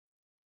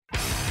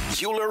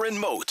Euler and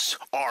Moats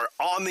are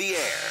on the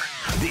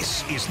air.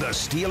 This is the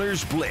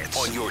Steelers Blitz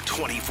on your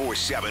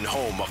 24/7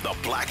 home of the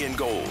black and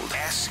gold.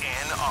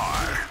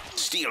 SNR,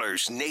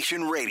 Steelers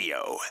Nation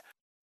Radio.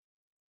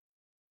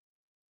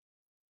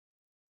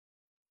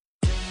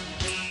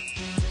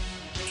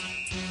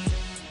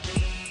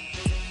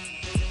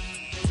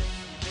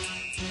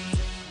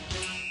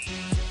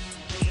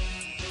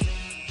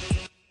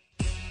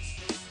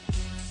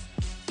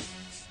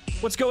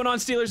 What's going on,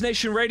 Steelers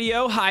Nation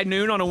Radio? High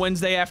noon on a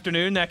Wednesday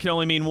afternoon. That can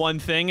only mean one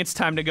thing. It's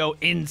time to go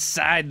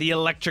inside the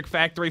Electric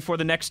Factory for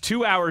the next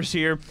 2 hours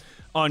here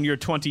on your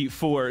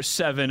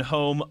 24/7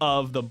 home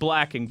of the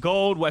black and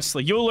gold.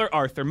 Wesley Euler,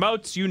 Arthur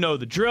Moats, you know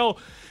the drill.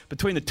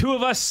 Between the two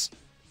of us,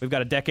 we've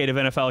got a decade of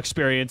NFL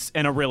experience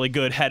and a really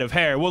good head of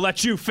hair. We'll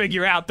let you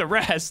figure out the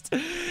rest,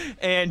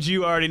 and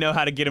you already know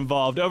how to get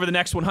involved. Over the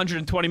next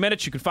 120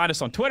 minutes, you can find us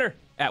on Twitter,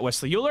 at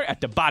Wesley Euler, at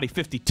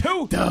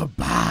TheBody52. The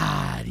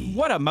Body.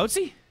 What up,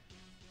 Moatsy?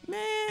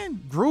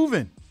 Man,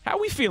 grooving. How are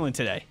we feeling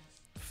today?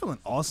 Feeling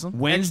awesome.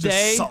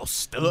 Wednesday, Extra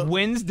sauced up.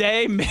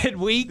 Wednesday,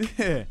 midweek.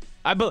 Yeah.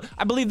 I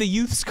believe the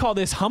youths call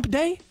this Hump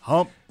Day.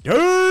 Hump Day.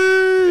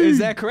 Is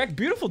that correct?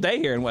 Beautiful day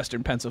here in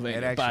Western Pennsylvania.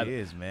 It actually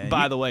is, man.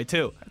 By the way,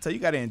 too. I tell you,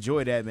 got to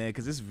enjoy that, man,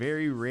 because it's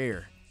very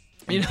rare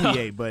in You know-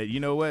 PA. But you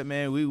know what,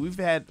 man? We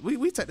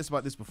talked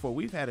about this before.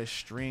 We've had a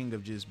string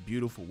of just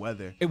beautiful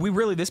weather.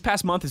 This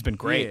past month has been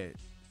great. Yeah.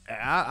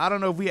 I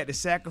don't know if we had to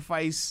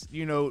sacrifice,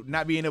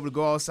 not being able to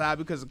go outside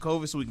because of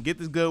COVID so we can get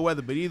this good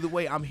weather. But either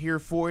way, I'm here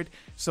for it,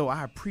 so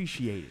I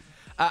appreciate it.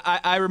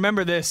 I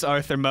remember this,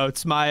 Arthur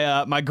Moats.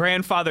 My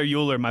grandfather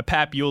Euler, my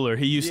Pap Euler,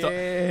 he used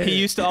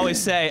to always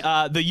say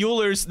the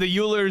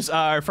Eulers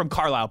are from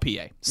Carlisle,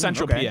 PA,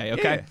 Central PA.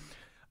 Okay.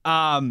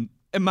 Yeah.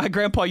 And my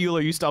grandpa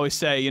Euler used to always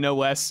say,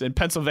 Wes, in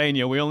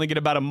Pennsylvania, we only get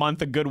about a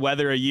month of good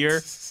weather a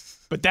year.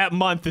 But that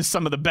month is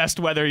some of the best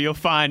weather you'll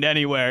find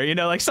anywhere.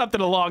 Like something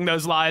along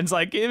those lines.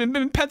 Like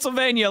in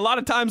Pennsylvania, a lot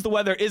of times the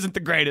weather isn't the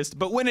greatest,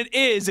 but when it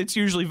is, it's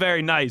usually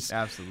very nice.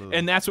 Absolutely.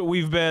 And that's what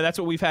we've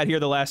had here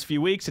the last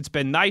few weeks. It's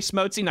been nice,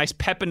 Moatsy, nice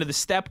pep into the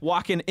step,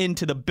 walking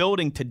into the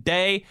building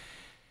today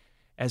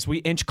as we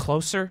inch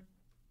closer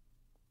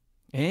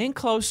and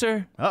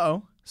closer.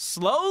 Uh-oh.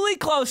 Slowly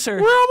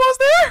closer. We're almost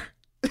there.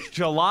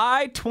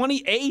 July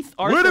 28th.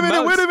 Arthur Wait a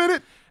Moats.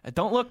 minute.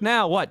 Don't look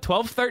now.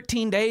 12,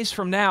 13 days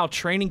from now,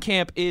 training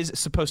camp is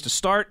supposed to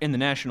start in the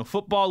National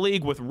Football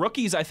League with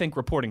rookies, I think,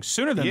 reporting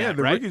sooner than that, Yeah,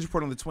 the right? rookies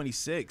report on the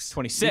 26th.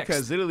 26th.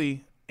 Because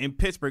literally in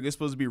Pittsburgh, it's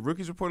supposed to be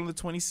rookies report on the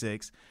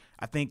 26th.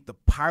 I think the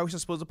Pirates are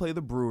supposed to play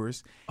the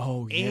Brewers.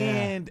 Oh, yeah.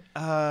 And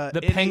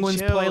The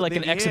Penguins play like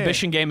an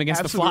exhibition game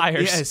against Absolutely. the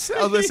Flyers. Yes.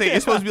 I was going to say,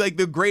 it's supposed to be like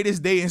the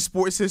greatest day in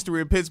sports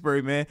history in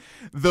Pittsburgh, man.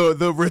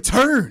 The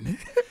return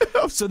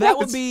of So that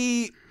would sports.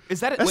 be...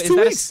 That's 2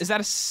 weeks.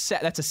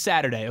 That's a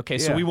Saturday? Okay,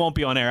 so Yeah. we won't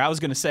be on air. I was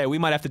going to say we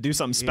might have to do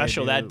something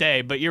special that dude.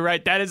 day, but you're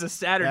right. That is a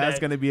Saturday. That's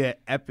going to be an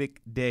epic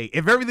day.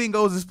 If everything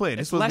goes as planned,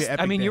 it's supposed to be an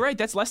epic day. You're right.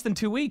 That's less than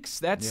 2 weeks.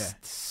 That's Yeah.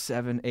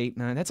 7, 8,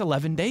 9. That's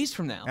 11 days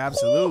from now.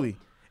 Absolutely.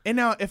 And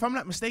now, if I'm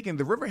not mistaken,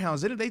 the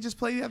Riverhounds, didn't they just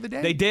play the other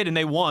day? They did, and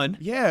they won.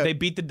 Yeah. They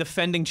beat the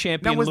defending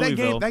champion Now, was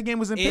Louisville. that game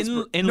was in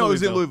Pittsburgh? In no, it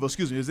was in Louisville. Louisville.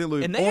 Excuse me. It was in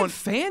Louisville. And they had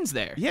fans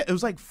there. Yeah, it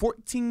was like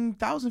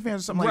 14,000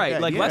 fans or something like Right,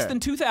 that. like yeah. less than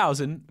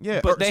 2,000. Yeah,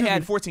 but they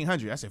had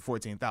 1,400. I said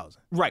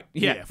 14,000. right.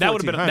 Yeah, that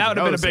would have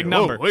been a big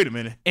number. Wait a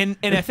minute. And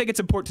I think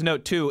it's important to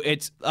note too.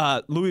 It's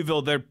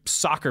Louisville, their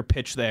soccer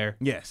pitch there.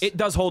 Yes. it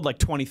does hold like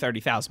 20,000,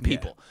 30,000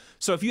 people.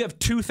 So if you have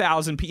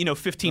 2,000,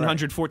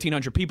 1,500,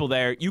 1,400 people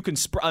there, you can.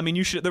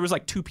 There was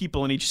like 2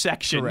 people in each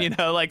section. Correct.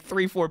 Like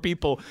 3, 4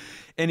 people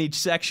in each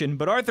section.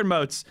 But Arthur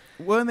Moats.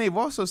 Well, and they've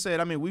also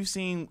said, we've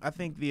seen, I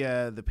think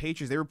the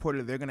Patriots, they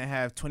reported they're going to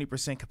have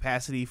 20%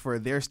 capacity for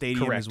their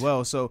stadium Correct. as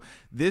well. So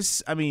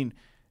this,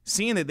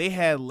 seeing that they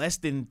had less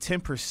than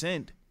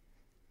 10%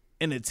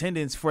 in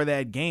attendance for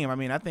that game,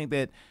 I think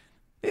that,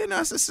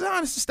 it's a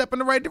sign, it's a step in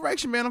the right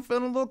direction, man. I'm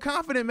feeling a little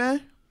confident,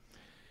 man.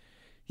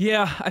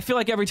 Yeah, I feel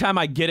like every time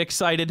I get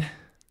excited.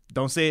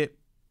 Don't say it.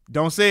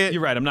 Don't say it.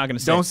 You're right. I'm not going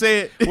to say. Don't say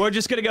it. We're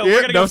just gonna go. Yeah,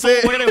 we're gonna go. don't say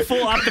it. We're gonna go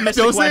full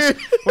optimistic Don't say West.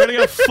 it. We're gonna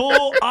go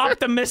full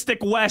optimistic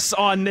West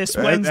on this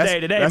Wednesday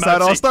today. That's how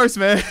it all Moatsy. starts,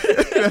 man.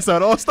 That's how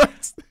it all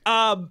starts.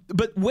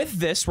 But with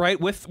this, right,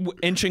 with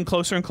inching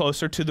closer and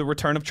closer to the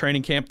return of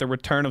training camp, the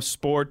return of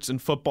sports and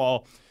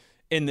football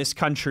in this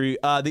country,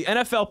 the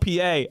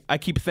NFLPA. I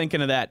keep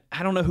thinking of that.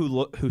 I don't know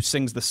who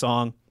sings the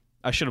song.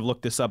 I should have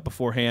looked this up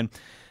beforehand,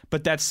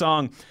 but that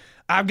song.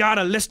 I've got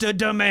a list of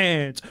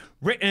demands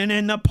written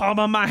in the palm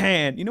of my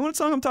hand. You know what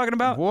song I'm talking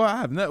about? Boy,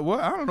 I don't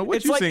know what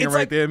It's you're like- singing it's right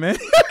like- there, man.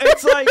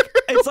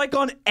 It's like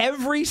on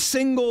every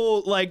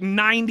single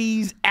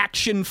 90s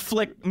action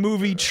flick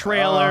movie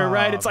trailer,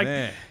 right? It's like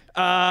man.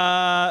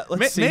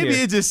 Let's see Maybe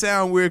here. it just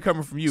sounds weird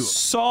coming from you.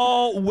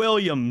 Saul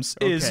Williams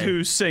is Okay.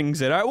 who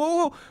sings it. All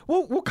right,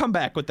 we'll come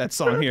back with that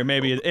song here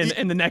maybe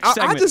in the next I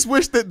segment. just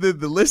wish that the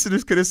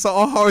listeners could have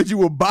saw how hard you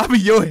were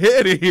bobbing your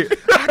head in here.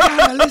 I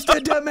got a list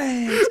of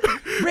demands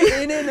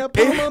written in the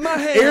palm of my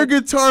hand. Air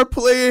guitar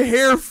playing,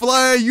 hair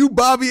flying, you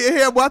bobbing your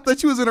head. Well, I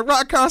thought you was in a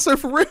rock concert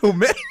for real,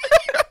 man.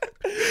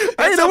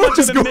 I ain't know what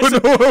was going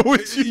on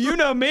with you. You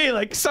know me,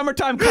 like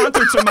summertime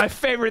concerts are my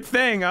favorite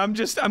thing. I'm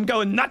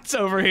going nuts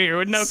over here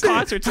with no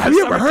concerts. Have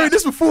you ever heard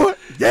this before?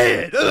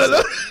 Yeah.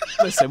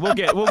 Listen, we'll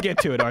get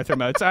to it, Arthur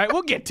Moats. All right,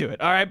 we'll get to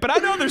it. All right, but I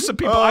know there's some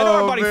people. I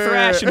know our buddy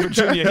Thrash in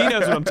Virginia. He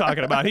knows what I'm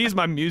talking about. He's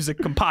my music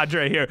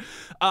compadre here.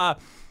 The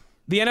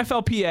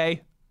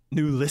NFLPA.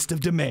 New list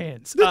of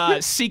demands.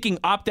 Seeking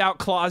opt-out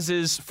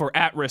clauses for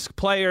at-risk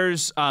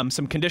players,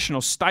 some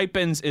conditional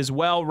stipends as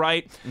well,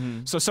 right?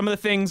 Mm-hmm. So some of the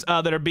things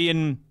that are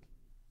being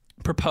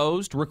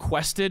proposed,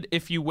 requested,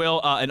 if you will,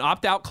 an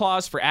opt-out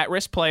clause for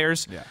at-risk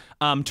players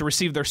to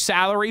receive their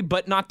salary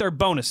but not their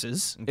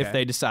bonuses if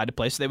they decide to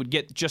play. So they would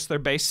get just their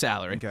base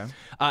salary. Okay.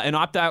 An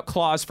opt-out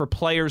clause for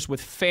players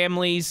with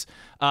families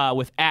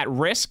with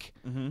at-risk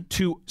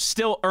to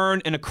still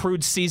earn an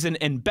accrued season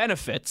and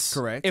benefits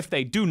if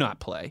they do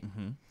not play.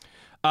 Mm-hmm.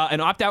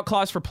 An opt-out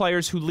clause for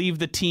players who leave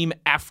the team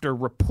after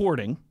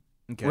reporting,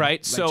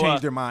 right? Like so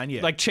change their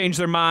mind, like change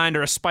their mind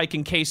or a spike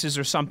in cases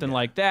or something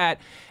like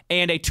that.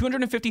 And a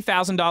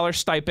 $250,000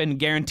 stipend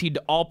guaranteed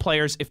to all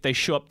players if they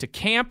show up to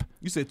camp.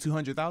 You said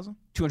 $200,000?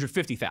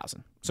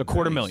 $250,000, so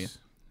 $250,000.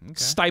 Okay.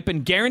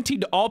 Stipend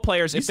guaranteed to all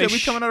players. You said we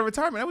coming out of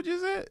retirement. That's what you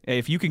said.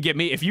 If you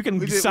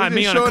can sign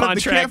me on a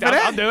contract,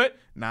 I'll do it.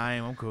 Nah,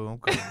 I'm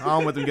cool. I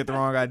don't want them to get the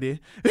wrong idea.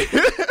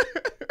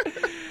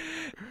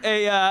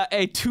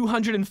 A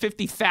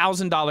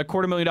 $250,000,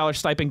 $250,000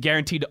 stipend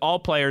guaranteed to all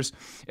players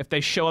if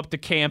they show up to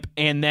camp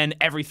and then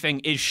everything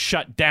is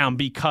shut down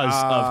because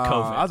of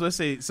COVID. I was going to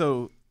say,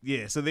 so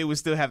they would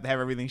still have to have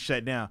everything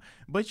shut down.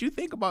 But you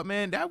think about,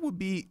 man, that would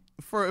be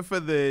for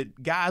the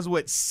guys,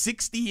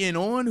 60 and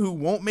on who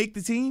won't make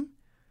the team?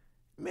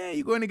 Man,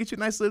 you're going to get your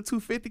nice little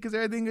 $250 because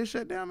everything gets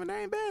shut down, man.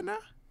 That ain't bad, nah.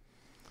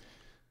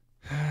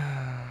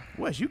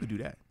 Wes, you could do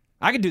that.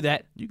 I could do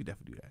that. You could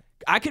definitely do that.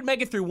 I could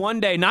make it through one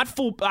day, not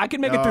full. I could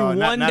make it through one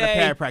day, not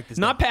pad practice,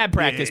 not pad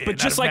practice, but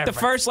just like the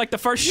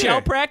first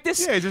shell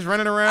practice. Yeah, just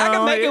running around. I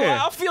can make it.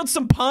 I'll field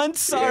some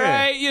punts. All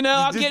right,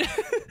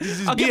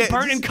 I'll get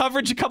burnt in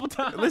coverage a couple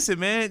times. Listen,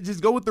 man,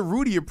 just go with the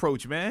Rudy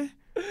approach, man.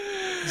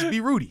 Just be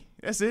Rudy.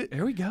 That's it.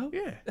 There we go.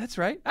 Yeah, that's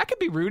right. I could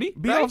be Rudy.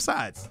 Be off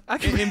sides.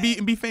 And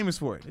be famous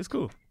for it. It's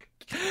cool.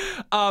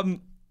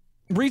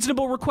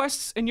 Reasonable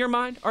requests in your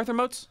mind, Arthur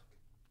Moats?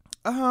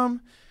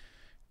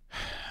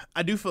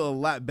 I do feel a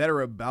lot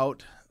better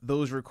about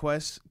those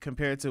requests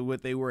compared to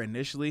what they were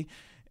initially.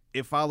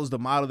 It follows the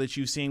model that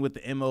you've seen with the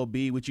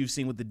MLB, what you've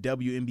seen with the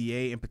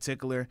WNBA in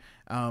particular,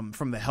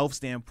 from the health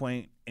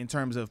standpoint in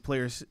terms of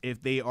players,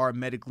 if they are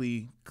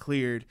medically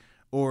cleared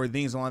or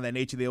things along that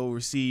nature, they will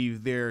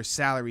receive their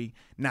salary,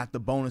 not the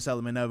bonus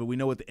element of it. We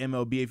know with the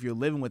MLB, if you're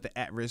living with the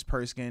at-risk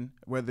person,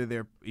 whether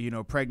they're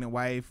pregnant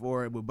wife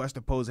or with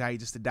Buster Posey, how he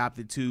just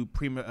adopted two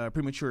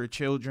premature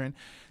children,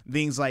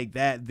 things like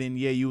that, then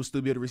you will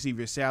still be able to receive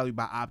your salary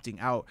by opting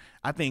out.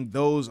 I think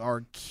those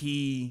are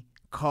key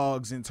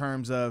cogs in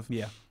terms of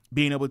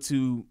being able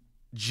to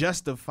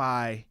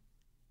justify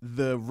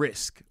the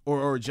risk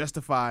or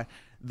justify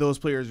those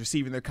players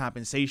receiving their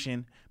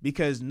compensation,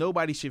 because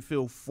nobody should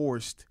feel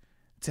forced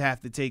to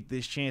have to take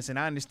this chance. And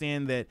I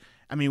understand that,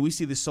 we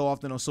see this so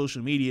often on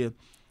social media,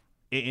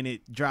 and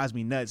it drives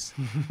me nuts.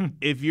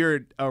 If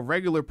you're a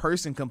regular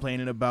person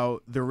complaining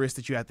about the risk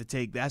that you have to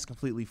take, that's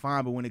completely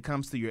fine. But when it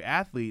comes to your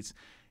athletes,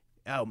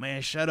 oh,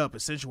 man, shut up.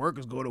 Essential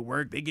workers go to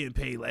work. They getting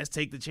paid. Let's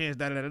take the chance,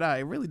 da-da-da-da.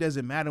 It really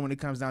doesn't matter when it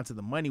comes down to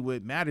the money.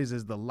 What matters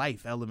is the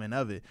life element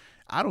of it.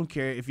 I don't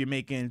care if you're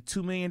making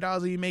 $2 million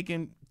or you're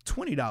making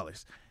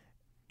 $20.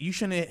 You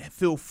shouldn't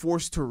feel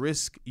forced to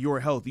risk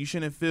your health. You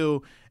shouldn't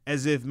feel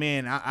as if,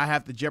 man, I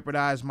have to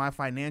jeopardize my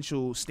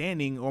financial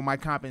standing or my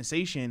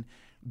compensation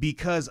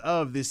because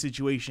of this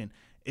situation.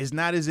 It's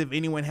not as if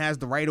anyone has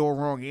the right or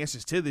wrong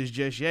answers to this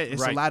just yet.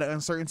 It's a lot of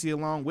uncertainty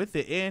along with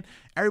it, and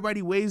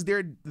everybody weighs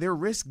their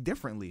risk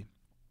differently.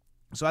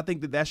 So I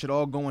think that should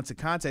all go into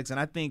context, and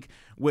I think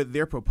what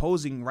they're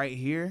proposing right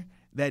here,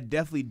 that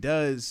definitely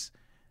does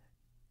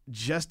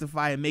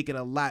justify and make it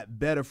a lot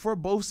better for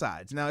both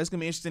sides. Now, it's going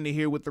to be interesting to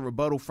hear what the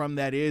rebuttal from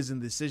that is in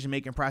the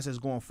decision-making process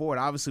going forward.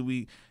 Obviously,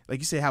 we, like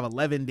you said, have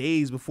 11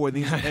 days before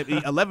these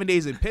 11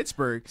 days in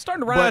Pittsburgh.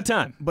 Starting to run out of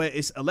time. But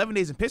it's 11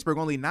 days in Pittsburgh,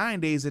 only 9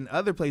 days in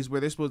other places where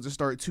they're supposed to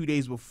start 2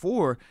 days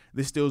before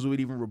the Steelers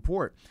would even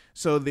report.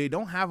 So they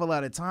don't have a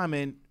lot of time.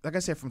 And like I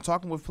said, from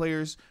talking with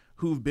players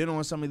who've been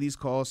on some of these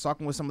calls,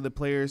 talking with some of the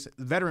players,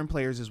 veteran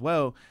players as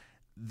well,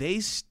 they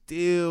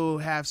still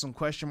have some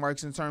question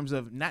marks in terms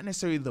of not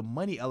necessarily the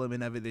money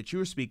element of it that you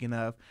were speaking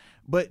of,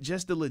 but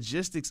just the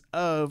logistics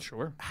of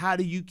how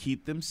do you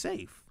keep them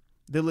safe?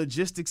 The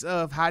logistics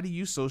of how do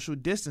you social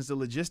distance, the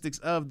logistics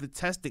of the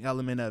testing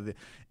element of it.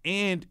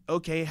 And,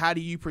 okay, how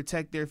do you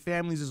protect their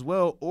families as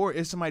well? Or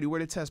if somebody were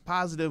to test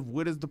positive,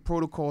 what is the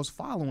protocols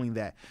following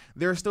that?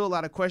 There are still a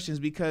lot of questions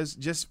because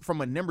just from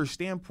a number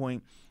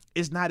standpoint,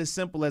 it's not as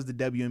simple as the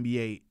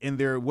WNBA in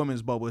their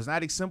women's bubble. It's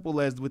not as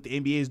simple as what the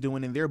NBA is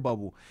doing in their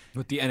bubble.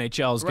 What the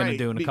NHL is going to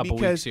do in a couple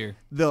weeks here.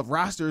 The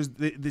rosters,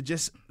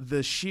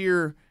 the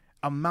sheer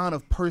amount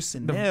of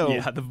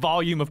personnel. The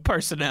volume of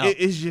personnel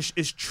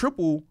is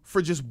triple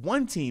for just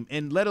one team,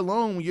 and let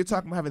alone when you're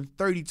talking about having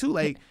 32.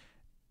 Like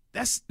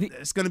that's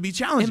going to be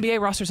challenging.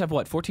 NBA rosters have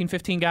what, 14,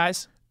 15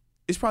 guys?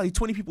 It's probably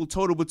 20 people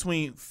total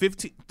between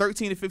 13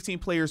 to 15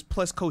 players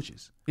plus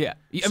coaches. Yeah.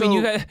 I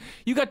mean,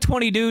 you got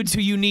 20 dudes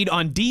who you need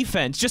on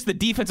defense, just the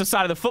defensive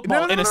side of the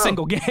football in a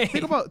single game.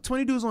 Think about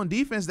 20 dudes on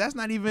defense. That's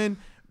not even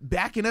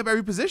backing up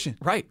every position.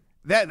 Right.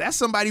 That's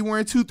somebody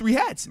wearing 2-3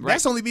 hats. Right.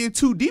 That's only being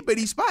too deep at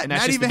each spot.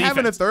 Not even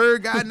having a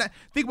third guy.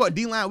 Think about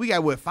D-line. We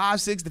got,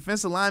 5-6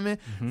 defensive linemen,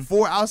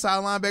 4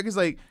 outside linebackers.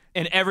 Like,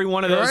 and every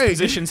one of those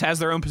positions has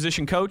their own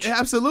position coach.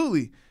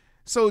 Absolutely.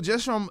 So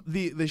just from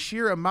the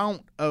sheer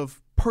amount of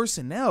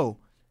personnel,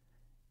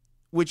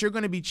 what you're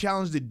going to be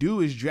challenged to do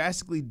is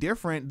drastically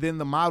different than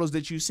the models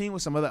that you've seen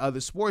with some of the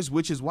other sports,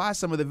 which is why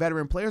some of the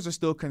veteran players are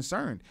still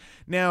concerned.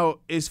 Now,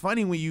 it's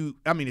funny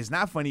it's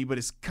not funny, but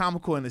it's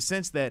comical in the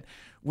sense that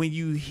when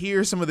you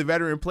hear some of the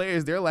veteran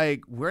players, they're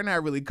like, we're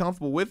not really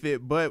comfortable with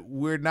it, but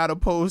we're not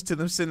opposed to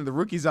them sending the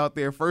rookies out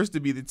there first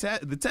to be the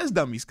test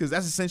dummies, because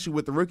that's essentially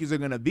what the rookies are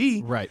going to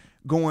be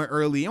going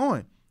early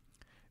on.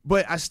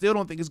 But I still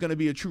don't think it's going to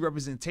be a true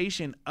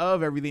representation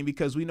of everything,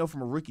 because we know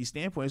from a rookie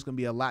standpoint it's going to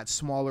be a lot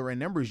smaller in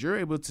numbers. You're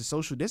able to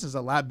social distance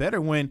a lot better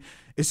when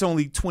it's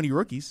only 20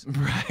 rookies.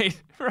 Right.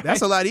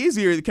 That's a lot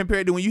easier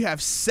compared to when you have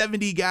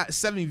 70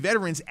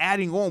 veterans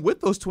adding on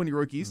with those 20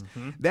 rookies.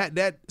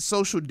 That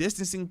social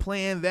distancing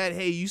plan, that,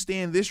 hey, you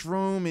stay in this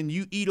room and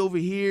you eat over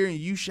here and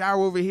you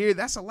shower over here,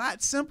 that's a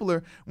lot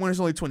simpler when it's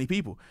only 20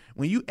 people.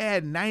 When you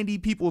add 90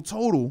 people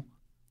total,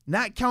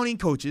 not counting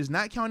coaches,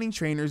 not counting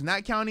trainers,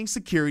 not counting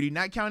security,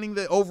 not counting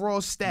the overall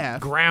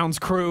staff. Grounds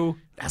crew.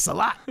 That's a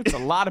lot. It's a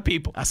lot of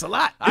people. That's a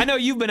lot. I know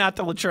you've been out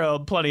to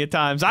Latrobe plenty of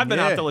times. I've been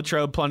out to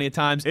Latrobe plenty of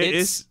times.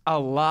 It's a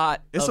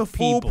lot It's of a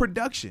full people.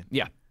 production.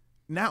 Yeah.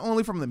 Not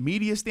only from the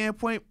media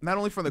standpoint, not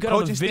only from the You got all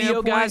coaching the video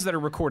standpoint. guys that are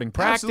recording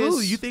practice.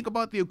 Absolutely. You think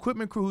about the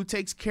equipment crew who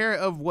takes care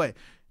of what?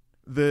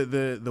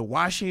 The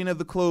washing of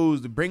the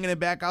clothes, the bringing it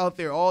back out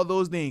there, all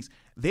those things.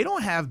 They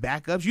don't have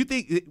backups. You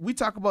think we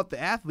talk about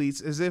the athletes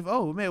as if,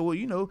 oh man,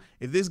 well,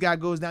 if this guy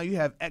goes down, you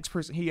have X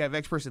person here, you have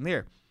X person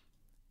there.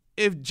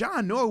 If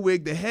John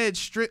Norwig, the head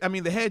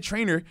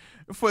trainer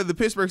for the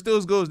Pittsburgh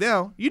Steelers, goes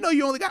down, you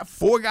only got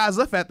 4 guys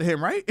left after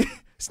him, right?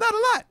 It's not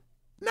a lot.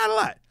 Not a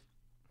lot.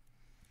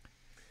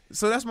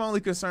 So that's my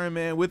only concern,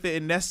 man, with it,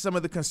 and that's some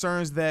of the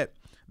concerns that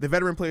the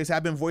veteran players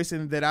have been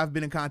voicing that I've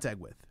been in contact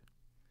with.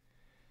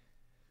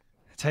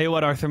 Tell you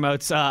what, Arthur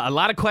Moats, a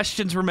lot of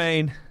questions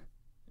remain,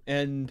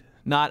 and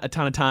not a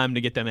ton of time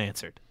to get them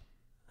answered.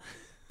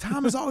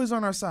 Time is always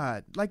on our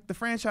side, like the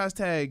franchise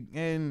tag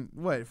in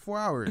 4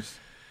 hours.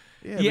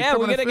 Yeah,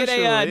 we're gonna get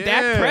a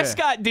Dak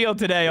Prescott deal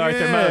today,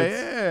 Arthur Moats.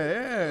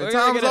 Yeah.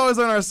 Time is always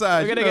on our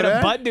side. We're gonna get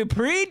a Bud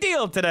Dupree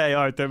deal today,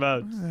 Arthur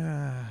Moats.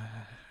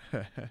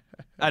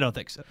 I don't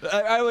think so.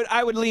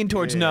 I would lean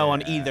towards no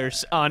on either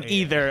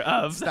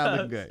of. It's not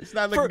looking good. It's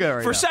not looking good right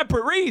now. For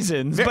separate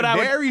reasons, but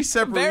very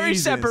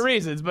separate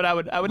reasons. But I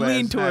would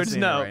lean towards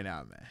no. Right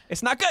now, man.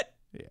 It's not good.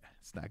 Yeah,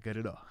 it's not good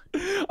at all.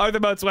 Arthur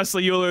Moats,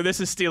 Wesley Euler. This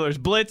is Steelers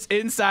Blitz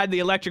inside the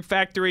Electric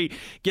Factory.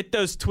 Get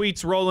those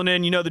tweets rolling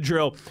in. You know the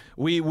drill.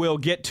 We will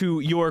get to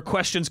your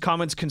questions,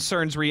 comments,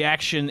 concerns,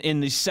 reaction in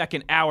the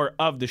second hour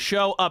of the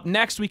show. Up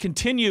next, we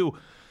continue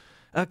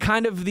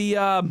kind of the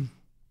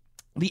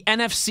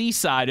NFC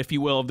side, if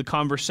you will, of the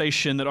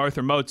conversation that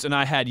Arthur Moats and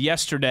I had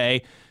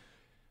yesterday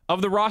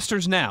of the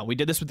rosters now. We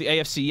did this with the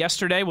AFC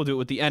yesterday. We'll do it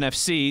with the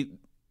NFC.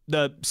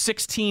 The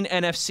 16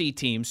 NFC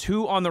teams,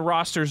 who on the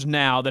rosters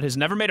now that has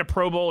never made a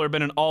Pro Bowl or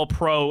been an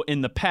All-Pro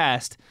in the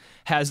past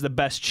has the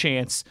best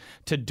chance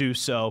to do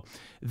so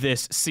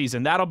this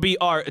season. That'll be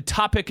our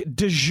topic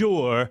du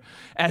jour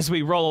as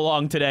we roll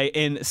along today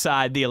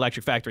inside the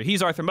Electric Factory.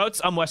 He's Arthur Moats.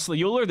 I'm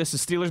Wesley Euler. This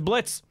is Steelers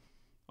Blitz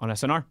on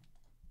SNR.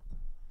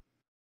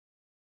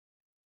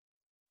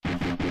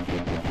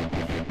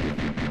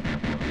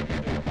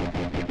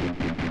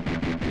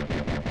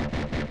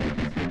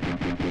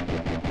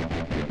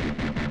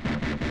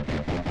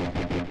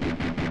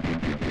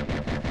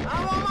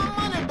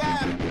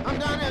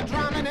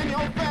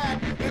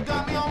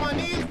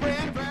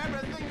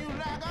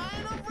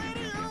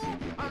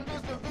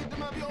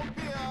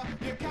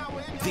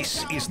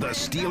 This is the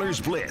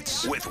Steelers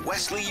Blitz with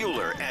Wesley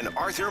Euler and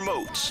Arthur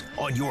Moats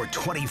on your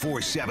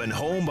 24/7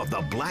 home of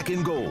the black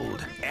and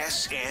gold,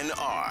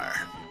 SNR.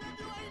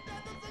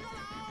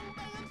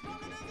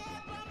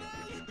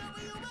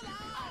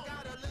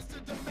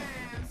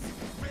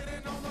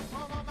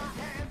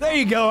 There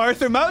you go,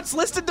 Arthur Moats.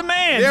 Listed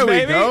demands, there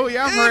baby. We go.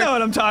 Yeah, you know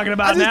what I'm talking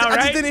about now, right?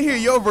 I just didn't hear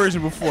your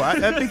version before.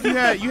 I think you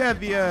had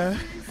the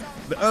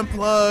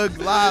unplugged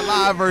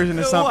live version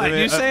or something. What,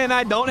 you're saying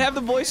I don't have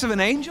the voice of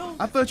an angel?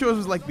 I thought yours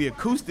was like the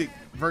acoustic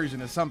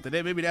version or something.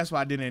 Maybe that's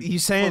why I didn't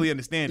fully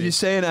understand it. You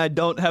saying I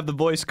don't have the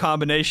voice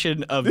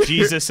combination of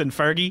Jesus and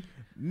Fergie?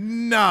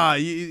 Nah,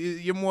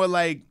 you're more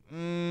like,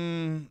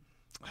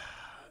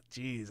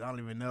 geez, I don't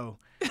even know.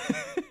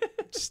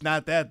 It's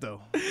not that,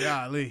 though.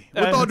 Golly.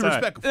 With all due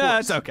respect, of course. No,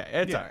 it's okay.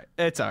 It's all right.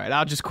 It's all right.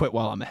 I'll just quit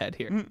while I'm ahead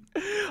here.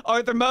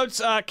 Arthur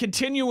Moats,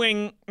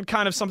 continuing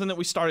kind of something that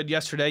we started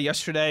yesterday.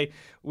 Yesterday,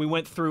 we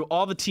went through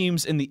all the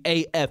teams in the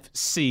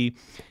AFC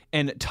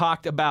and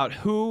talked about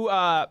who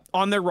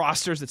on their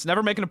rosters that's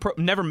never made,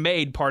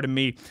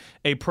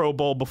 a Pro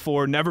Bowl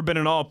before, never been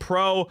an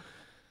All-Pro.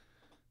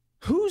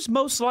 Who's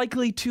most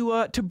likely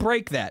to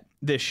break that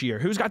this year?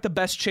 Who's got the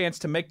best chance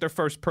to make their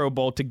first Pro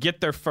Bowl, to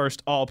get their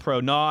first All-Pro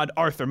nod?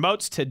 Arthur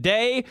Moats.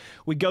 Today,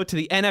 we go to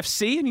the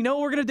NFC, and you know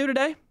what we're going to do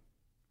today?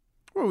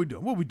 What are we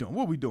doing?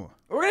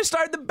 We're going to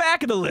start at the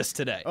back of the list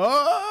today.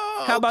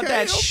 Oh, How about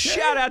that? okay.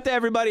 Shout out to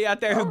everybody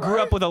out there who grew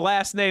up with a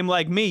last name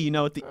like me, you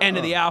know, at the end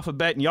of the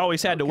alphabet, and you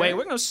always had to wait.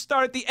 We're going to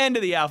start at the end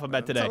of the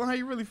alphabet today. Tell them how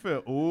you really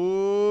feel.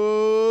 Ooh.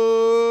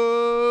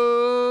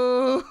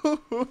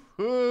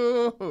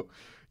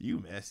 You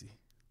messy.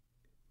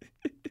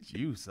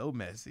 You so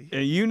messy.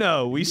 And you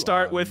know, we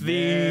start with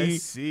the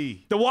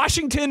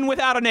Washington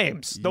without a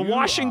names. The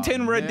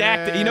Washington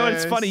redacted. You know what?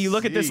 It's funny. You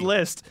look at this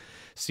list.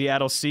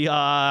 Seattle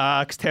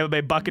Seahawks, Tampa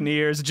Bay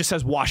Buccaneers. It just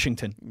says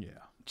Washington. Yeah.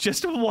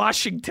 Just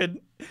Washington.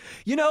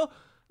 You know,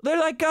 they're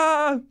like,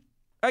 I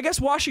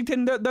guess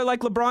Washington, they're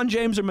like LeBron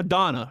James or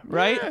Madonna,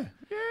 right? Yeah.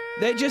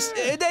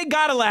 They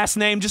got a last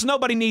name, just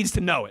nobody needs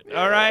to know it,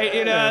 all right?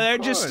 You know,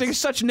 there's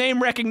such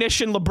name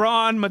recognition,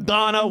 LeBron,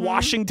 Madonna,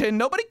 Washington.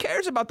 Nobody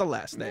cares about the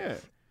last name. Yeah.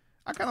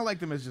 I kind of like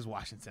them as just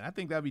Washington. I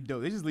think that'd be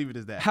dope. They just leave it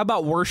as that. How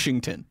about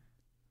Washington?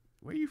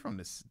 Where are you from?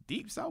 The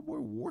deep South, boy?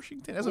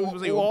 Washington? That's what people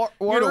say.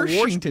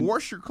 Washington.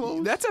 Wash your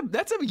clothes? That's a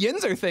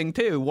Yinzer thing,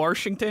 too.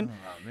 Washington.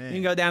 Oh, man.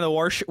 You can go down to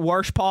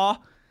Warspaw.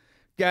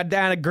 Got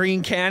down to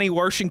Greene County,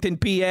 Washington,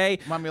 PA.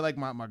 Remind me of like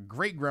my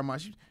great-grandma.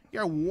 You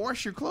gotta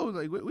wash your clothes.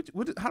 Like,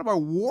 how do I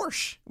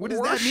wash? What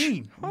does that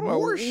mean? How do I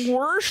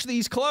wash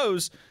these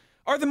clothes?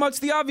 Arthur Moats,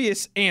 the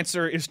obvious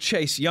answer is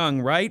Chase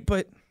Young, right?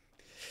 But,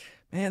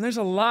 man, there's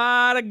a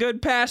lot of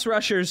good pass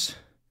rushers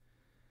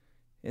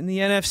in the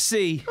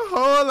NFC. A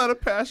whole lot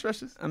of pass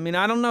rushers. I mean,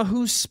 I don't know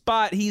whose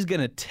spot he's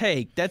going to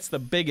take. That's the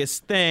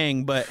biggest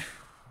thing, but...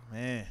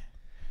 Man.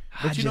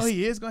 But you know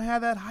he is going to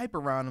have that hype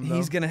around him, though.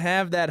 He's going to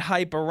have that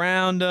hype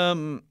around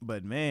him.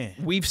 But, man.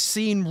 We've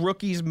seen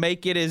rookies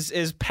make it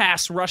as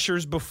pass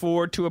rushers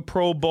before to a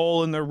Pro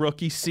Bowl in their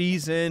rookie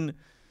season.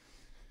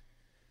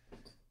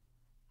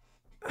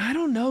 I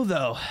don't know,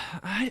 though.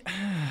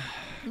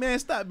 Man,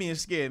 stop being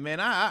scared, man.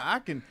 I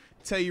can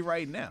tell you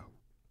right now.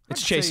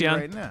 It's Chase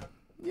Young? Right now.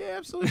 Yeah,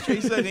 absolutely.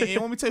 Chase Young. And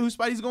want me to tell you whose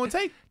spot he's going to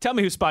take? Tell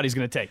me whose spot he's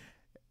going to take.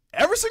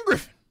 Everson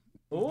Griffin.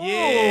 Oh,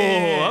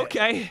 yeah.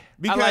 Okay.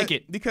 I like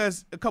it.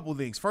 Because a couple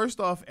things.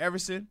 First off,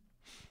 Everson,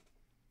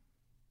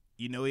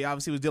 you know, he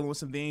obviously was dealing with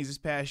some things this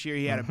past year.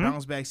 He had a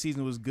bounce-back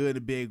season. It was good in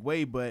a big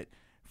way. But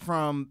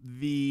from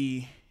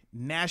the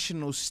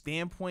national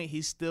standpoint,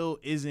 he still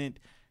isn't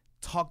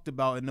talked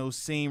about in those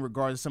same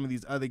regards as some of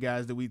these other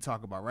guys that we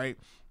talk about, right?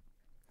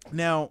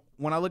 Now,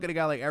 when I look at a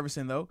guy like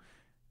Everson, though,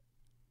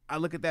 I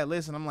look at that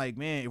list and I'm like,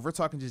 man, if we're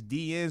talking just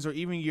DNs or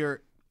even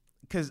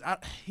because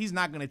he's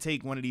not going to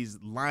take one of these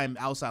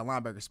outside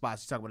linebacker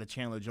spots. You talk about a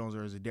Chandler Jones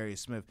or a Darius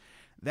Smith.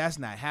 That's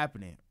not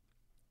happening.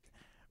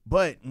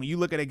 But when you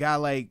look at a guy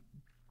like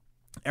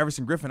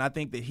Everson Griffin, I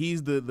think that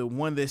he's the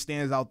one that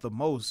stands out the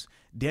most.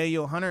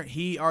 Daniel Hunter,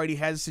 he already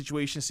has a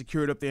situation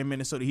secured up there in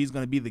Minnesota. He's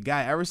going to be the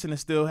guy. Everson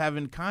is still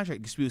having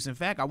contract disputes. In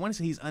fact, I want to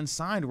say he's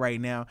unsigned right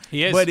now.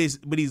 He is. But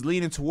he's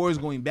leaning towards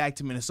going back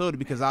to Minnesota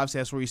because obviously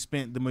that's where he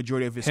spent the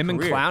majority of his career. Him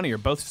and Clowney are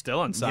both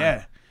still unsigned.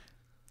 Yeah.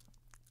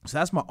 So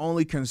that's my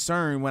only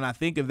concern when I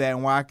think of that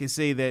and why I can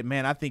say that,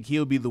 man, I think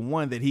he'll be the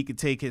one that he could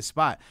take his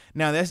spot.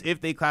 Now, that's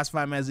if they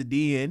classify him as a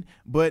DN.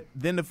 But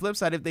then the flip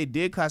side, if they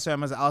did classify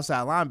him as an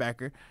outside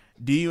linebacker,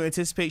 do you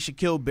anticipate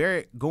Shaquille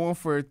Barrett going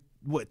for,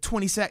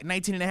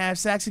 19 and a half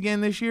sacks again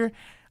this year?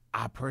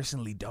 I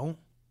personally don't.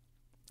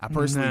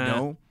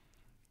 Don't.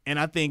 And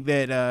I think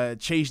that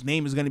Chase's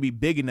name is going to be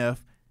big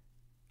enough.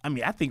 I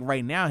mean, I think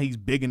right now he's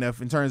big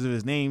enough in terms of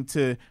his name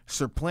to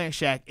supplant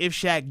Shaq if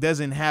Shaq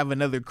doesn't have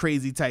another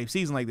crazy type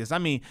season like this. I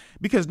mean,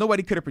 because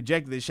nobody could have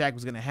projected that Shaq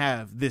was going to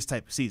have this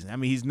type of season. I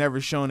mean, he's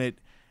never shown it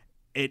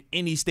at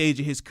any stage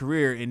of his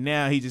career, and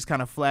now he just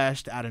kind of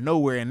flashed out of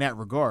nowhere in that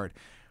regard.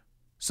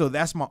 So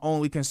that's my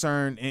only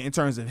concern in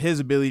terms of his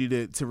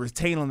ability to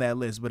retain on that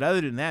list. But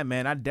other than that,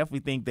 man, I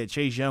definitely think that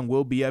Chase Young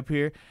will be up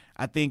here.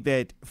 I think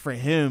that for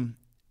him,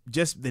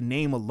 just the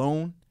name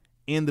alone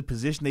in the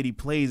position that he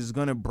plays is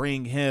going to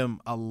bring him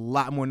a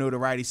lot more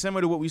notoriety,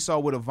 similar to what we saw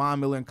with Von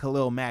Miller and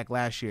Khalil Mack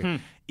last year.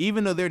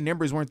 Even though their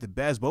numbers weren't the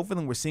best, both of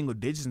them were single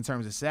digits in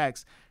terms of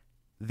sacks,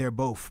 they're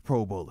both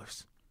Pro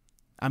Bowlers.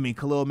 I mean,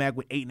 Khalil Mack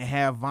with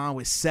 8.5, Von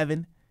with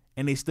 7,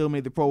 and they still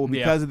made the Pro Bowl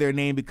because of their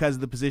name, because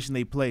of the position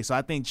they play. So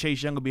I think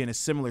Chase Young will be in a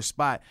similar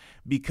spot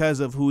because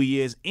of who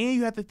he is. And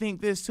you have to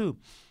think this, too.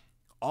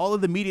 All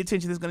of the media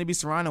attention that's going to be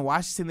surrounding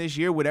Washington this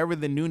year, whatever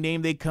the new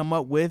name they come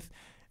up with,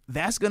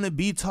 that's going to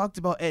be talked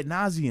about ad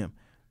nauseum.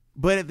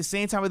 But at the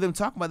same time with them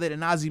talking about that ad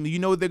nauseum, you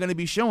know what they're going to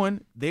be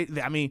showing?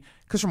 I mean,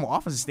 because from an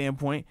offensive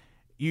standpoint,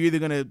 you're either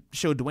going to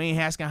show Dwayne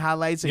Haskins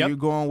highlights or Yep. you're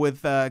going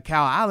with Kyle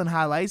Allen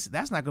highlights.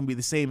 That's not going to be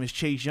the same as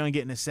Chase Young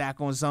getting a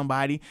sack on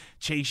somebody.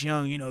 Chase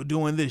Young,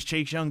 doing this.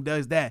 Chase Young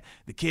does that.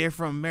 The kid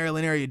from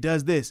Maryland area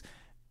does this.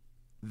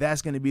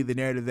 That's going to be the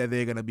narrative that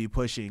they're going to be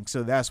pushing.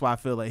 So that's why I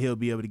feel like he'll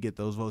be able to get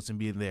those votes and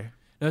be in there.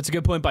 That's a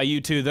good point by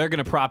you too. They're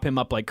going to prop him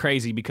up like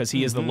crazy because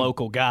he is the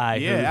local guy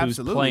who's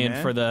playing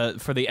man.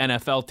 for the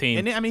NFL team.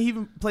 And then, he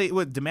even played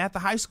with DeMatha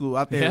High School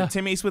out there,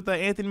 teammates with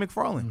Anthony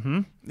McFarland.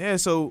 Mm-hmm. Yeah,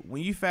 so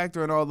when you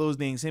factor in all those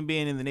things, him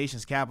being in the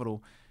nation's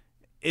capital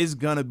is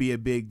going to be a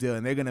big deal.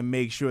 And they're going to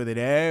make sure that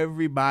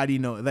everybody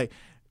knows. Like,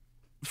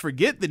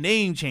 forget the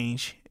name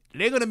change.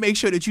 They're going to make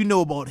sure that you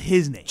know about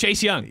his name.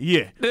 Chase Young.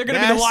 Yeah. They're going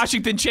to be the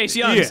Washington Chase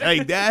Youngs. Yeah,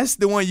 like, that's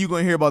the one you're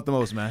going to hear about the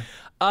most, man.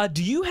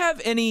 Do you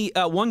have any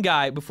one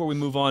guy before we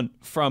move on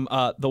from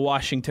the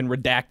Washington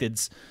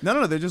Redacteds?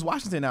 No, they're just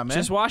Washington now, man.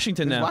 Just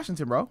Washington Just now.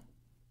 Washington, bro.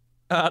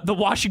 The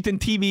Washington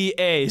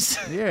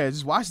TBAs. Yeah,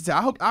 just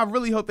Washington. I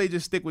really hope they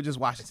just stick with just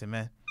Washington,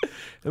 man.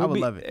 I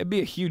would love it. It'd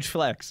be a huge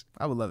flex.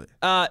 I would love it.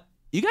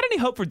 You got any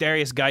hope for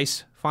Darius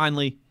Geis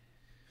finally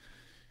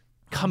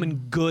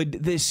coming good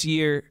this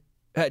year?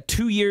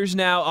 2 years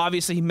now.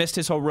 Obviously, he missed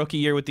his whole rookie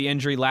year with the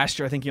injury. Last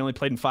year, I think he only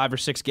played in 5 or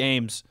 6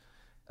 games.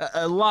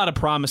 A lot of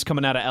promise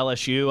coming out of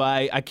LSU.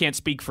 I can't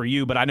speak for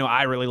you, but I know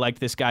I really like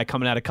this guy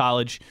coming out of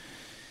college.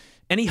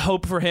 Any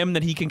hope for him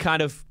that he can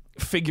kind of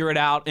figure it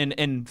out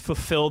and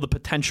fulfill the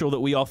potential that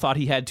we all thought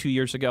he had 2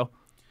 years ago?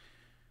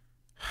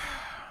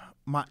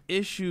 My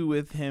issue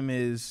with him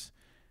is,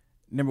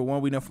 number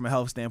one, we know from a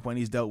health standpoint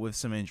he's dealt with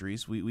some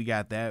injuries. We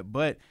got that.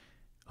 But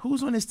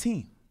who's on his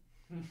team?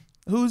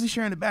 Who's he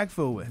sharing the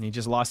backfield with? And he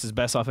just lost his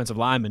best offensive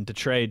lineman to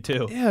trade,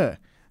 too. Yeah.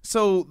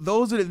 So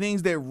those are the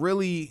things that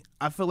really,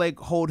 I feel like,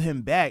 hold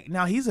him back.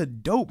 Now, he's a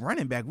dope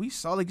running back. We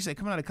saw, like you said,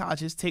 coming out of college,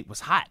 his tape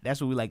was hot.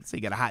 That's what we like to say.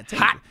 He got a hot tape.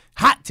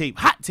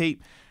 Hot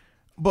tape.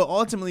 But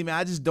ultimately, man,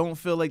 I just don't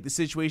feel like the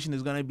situation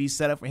is going to be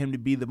set up for him to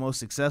be the most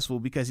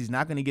successful because he's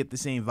not going to get the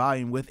same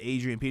volume with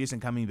Adrian Peterson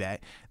coming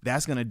back.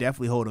 That's going to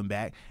definitely hold him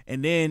back.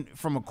 And then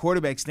from a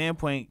quarterback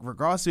standpoint,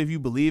 regardless of if you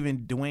believe in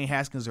Dwayne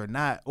Haskins or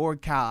not, or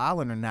Kyle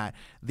Allen or not,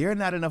 they're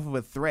not enough of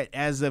a threat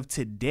as of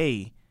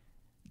today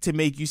to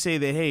make you say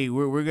that, hey,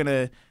 we're going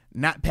to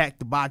not pack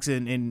the box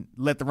and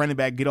let the running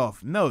back get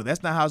off. No,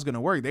 that's not how it's going to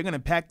work. They're going to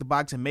pack the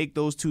box and make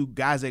those two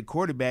guys at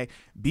quarterback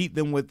beat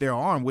them with their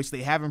arm, which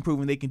they haven't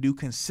proven they can do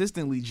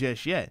consistently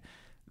just yet.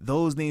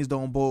 Those things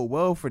don't bode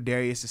well for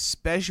Darius,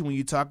 especially when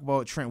you talk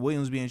about Trent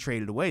Williams being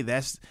traded away.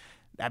 That's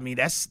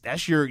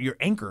your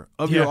anchor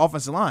of your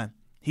offensive line.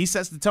 He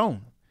sets the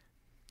tone.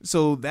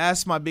 So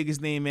that's my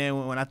biggest thing,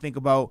 man, when I think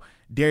about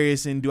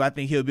Darius, and do I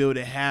think he'll be able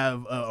to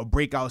have a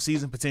breakout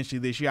season potentially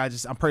this year?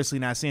 I'm personally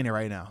not seeing it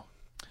right now.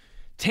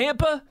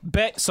 Tampa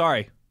Bay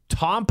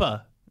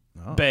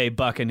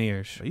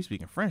Buccaneers. So you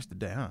speaking French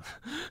today, huh?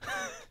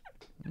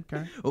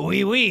 Okay.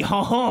 Oui,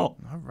 ho, ho.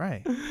 All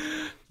right.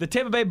 The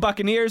Tampa Bay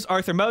Buccaneers,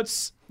 Arthur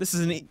Moats. This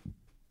is an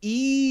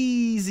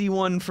easy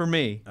one for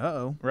me.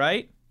 Uh-oh.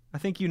 Right? I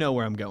think you know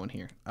where I'm going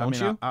here, don't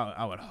you?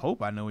 I would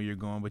hope I know where you're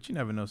going, but you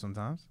never know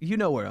sometimes. You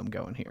know where I'm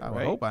going here, I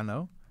right? hope I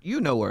know.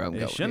 You know where I'm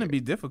going. It shouldn't here. be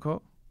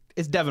difficult.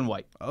 It's Devin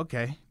White.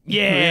 Okay.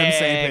 Yeah, We're on the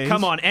same page.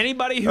 come on.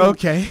 Anybody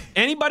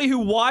who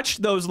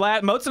watched those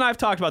last... Moats and I have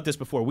talked about this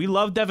before. We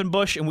love Devin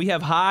Bush, and we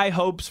have high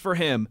hopes for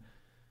him.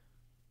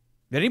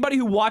 Anybody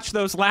who watched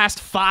those last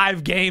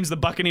 5 games the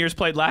Buccaneers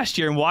played last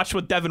year and watched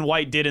what Devin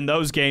White did in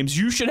those games,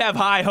 you should have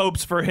high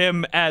hopes for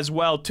him as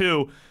well,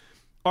 too.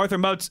 Arthur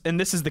Moats, and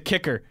this is the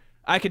kicker.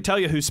 I can tell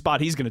you whose spot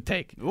he's going to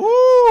take.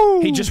 Ooh.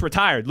 He just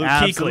retired, Luke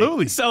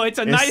Absolutely. Kuechly. So it's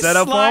a It's nice set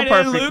up slide all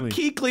in. Luke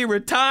perfectly. Kuechly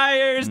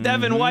retires.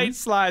 Devin White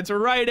slides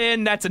right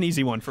in. That's an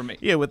easy one for me.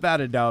 Yeah, without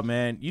a doubt,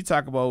 man. You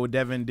talk about what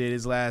Devin did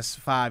his last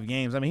 5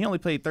 games. I mean, he only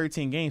played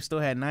 13 games, still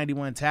had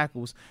 91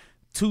 tackles,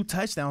 2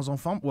 touchdowns on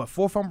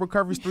 4 fumble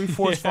recoveries, 3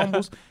 forced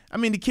fumbles. I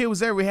mean, the kid was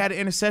there. We had an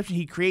interception.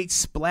 He creates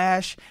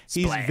splash.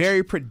 He's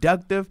very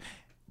productive.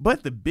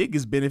 But the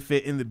biggest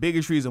benefit and the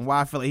biggest reason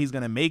why I feel like he's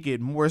going to make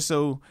it more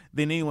so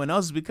than anyone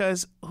else is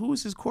because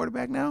who's his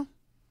quarterback now?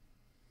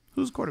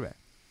 Who's quarterback?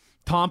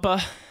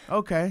 Tampa.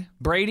 Okay.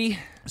 Brady.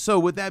 So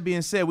with that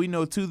being said, we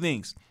know 2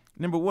 things.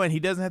 Number one, he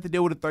doesn't have to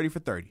deal with a 30 for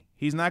 30.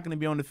 He's not going to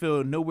be on the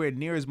field nowhere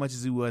near as much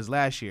as he was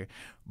last year.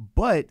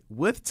 But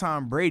with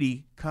Tom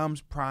Brady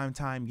comes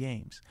primetime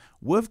games.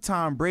 With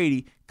Tom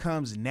Brady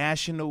comes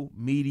national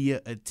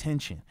media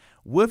attention.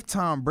 With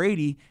Tom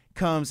Brady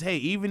comes, hey,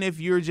 even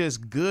if you're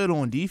just good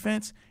on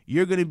defense,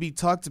 you're going to be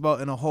talked about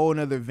in a whole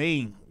nother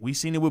vein. We've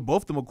seen it with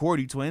both the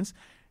McCourty twins.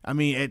 I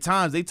mean, at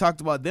times they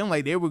talked about them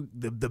like they were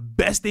the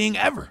best thing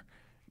ever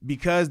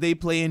because they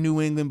play in New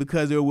England,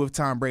 because they were with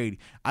Tom Brady.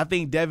 I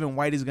think Devin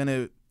White is going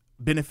to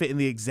benefit in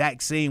the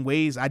exact same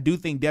ways. I do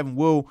think Devin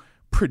will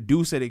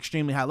produce at an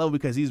extremely high level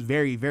because he's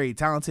very, very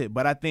talented.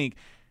 But I think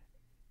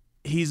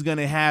he's going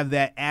to have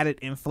that added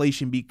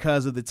inflation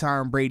because of the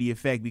Tom Brady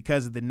effect,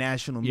 because of the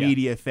national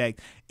media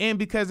effect, and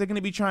because they're going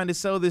to be trying to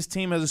sell this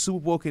team as a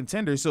Super Bowl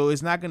contender. So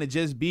it's not going to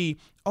just be,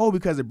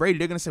 because of Brady.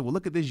 They're going to say, well,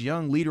 look at this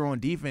young leader on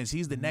defense.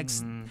 He's the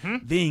next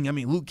thing. I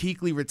mean, Luke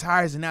Kuechly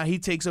retires, and now he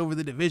takes over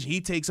the division.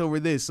 He takes over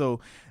this. So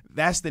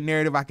that's the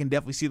narrative I can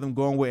definitely see them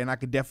going with, and I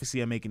could definitely see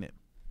them making it.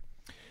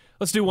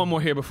 Let's do one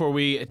more here before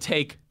we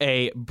take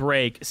a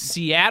break.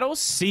 Seattle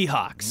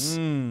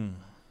Seahawks.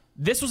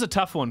 This was a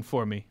tough one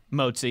for me,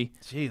 Mozi.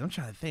 Jeez, I'm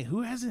trying to think.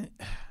 Who hasn't?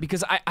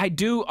 Because I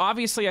do,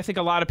 obviously, I think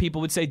a lot of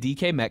people would say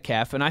DK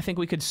Metcalf, and I think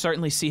we could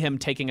certainly see him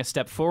taking a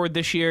step forward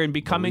this year and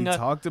becoming we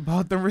talked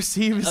about the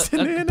receivers in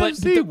the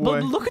NFC,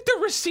 boy. But look at the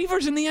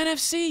receivers in the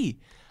NFC.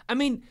 I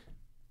mean,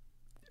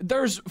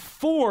 there's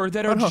four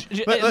that are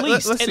at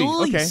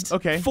least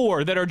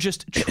four that are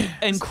just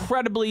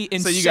incredibly, insanely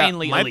elite. So you got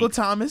Michael elite.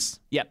 Thomas.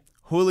 Yep.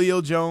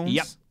 Julio Jones.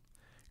 Yep.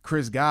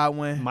 Chris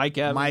Godwin, Mike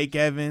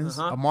Evans,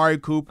 Amari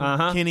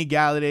Cooper, Kenny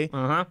Galladay,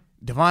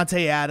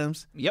 Devontae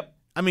Adams. Yep.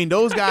 I mean,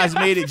 those guys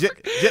made it.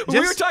 We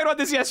were talking about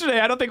this yesterday.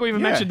 I don't think we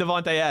even mentioned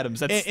Devontae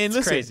Adams. That's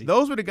listen, crazy.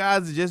 Those were the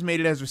guys that just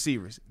made it as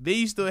receivers. Then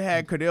you still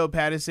had Cordell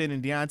Patterson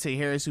and Deontay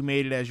Harris who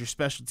made it as your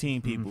special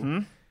team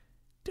people.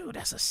 Dude,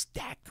 that's a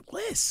stacked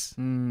list.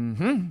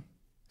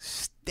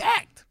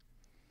 Stacked.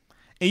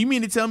 And you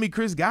mean to tell me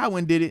Chris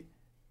Godwin did it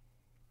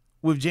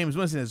with Jameis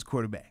Winston as a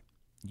quarterback?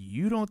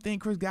 You don't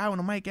think Chris Godwin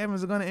and Mike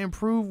Evans are going to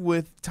improve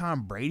with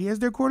Tom Brady as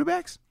their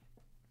quarterbacks?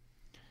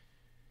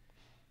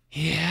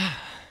 Yeah.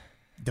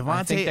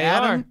 Devontae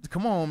Adams?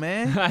 Come on,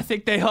 man. I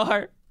think they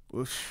are.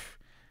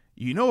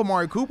 You know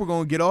Amari Cooper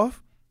going to get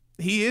off.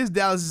 He is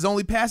Dallas'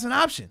 only passing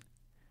option.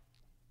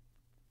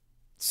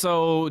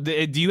 So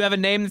do you have a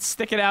name that's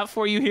sticking out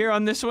for you here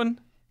on this one?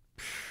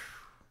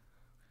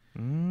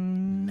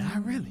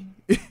 Not really.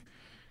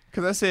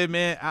 Because I said,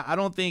 man, I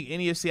don't think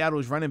any of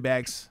Seattle's running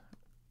backs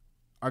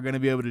are going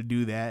to be able to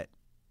do that.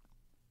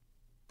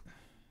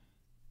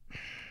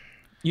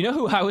 You know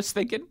who I was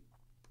thinking?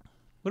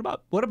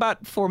 What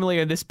about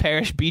formerly of this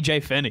parish, B.J.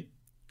 Finney?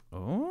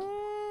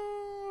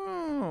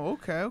 Oh,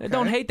 okay.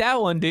 Don't hate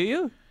that one, do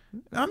you?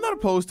 I'm not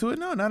opposed to it.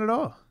 No, not at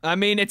all. I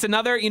mean, it's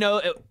another,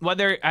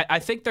 whether I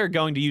think they're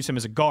going to use him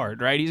as a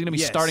guard, right? He's going to be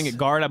starting at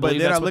guard. I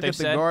believe that's what they've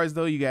said. But then I look at the guards,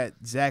 though. You got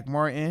Zach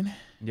Martin.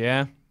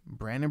 Yeah.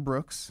 Brandon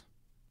Brooks.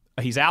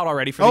 He's out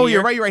already for the year. Oh,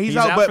 you're right. He's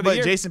out,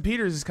 but Jason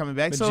Peters is coming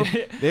back. So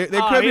there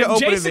could be an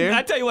opening there.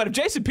 I tell you what, if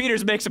Jason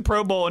Peters makes a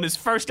Pro Bowl in his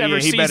first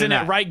ever season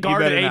at right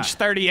guard at age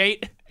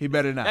 38, he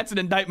better not. That's an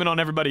indictment on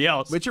everybody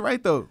else. But you're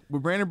right, though.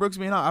 With Brandon Brooks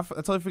being out, I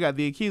totally forgot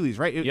the Achilles,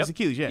 right? It's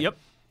Achilles, yeah. Yep.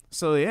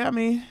 So, yeah, I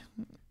mean,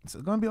 it's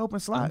going to be open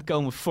slot. I'm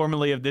going with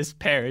formerly of this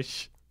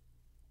parish.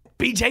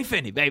 B.J.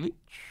 Finney, baby.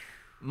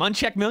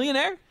 Munchak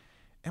millionaire?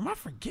 Am I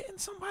forgetting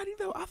somebody,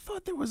 though? I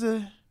thought there was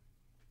in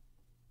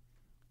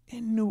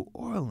New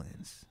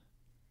Orleans.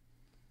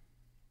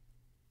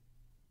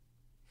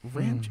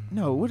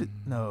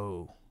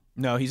 No,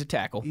 he's a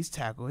tackle. He's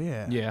tackle,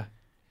 yeah. Yeah.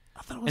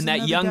 I thought it was and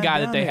that young guy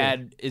that they there.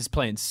 had is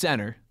playing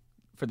center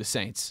for the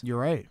Saints. You're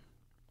right.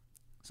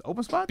 It's an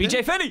open spot.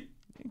 B.J. Finney.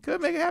 He could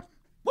make it happen.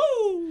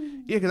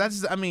 Woo! Yeah,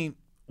 because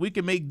we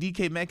can make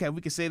DK Metcalf. We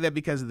can say that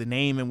because of the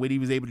name and what he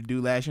was able to do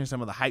last year and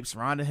some of the hype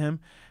surrounding him.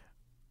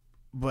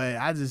 But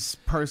I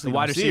just personally the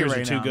wide receivers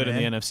are too now, good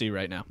man. in the NFC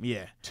right now.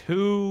 Yeah.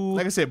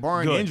 Like I said,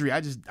 barring injury,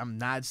 I'm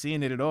not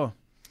seeing it at all.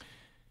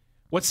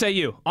 What say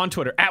you on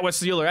Twitter at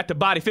Wesley Euler at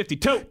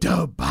TheBody52?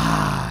 The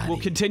Body. We'll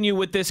continue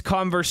with this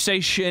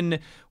conversation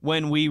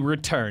when we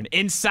return.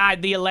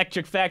 Inside the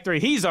Electric Factory,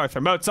 he's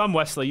Arthur Moats. I'm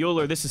Wesley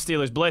Euler. This is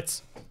Steelers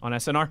Blitz on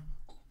SNR.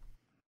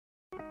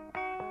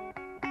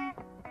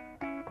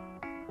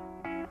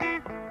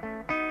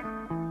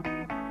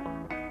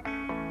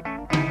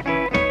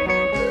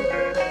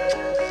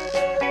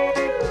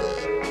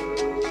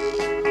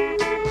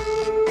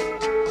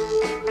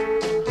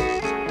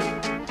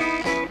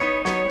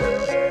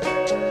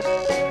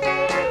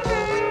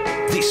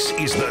 This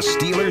is the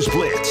Steelers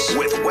Blitz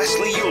with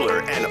Wesley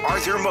Euler and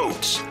Arthur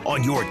Moats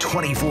on your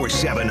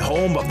 24/7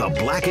 home of the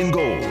black and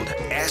gold,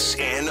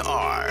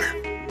 SNR.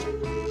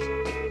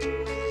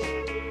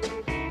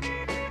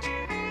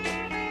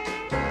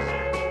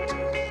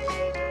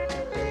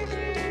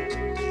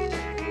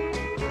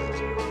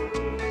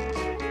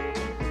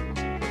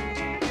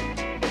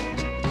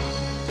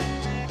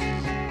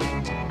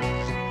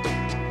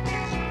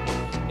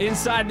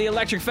 Inside the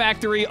Electric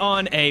Factory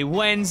on a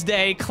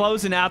Wednesday,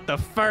 closing out the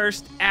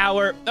first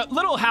hour. A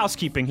little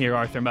housekeeping here,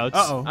 Arthur Moats.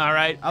 Uh-oh. All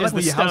right? I like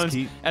when you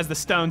housekeep. As the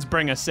Stones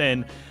bring us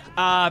in.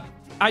 I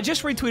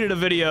just retweeted a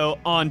video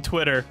on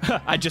Twitter.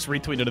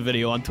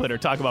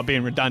 Talk about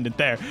being redundant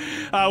there.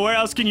 Where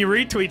else can you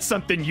retweet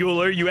something,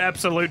 Euler, you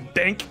absolute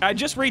dink? I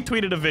just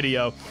retweeted a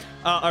video.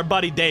 Our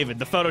buddy David,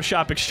 the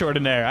Photoshop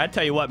extraordinaire. I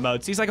tell you what,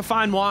 Moats, he's like a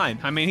fine wine.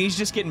 I mean, he's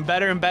just getting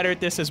better and better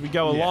at this as we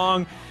go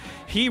along.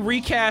 He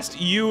recast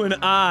you and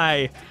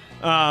I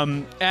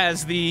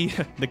as the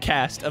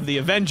cast of the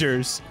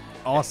Avengers.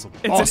 Awesome.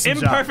 It's an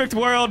imperfect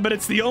world, but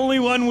it's the only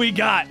one we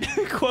got.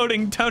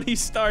 Quoting Tony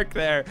Stark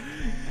there.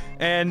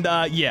 And,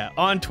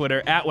 on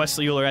Twitter, at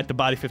Wesley Euler, at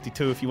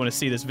TheBody52 if you want to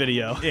see this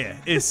video. Yeah,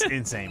 it's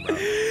insane, bro.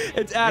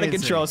 It's out of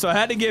control. So I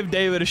had to give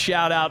David a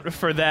shout-out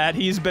for that.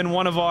 He's been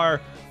one of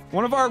our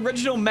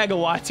original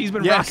megawatts. He's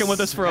been rocking with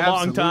us for a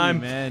long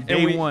time. Man.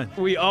 Day one.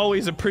 We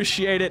always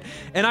appreciate it.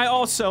 And I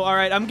also, all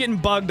right, I'm getting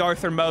bugged,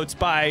 Arthur Moats,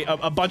 by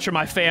a bunch of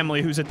my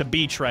family who's at the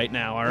beach right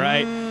now, all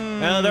right?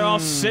 They're all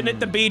sitting at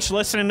the beach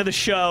listening to the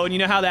show, and you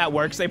know how that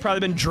works. They've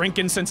probably been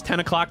drinking since 10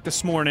 o'clock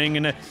this morning,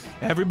 and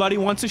everybody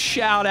wants a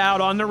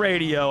shout-out on the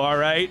radio, all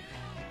right?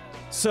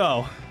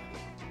 So,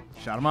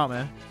 shout them out,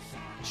 man.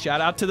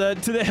 shout out to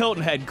the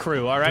Hilton Head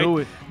crew, all right? Do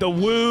it. The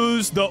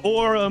Woos, the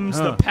Orams,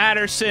 the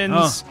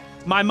Pattersons,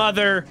 my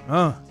mother.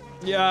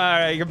 Yeah, all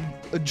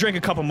right, drink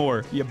a couple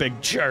more, you big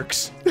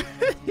jerks.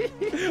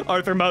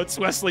 Arthur Moats,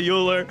 Wesley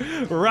Euler,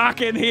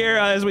 rocking here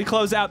as we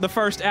close out the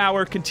first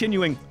hour,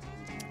 continuing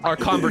our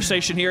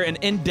conversation here, an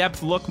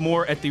in-depth look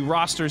more at the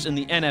rosters in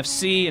the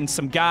NFC and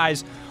some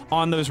guys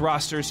on those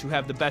rosters who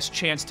have the best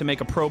chance to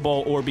make a Pro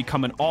Bowl or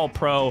become an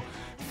All-Pro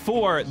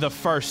for the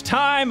first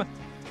time.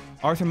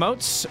 Arthur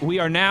Moats, we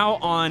are now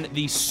on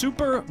the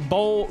Super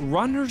Bowl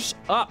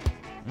runners-up,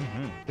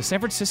 the San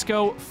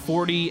Francisco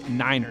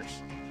 49ers.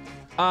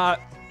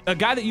 A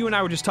guy that you and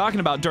I were just talking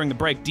about during the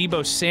break,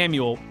 Deebo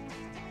Samuel,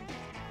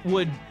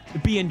 would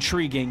be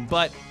intriguing,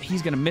 but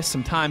he's going to miss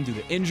some time due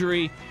to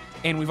injury.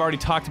 And we've already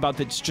talked about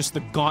that it's just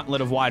the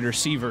gauntlet of wide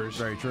receivers.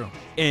 Very true.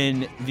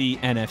 In the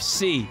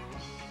NFC.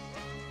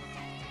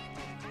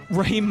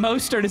 Raheem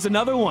Mostert is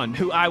another one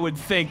who I would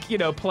think,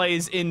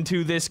 plays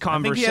into this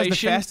conversation. I think he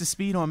has the fastest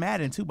speed on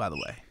Madden, too, by the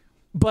way.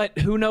 But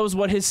who knows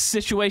what his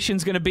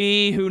situation's going to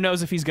be? Who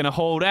knows if he's going to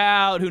hold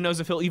out? Who knows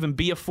if he'll even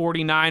be a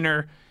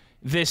 49er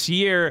this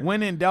year?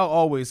 When in doubt,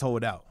 always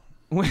hold out.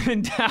 When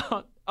in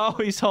doubt,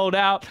 always hold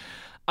out.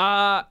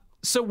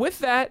 So with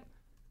that...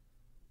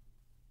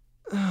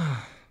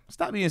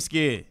 Stop being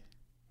scared,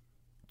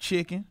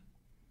 chicken.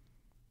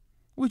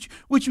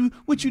 What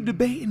you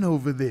debating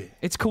over there?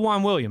 It's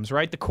Kawon Williams,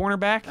 right? The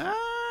cornerback.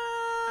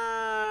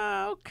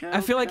 Okay. I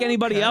feel like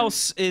anybody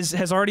else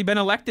has already been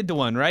elected to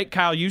one, right?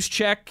 Kyle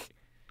Juszczyk,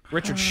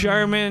 Richard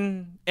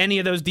Sherman, any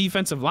of those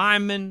defensive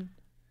linemen.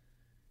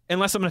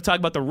 Unless I'm going to talk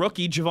about the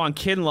rookie, Javon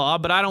Kinlaw,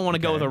 but I don't want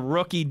to go with a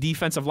rookie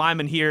defensive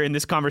lineman here in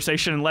this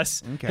conversation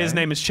unless his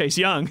name is Chase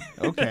Young.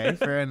 Okay,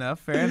 fair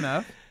enough.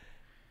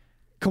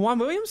 Kawon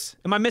Williams?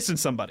 Am I missing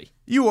somebody?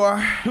 You are.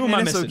 Who am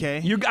I missing? Okay.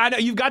 You've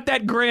got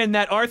that grin,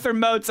 that Arthur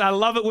Moats. I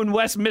love it when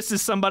Wes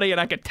misses somebody and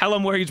I can tell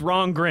him where he's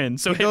wrong grin.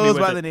 So he goes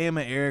by the name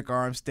of Eric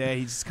Armstead.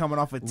 He's just coming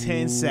off of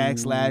 10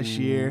 sacks last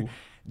year.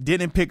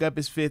 Didn't pick up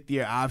his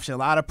fifth-year option. A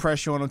lot of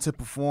pressure on him to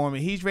perform,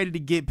 and he's ready to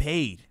get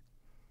paid.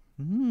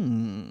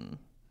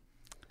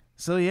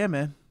 So, yeah,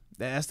 man.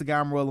 That's the guy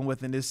I'm rolling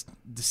with in this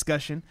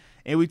discussion.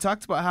 And we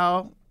talked about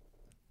how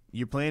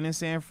you're playing in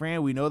San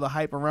Fran. We know the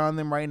hype around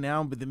them right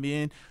now, but them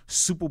being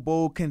Super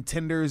Bowl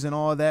contenders and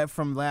all that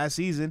from last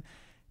season,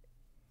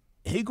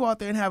 he go out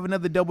there and have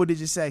another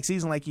double-digit sack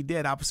season like he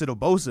did opposite of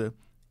Bosa,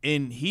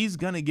 and he's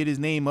going to get his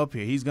name up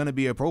here. He's going to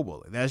be a Pro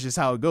Bowler. That's just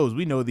how it goes.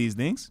 We know these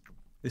things.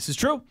 This is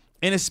true.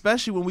 And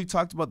especially when we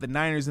talked about the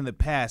Niners in the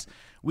past,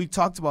 we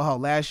talked about how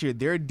last year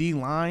their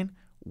D-line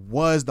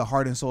was the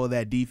heart and soul of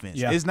that defense.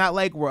 Yeah. It's not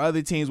like where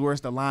other teams where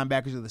it's the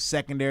linebackers or the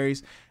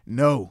secondaries.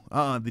 No.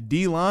 The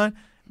D-line,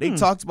 they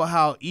talked about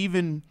how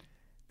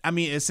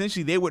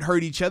essentially they would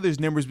hurt each other's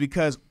numbers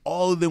because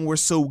all of them were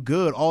so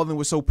good. All of them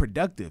were so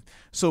productive.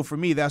 So for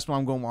me, that's why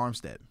I'm going with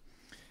Armstead.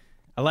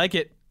 I like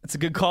it. That's a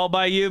good call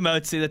by you,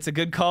 Moatsy. That's a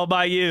good call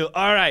by you.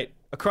 All right.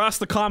 Across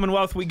the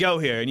Commonwealth we go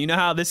here. And you know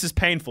how this is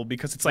painful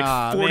because it's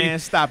like 40. Man,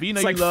 stop. You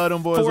know you love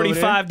them boys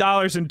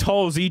 $45 in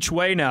tolls each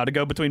way now to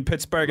go between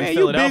Pittsburgh and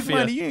Philadelphia. You big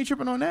money. You ain't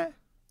tripping on that.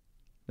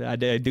 I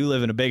do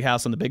live in a big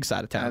house on the big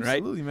side of town, right?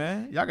 Absolutely,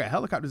 man. Y'all got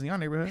helicopters in your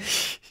neighborhood.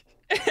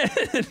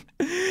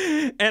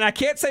 And I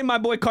can't say my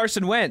boy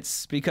Carson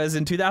Wentz because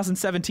in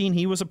 2017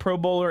 he was a Pro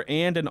Bowler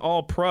and an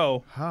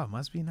All-Pro. Oh,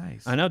 must be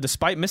nice. I know.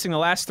 Despite missing the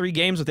last 3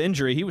 games with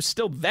injury, he was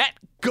still that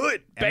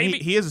good, baby.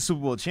 He is a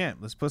Super Bowl champ.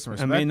 Let's put some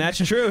respect. I mean,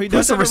 that's true. He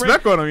put some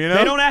respect on him, you know?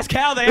 They don't ask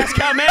how, they ask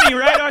how many,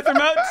 right, Arthur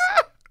Moats?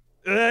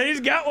 He's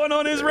got one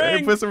on his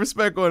ring. Put some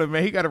respect on him,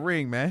 man. He got a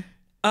ring, man.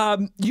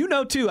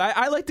 Too,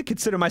 I like to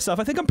consider myself,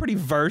 I think I'm pretty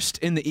versed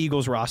in the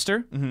Eagles roster.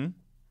 Mm-hmm.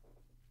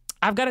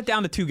 I've got it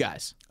down to 2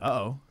 guys.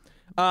 Uh-oh.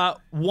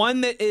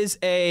 One that is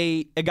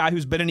a guy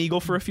who's been an Eagle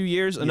for a few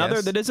years.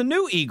 Another that is a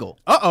new Eagle.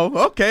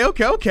 Uh-oh.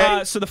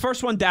 Okay. So the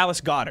first one, Dallas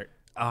Goedert.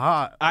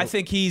 I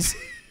think he is.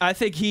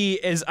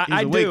 He's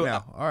I awake do.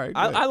 now. All right.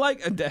 I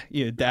like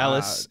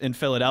Dallas and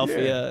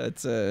Philadelphia. Yeah.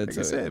 It's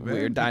a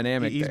weird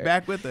dynamic. He's there.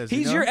 Back with us.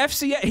 He's your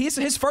FCS.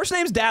 His first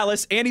name's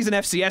Dallas, and he's an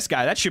FCS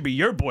guy. That should be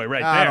your boy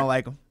right there. I don't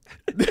like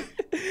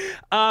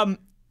him.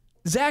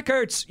 Zach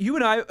Ertz, you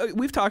and I,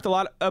 we've talked a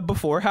lot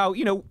before how,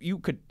 you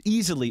could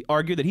easily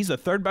argue that he's the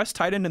 3rd best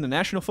tight end in the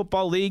National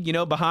Football League,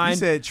 behind. You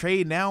said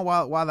trade now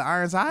while the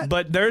iron's hot?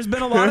 But there's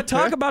been a lot of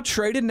talk about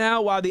traded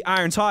now while the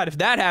iron's hot. If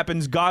that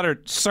happens,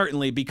 Goddard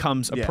certainly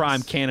becomes a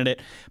prime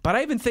candidate. But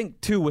I even think,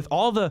 too, with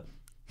all the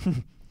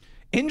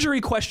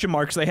injury question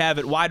marks they have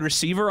at wide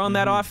receiver on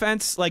that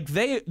offense, like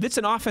it's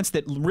an offense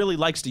that really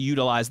likes to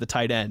utilize the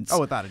tight ends. Oh,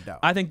 without a doubt.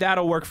 I think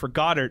that'll work for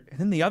Goddard. And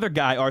then the other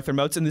guy, Arthur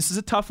Moats, and this is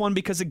a tough one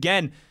because,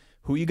 again,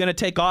 who are you going to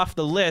take off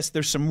the list?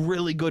 There's some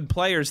really good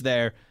players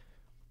there.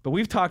 But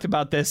we've talked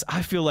about this.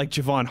 I feel like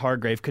Javon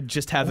Hargrave could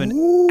just have an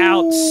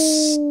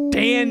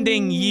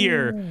outstanding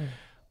year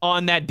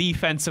on that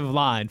defensive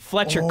line.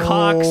 Fletcher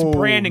Cox,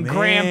 Brandon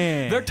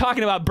Graham. They're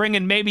talking about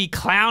bringing maybe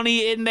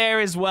Clowney in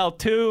there as well,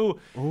 too.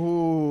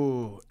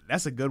 Ooh,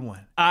 that's a good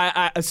one.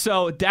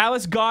 So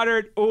Dallas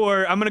Goedert,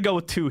 or I'm going to go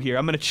with two here.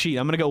 I'm going to cheat.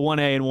 I'm going to go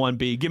 1A and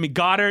 1B. Give me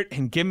Goddard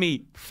and give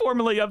me,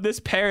 formerly of this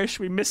parish,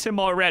 we miss him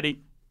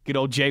already, good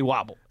old Jay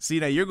Wobble. See,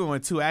 now you're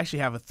going to actually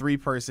have a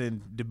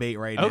 3-person debate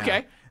right now.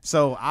 Okay.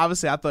 So,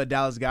 obviously, I thought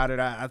Dallas Goedert,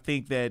 I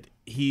think that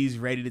he's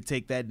ready to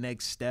take that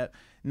next step.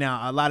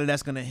 Now, a lot of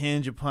that's going to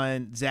hinge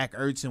upon Zach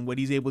Ertz and what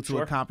he's able to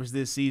accomplish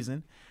this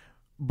season.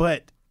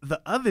 But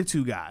the other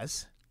two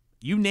guys,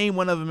 you name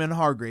one of them in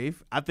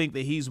Hargrave, I think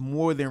that he's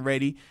more than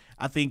ready.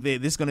 I think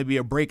that this is going to be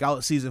a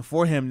breakout season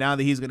for him now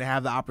that he's going to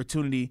have the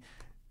opportunity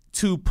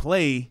to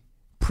play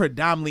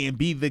predominantly and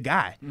be the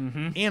guy.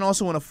 And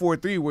also in a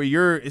 4-3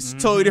 where it's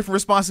totally different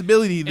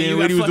responsibility than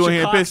what he was doing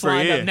here in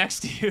Pittsburgh. Yeah. Next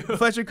to you.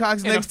 Fletcher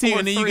Cox next to you,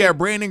 and then you got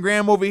Brandon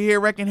Graham over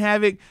here wrecking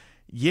havoc.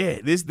 Yeah,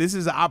 this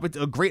is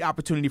a great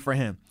opportunity for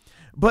him.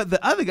 But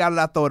the other guy that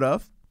I thought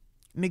of,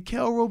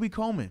 Nickell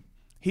Robey-Coleman.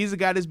 He's a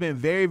guy that's been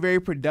very,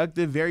 very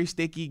productive, very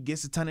sticky,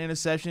 gets a ton of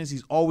interceptions.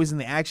 He's always in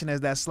the action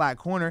as that slot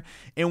corner.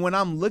 And when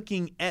I'm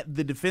looking at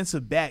the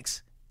defensive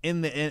backs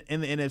in the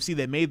NFC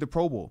that made the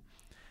Pro Bowl,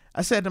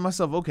 I said to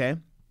myself, okay,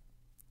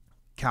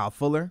 Kyle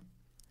Fuller,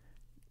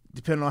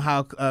 depending on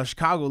how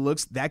Chicago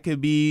looks, that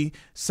could be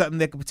something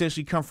that could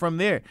potentially come from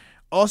there.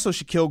 Also,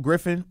 Shaquille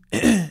Griffin,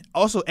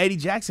 also Eddie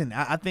Jackson.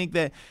 I think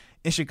that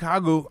in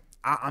Chicago,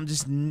 I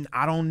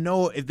don't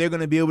know if they're going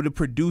to be able to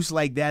produce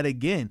like that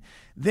again.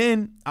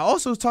 Then I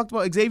also talked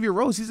about Xavier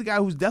Rhodes. He's a guy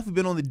who's definitely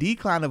been on the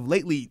decline of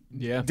lately,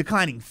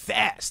 declining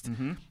fast.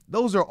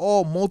 Those are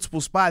all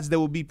multiple spots that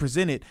will be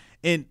presented,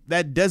 and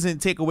that doesn't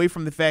take away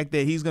from the fact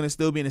that he's going to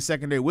still be in the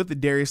secondary with the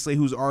Darius Slay,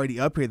 who's already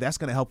up here. That's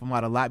going to help him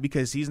out a lot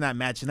because he's not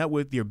matching up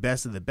with your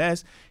best of the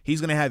best.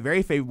 He's going to have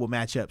very favorable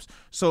matchups.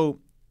 So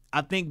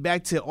I think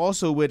back to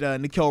also with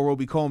Nickell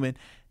Robey-Coleman,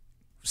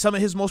 some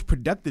of his most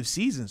productive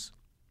seasons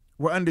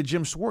were under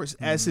Jim Schwartz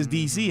as his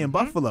DC in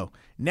Buffalo.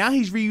 Now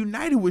he's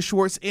reunited with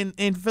Schwartz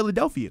in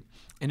Philadelphia.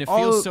 And it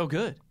feels so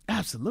good.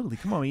 Absolutely.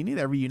 Come on, you need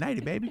that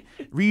reunited, baby.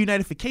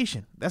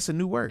 Reunitification. That's a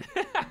new word.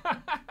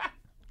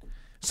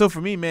 So for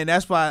me, man,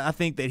 that's why I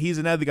think that he's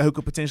another guy who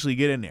could potentially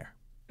get in there.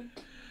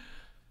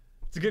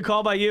 It's a good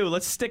call by you.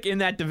 Let's stick in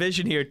that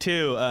division here,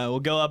 too. We'll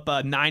go up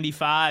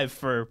 95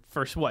 for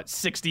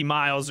 60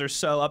 miles or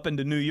so up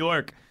into New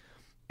York.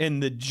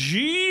 And the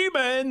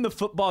G-Men, the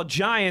football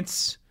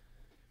giants,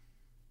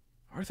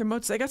 Arthur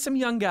Moats, they got some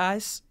young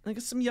guys. They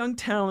got some young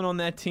talent on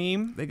that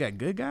team. They got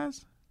good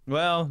guys?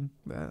 Well,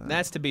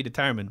 that's to be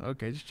determined.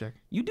 Okay, just check.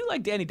 You do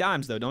like Danny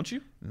Dimes, though, don't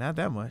you? Not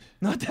that much.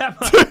 Not that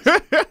much.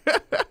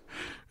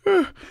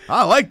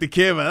 I like the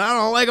kid, but I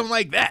don't like him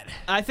like that.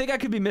 I think I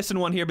could be missing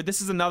one here, but this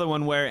is another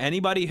one where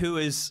anybody who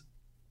is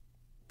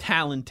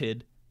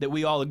talented that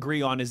we all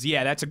agree on is,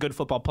 that's a good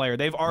football player.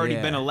 They've already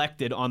been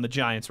elected on the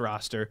Giants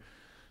roster.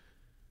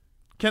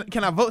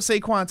 Can I vote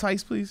Saquon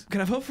Tice, please?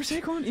 Can I vote for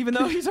Saquon, even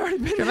though he's already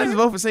been Can there? I just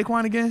vote for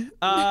Saquon again?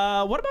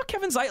 What about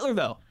Kevin Zeitler,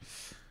 though?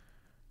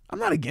 I'm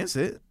not against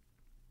it.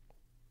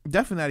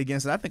 Definitely not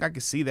against it. I think I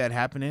could see that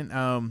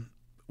happening.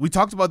 We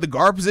talked about the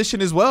guard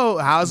position as well,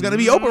 how it's going to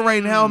be open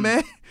right now,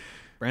 man.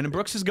 Brandon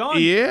Brooks is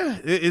gone. Yeah,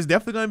 it's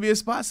definitely going to be a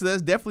spot, so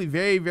that's definitely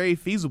very, very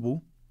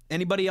feasible.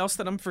 Anybody else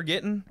that I'm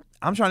forgetting?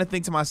 I'm trying to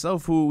think to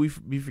myself who we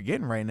be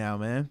forgetting right now,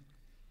 man.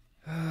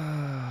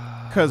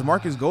 Because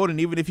Marcus Golden,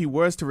 even if he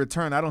was to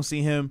return, I don't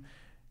see him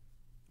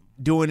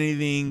doing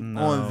anything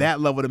on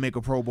that level to make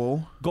a Pro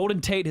Bowl. Golden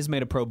Tate has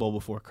made a Pro Bowl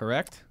before,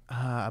 correct?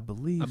 I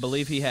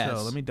believe he has.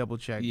 So let me double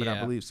check, but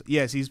I believe so.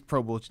 Yes, he's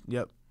Pro Bowl.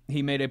 Yep.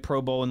 He made a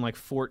Pro Bowl in like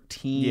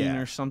 14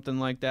 or something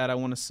like that, I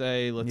want to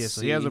say. Let's see.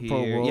 So he has a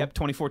Pro Bowl. Yep,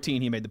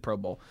 2014 he made the Pro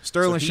Bowl.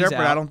 Sterling Shepard,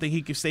 I don't think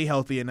he could stay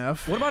healthy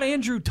enough. What about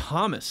Andrew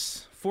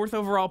Thomas? 4th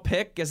overall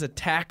pick as a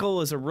tackle,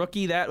 as a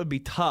rookie, that would be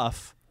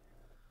tough.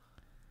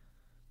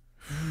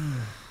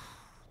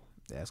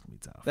 That's going to be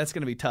tough. That's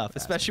going to be tough,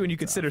 especially when you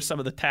consider some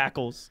of the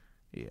tackles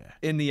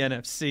in the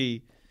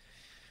NFC.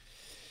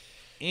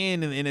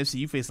 And in the NFC,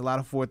 you face a lot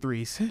of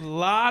 4-3s. A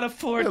lot of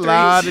 4-3s. A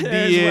lot of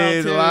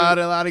DNs,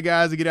 a lot of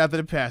guys to get after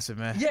the passer,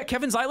 man. Yeah,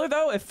 Kevin Zeitler,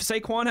 though, if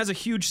Saquon has a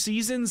huge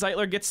season,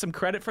 Zeitler gets some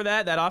credit for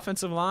that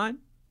offensive line.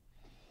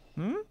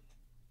 Who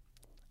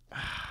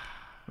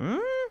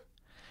am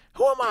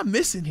I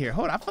missing here?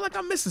 Hold on, I feel like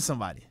I'm missing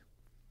somebody.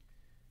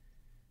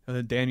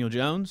 Daniel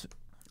Jones?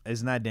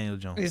 It's not Daniel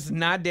Jones. It's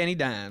not Danny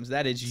Dimes.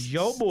 That is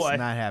your boy. It's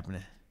not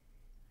happening.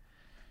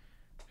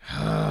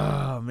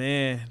 Oh,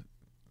 man.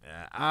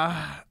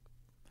 I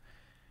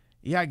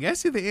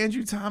guess either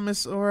Andrew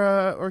Thomas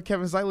or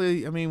Kevin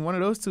Zeitler. I mean, one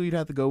of those two you'd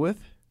have to go with.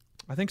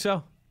 I think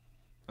so.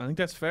 I think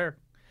that's fair.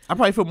 I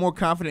probably feel more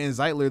confident in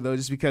Zeitler, though,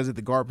 just because at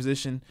the guard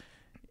position,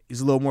 He's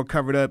a little more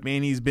covered up,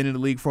 and he's been in the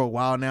league for a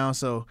while now,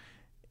 so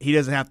he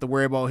doesn't have to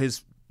worry about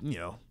his,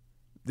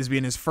 this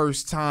being his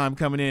first time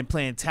coming in and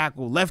playing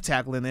left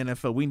tackle in the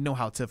NFL. We know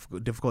how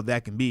difficult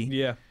that can be.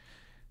 Yeah.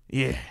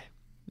 Yeah.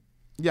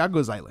 Yeah, I'll go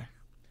Zeitler.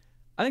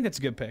 I think that's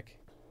a good pick.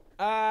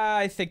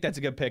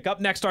 Up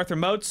next, Arthur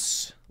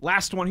Moats.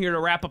 Last one here to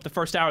wrap up the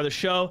first hour of the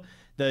show.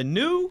 The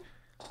New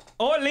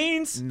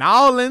Orleans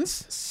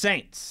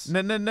Saints.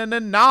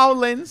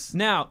 Nolans.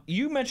 Now,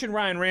 you mentioned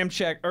Ryan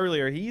Ramczyk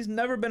earlier. He's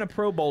never been a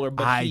Pro Bowler,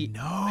 but he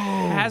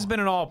has been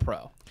an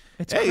All-Pro.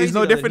 He's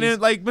no different than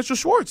like Mitchell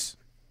Schwartz.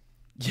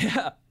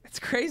 Yeah, it's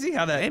crazy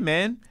how that. Hey,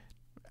 man,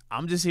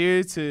 I'm just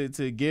here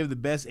to give the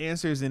best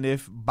answers, and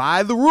if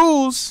by the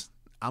rules,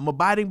 I'm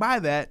abiding by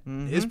that.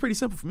 It's pretty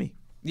simple for me.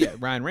 Yeah,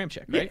 Ryan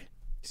Ramczyk, right? Yeah.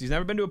 He's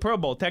never been to a Pro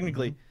Bowl,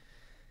 technically.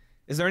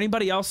 Is there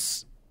anybody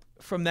else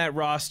from that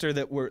roster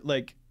that were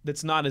like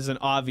that's not as an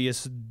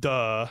obvious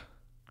duh?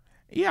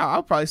 Yeah,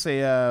 I'll probably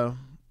say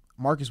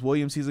Marcus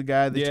Williams. He's a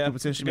guy that you could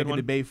potentially make a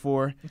debate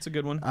for. That's a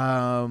good one.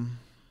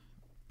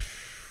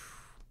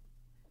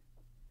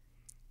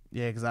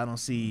 Yeah, because I don't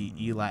see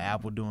Eli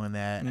Apple doing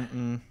that.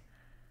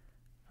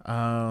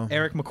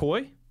 Eric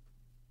McCoy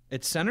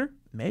at center?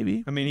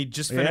 Maybe. I mean, he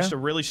just finished a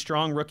really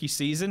strong rookie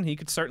season. He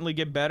could certainly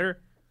get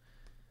better.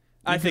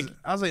 I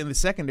was like in the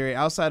secondary,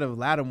 outside of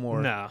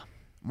Lattimore, no.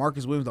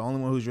 Marcus Williams the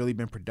only one who's really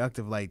been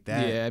productive like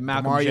that. Yeah,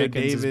 Malcolm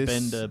Jenkins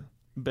has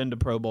been to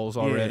Pro Bowls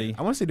already. Yeah.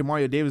 I want to say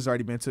Demario Davis has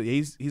already been to.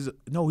 He's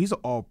an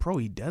All-Pro.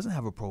 He doesn't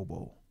have a Pro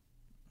Bowl.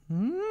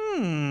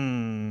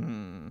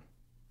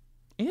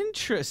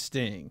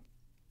 Interesting.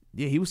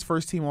 Yeah, he was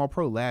first team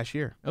All-Pro last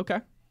year. Okay.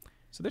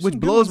 So which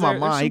blows my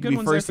mind. He could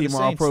be first team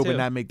All-Pro but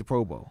not make the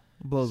Pro Bowl.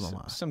 It blows my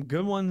mind. Some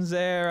good ones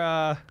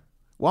there.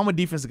 Well, I'm a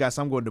defensive guy,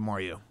 so I'm going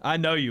Demario. I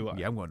know you are.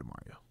 Yeah, I'm going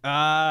Demario.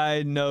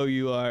 I know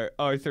you are,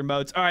 Arthur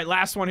Moats. All right,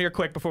 last one here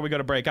quick before we go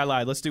to break. I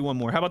lied. Let's do one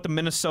more. How about the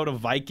Minnesota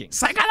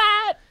Vikings?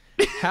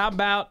 How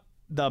about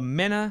the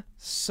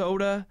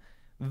Minnesota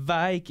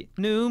Vikings?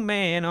 New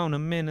man on the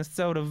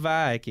Minnesota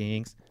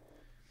Vikings.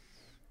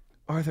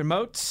 Arthur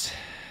Moats.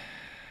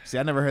 See,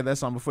 I never heard that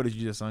song before that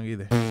you just sung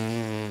either.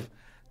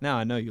 Now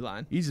I know you're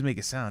lying. You just make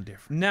it sound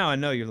different. Now I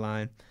know you're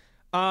lying.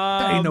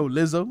 That ain't no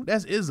Lizzo.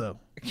 That's Izzo.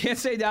 Can't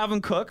say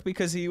Dalvin Cook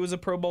because he was a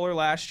Pro Bowler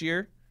last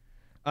year.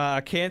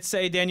 Can't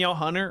say Danielle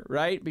Hunter,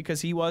 right?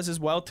 Because he was as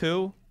well,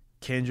 too.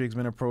 Kendrick's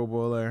been a Pro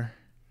Bowler.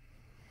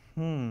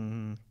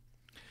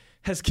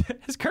 Has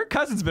Kirk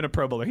Cousins been a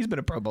Pro Bowler? He's been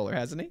a Pro Bowler,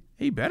 hasn't he?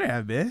 He better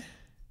have been.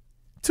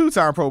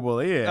 2-time Pro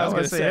Bowler, yeah. I was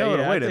going to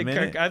say, wait a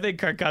minute. I think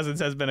Kirk Cousins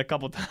has been a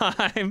couple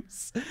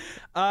times.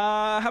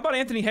 How about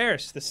Anthony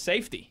Harris, the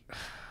safety?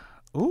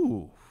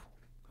 Ooh.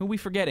 Who are we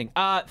forgetting?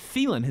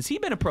 Thielen, has he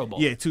been a Pro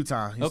Bowler? Yeah,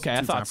 2-time. Okay,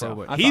 I thought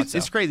so.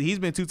 It's crazy. He's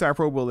been 2-time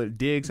Pro Bowler.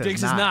 Diggs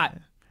is not.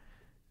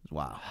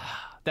 Wow.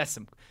 That's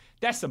some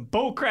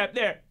bull crap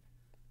there.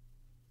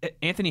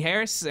 Anthony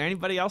Harris, is there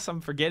anybody else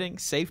I'm forgetting?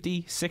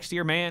 Safety,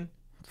 6th-year man.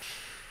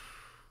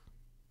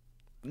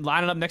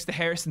 Lining up next to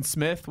Harrison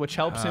Smith, which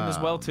helps him as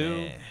well, too.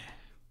 Man.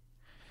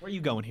 Where are you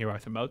going here,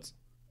 Arthur Moats?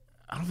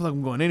 I don't feel like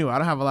I'm going anywhere. I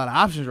don't have a lot of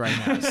options right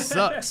now. It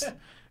sucks.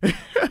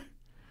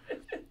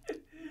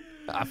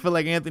 I feel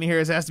like Anthony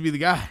Harris has to be the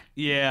guy.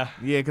 Yeah.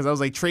 Yeah, because I was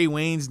like, Trey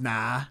Waynes,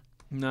 nah.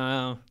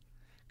 No.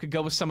 Could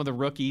go with some of the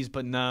rookies,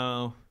 but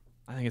no.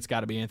 I think it's got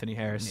to be Anthony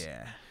Harris.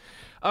 Yeah.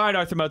 All right,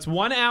 Arthur Moats,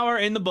 1 hour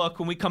in the book.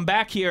 When we come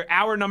back here,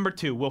 hour number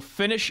 2, we'll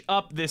finish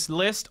up this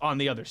list on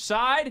the other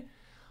side.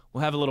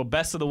 We'll have a little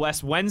Best of the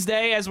West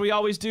Wednesday, as we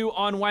always do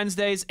on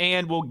Wednesdays,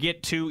 and we'll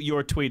get to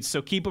your tweets.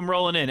 So keep them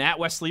rolling in. At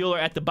Wesley Euler,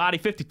 at The Body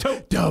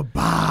 52. The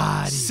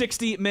Body.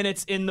 60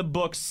 minutes in the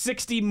book,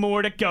 60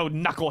 more to go,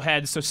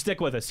 knuckleheads. So stick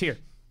with us here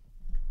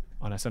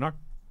on SNR.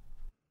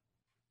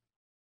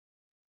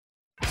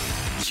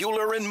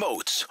 Euler and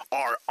Moats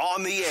are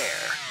on the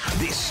air.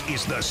 This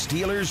is the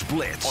Steelers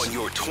Blitz on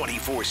your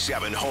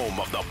 24/7 home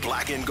of the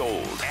black and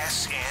gold.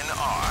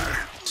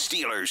 SNR.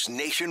 Steelers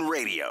Nation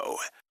Radio.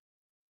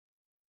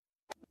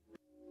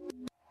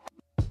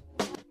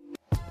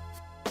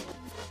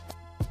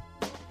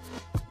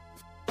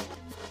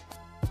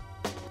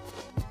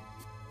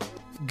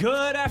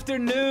 Good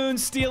afternoon,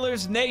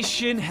 Steelers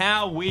Nation.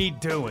 How we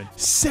doing?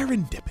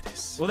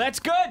 Serendipitous. Well, that's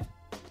good.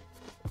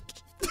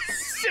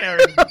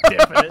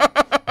 Serendipitous.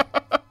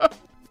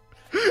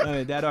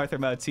 That Arthur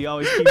Moats, he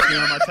always keeps me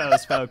on my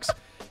toes, folks.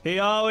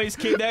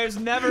 There's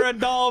never a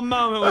dull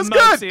moment with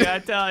Moatsy, I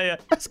tell you.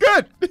 That's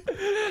good.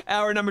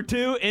 Hour number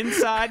 2,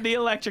 inside the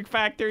Electric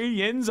Factory.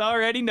 Yins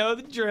already know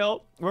the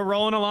drill. We're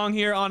rolling along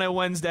here on a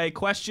Wednesday.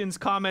 Questions,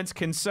 comments,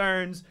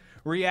 concerns,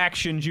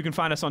 reactions. You can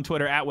find us on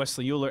Twitter at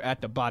Wesley Euler,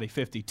 at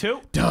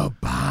TheBody52. The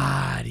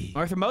Body.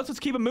 Arthur Moats, let's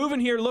keep it moving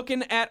here.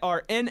 Looking at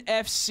our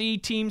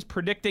NFC teams,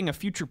 predicting a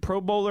future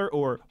Pro Bowler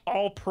or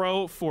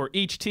All-Pro for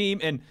each team.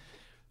 And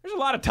there's a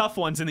lot of tough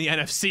ones in the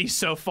NFC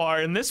so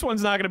far, and this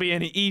one's not going to be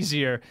any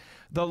easier.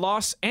 The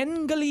Los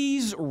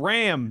Angeles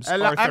Rams,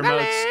 Arthur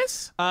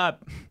Moats. I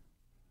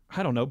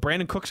don't know.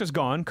 Brandon Cooks is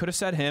gone. Could have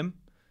said him.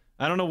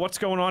 I don't know what's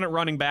going on at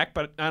running back,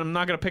 but I'm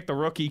not going to pick the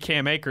rookie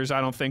Cam Akers,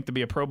 I don't think, to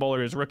be a Pro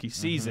Bowler his rookie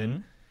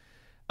season.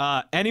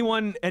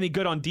 Anyone any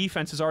good on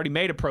defense has already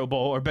made a Pro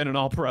Bowl or been an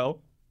All-Pro.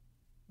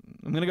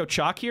 I'm going to go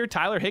chalk here.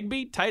 Tyler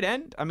Higbee, tight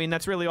end. I mean,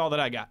 that's really all that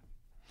I got.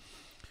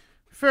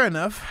 Fair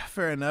enough.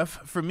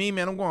 For me,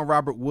 man, I'm going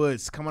Robert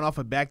Woods, coming off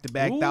a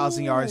back-to-back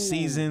 1,000-yard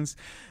seasons.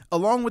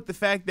 Along with the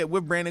fact that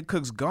with Brandon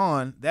Cooks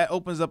gone, that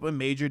opens up a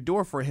major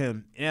door for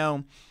him.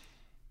 Now,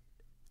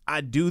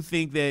 I do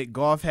think that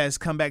Goff has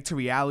come back to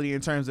reality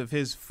in terms of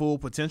his full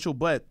potential,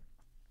 but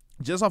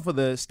just off of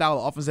the style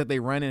of offense that they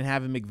run and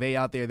having McVay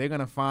out there, they're going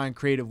to find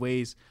creative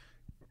ways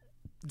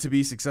to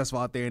be successful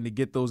out there and to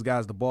get those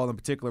guys the ball, in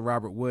particular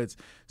Robert Woods.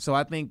 So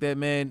I think that,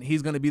 man,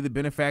 he's going to be the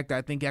benefactor.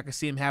 I think I could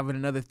see him having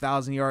another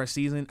 1,000-yard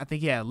season. I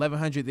think he had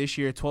 1,100 this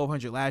year,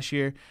 1,200 last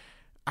year.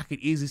 I could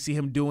easily see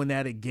him doing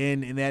that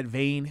again in that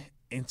vein.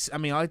 And I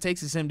mean, all it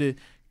takes is him to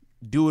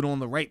do it on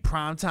the right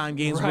primetime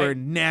games where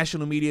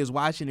national media is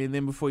watching it, and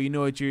then before you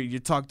know it, you're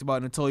talked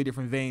about in a totally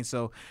different vein.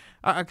 So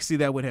I can see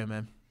that with him,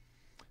 man.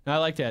 I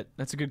like that.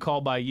 That's a good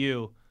call by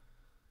you.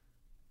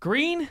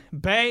 Green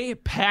Bay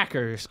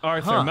Packers,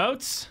 Arthur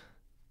Moats.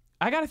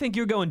 I got to think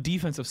you're going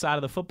defensive side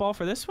of the football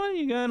for this one.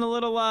 You going a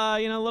little,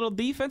 little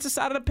defensive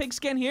side of the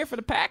pigskin here for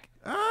the Pack?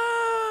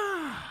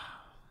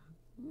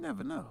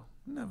 Never know.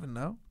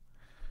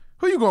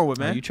 Who you going with,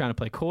 man? You trying to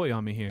play coy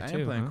on me here, too? I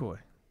ain't playing coy.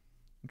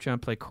 I'm trying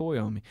to play coy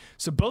on me.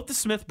 So both the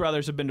Smith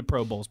brothers have been to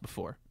Pro Bowls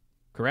before,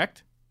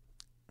 correct?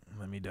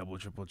 Let me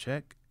triple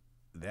check.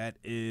 That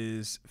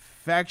is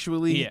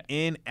factually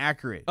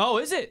inaccurate. Oh,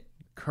 is it?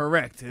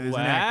 Correct. It is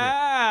inaccurate.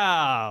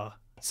 Wow.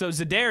 So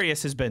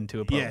Za'Darius has been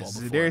to a Pro Bowl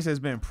before. Yes, Za'Darius has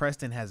been.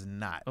 Preston has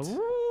not.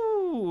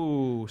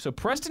 Ooh. So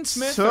Preston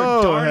Smith or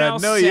Darnell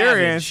Savage? So, your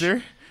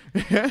answer.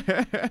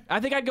 I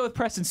think I'd go with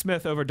Preston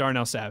Smith over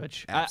Darnell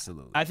Savage.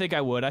 Absolutely. I think I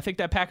would. I think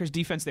that Packers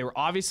defense, they were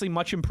obviously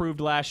much improved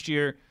last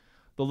year.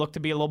 They'll look to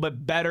be a little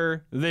bit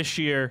better this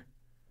year.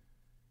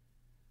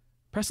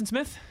 Preston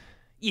Smith?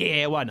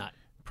 Yeah, why not?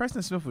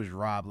 Preston Smith was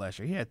robbed last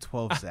year. He had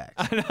 12 sacks.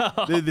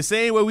 I know. The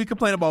same way we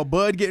complain about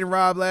Bud getting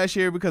robbed last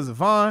year because of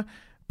Vaughn,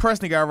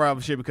 Preston got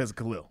robbed this year because of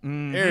Khalil.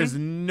 Mm-hmm. There's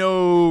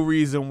no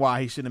reason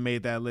why he shouldn't have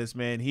made that list,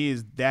 man. He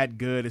is that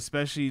good,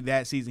 especially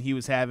that season he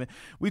was having.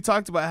 We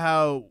talked about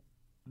how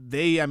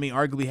they,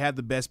 arguably had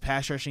the best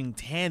pass rushing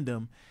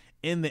tandem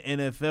in the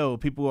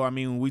NFL. People,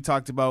 when we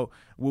talked about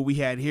what we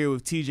had here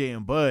with TJ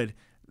and Bud,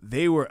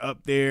 they were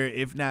up there,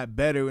 if not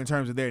better, in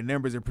terms of their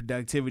numbers and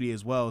productivity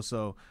as well.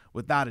 So,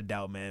 without a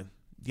doubt, man,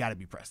 you got to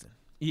be Preston.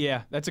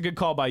 Yeah, that's a good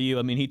call by you.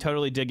 He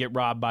totally did get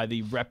robbed by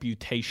the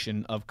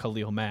reputation of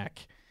Khalil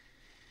Mack.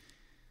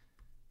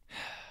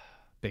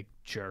 Big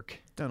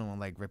jerk. Don't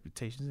like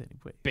reputations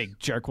anyway. Big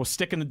jerk. We'll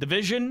stick in the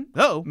division.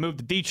 Oh. Move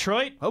to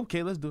Detroit.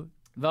 Okay, let's do it.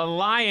 The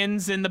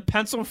Lions in the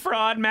pencil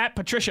fraud, Matt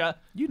Patricia.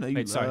 Sorry,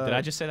 did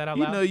I just say that out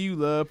loud? You know you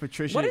love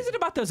Patricia. What is it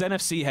about those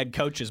NFC head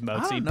coaches, Mozi?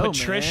 I don't know,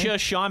 Patricia, man.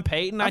 Sean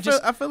Payton. I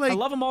feel like I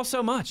love them all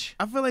so much.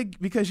 I feel like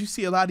because you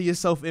see a lot of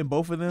yourself in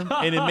both of them,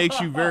 and it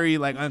makes you very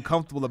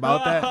uncomfortable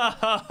about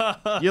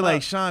that. You're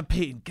like, Sean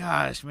Payton,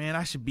 gosh, man,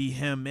 I should be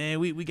him, man.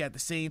 We got the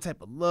same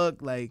type of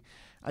look. Like,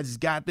 I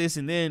just got this.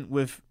 And then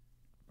with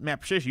Matt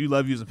Patricia, you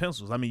love using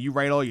pencils. You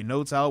write all your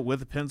notes out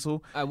with a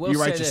pencil. You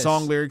write your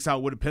song lyrics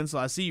out with a pencil.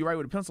 I see you write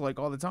with a pencil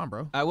all the time,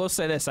 bro. I will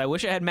say this. I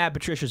wish I had Matt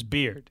Patricia's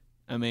beard.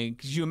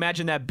 Could you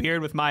imagine that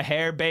beard with my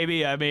hair,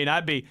 baby?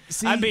 I'd be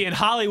in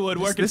Hollywood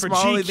working for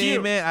GQ. Only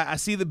thing, man. I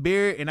see the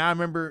beard, and I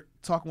remember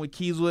talking with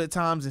Keyswood at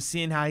times and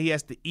seeing how he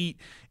has to eat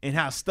and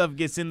how stuff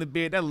gets in the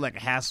beard. That looks like a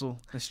hassle.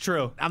 That's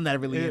true. I'm not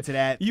really into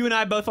that. You and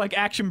I both like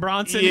Action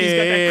Bronson. He's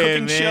got that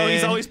cooking show.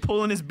 He's always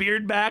pulling his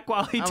beard back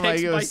while he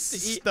takes bites to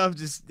eat. Stuff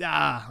just,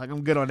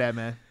 I'm good on that,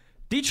 man.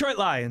 Detroit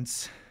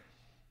Lions.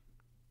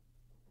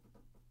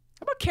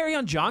 How about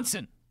Kerryon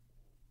Johnson?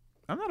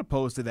 I'm not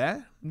opposed to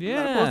that. Yeah.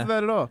 I'm not opposed to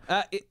that at all.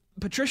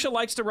 Patricia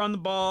likes to run the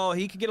ball.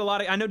 He could get a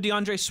lot of – I know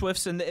DeAndre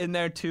Swift's in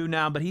there too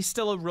now, but he's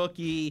still a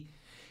rookie.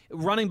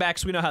 Running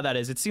backs, we know how that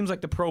is. It seems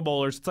like the Pro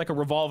Bowlers, it's like a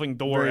revolving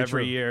door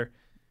every year.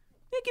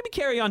 Yeah, give me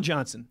Kerryon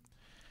Johnson.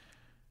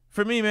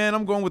 For me, man,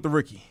 I'm going with the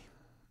rookie.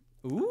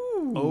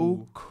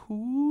 Ooh.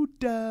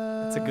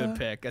 Okudah. That's a good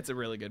pick. That's a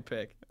really good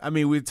pick.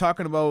 We're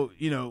talking about,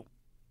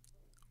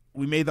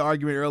 we made the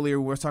argument earlier.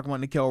 We were talking about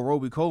Nickel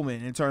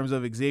Roby-Coleman in terms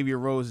of Xavier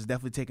Rhodes is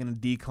definitely taking a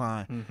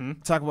decline. Mm-hmm.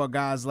 Talk about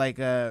guys like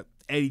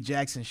Eddie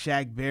Jackson,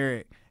 Shaq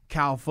Barrett,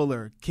 Kyle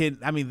Fuller.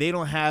 They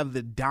don't have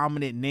the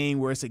dominant name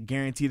where it's a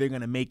guarantee they're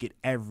going to make it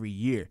every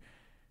year.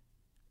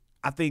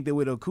 I think that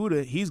with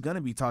Okudah, he's going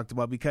to be talked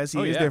about because he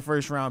is their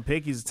first-round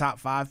pick. He's a top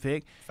 5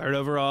 pick. 3rd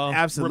overall.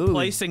 Absolutely.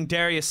 Replacing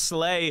Darius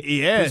Slay,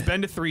 who's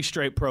been to 3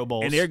 straight Pro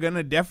Bowls. And they're going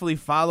to definitely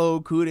follow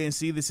Okudah and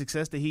see the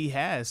success that he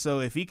has. So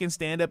if he can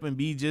stand up and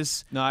be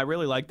just – No, I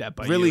really like that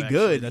by really you,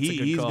 good. That's a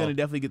good He's call. going to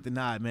definitely get the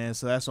nod, man.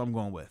 So that's what I'm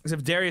going with. Because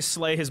if Darius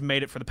Slay has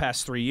made it for the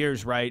past 3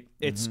 years, right,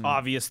 it's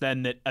obvious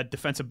then that a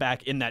defensive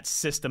back in that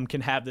system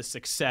can have the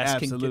success,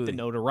 can get the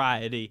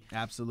notoriety.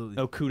 Absolutely.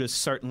 Okudah's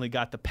certainly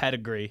got the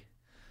pedigree.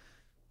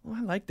 Well,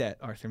 I like that,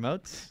 Arthur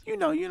Moats. You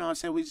know what I'm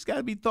saying? We just got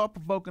to be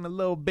thought-provoking a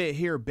little bit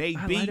here, baby.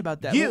 I lied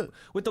about that. Yeah. Well,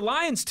 with the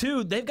Lions,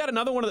 too, they've got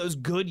another one of those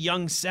good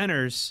young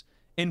centers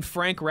in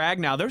Frank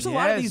Ragnow. There's a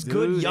lot of these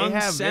good young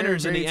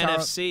centers in the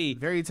NFC.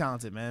 Very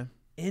talented, man.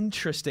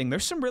 Interesting.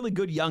 There's some really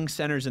good young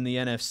centers in the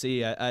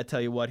NFC. I tell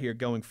you what here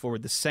going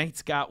forward. The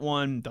Saints got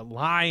one. The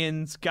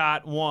Lions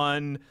got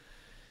one.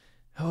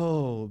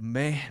 Oh,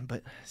 man.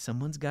 But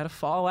someone's got to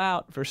fall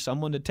out for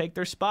someone to take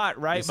their spot,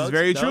 right? This is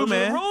very true, man. Those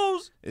are the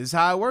rules. It's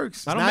how it works.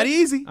 It's not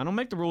easy. I don't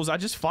make the rules. I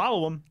just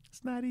follow them.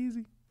 It's not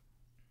easy.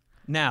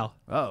 Now.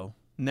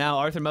 Now,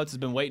 Arthur Moats has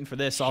been waiting for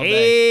this all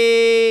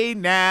day. Hey,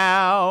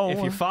 now.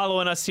 If you're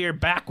following us here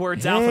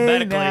backwards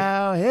alphabetically.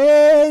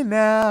 Hey,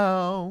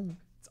 now.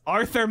 It's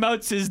Arthur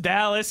Moats'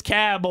 Dallas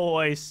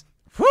Cowboys.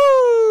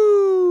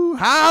 Whoo!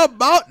 How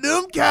about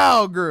them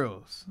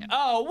cowgirls?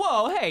 Oh,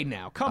 whoa. Hey,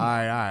 now. Come on. All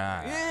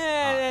right.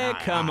 Yeah,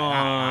 come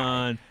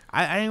on.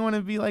 I ain't want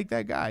to be like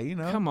that guy, you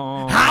know. Come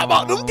on. How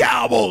about them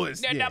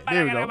Cowboys? Yeah,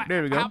 there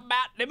we go. How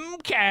about them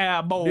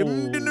Cowboys?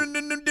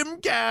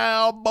 Them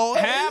Cowboys.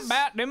 How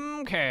about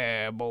them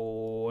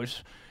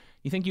Cowboys?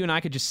 You think you and I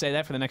could just say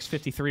that for the next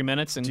 53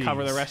 minutes and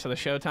cover the rest of the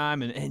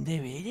showtime? And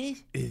there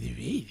it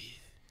is.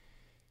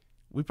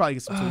 We probably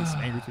get some tweets, some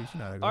angry tweets. You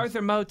know how that goes.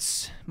 Arthur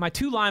Moats, my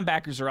two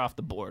linebackers are off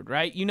the board,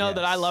 right? You know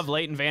that I love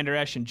Leighton Vander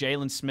Esch and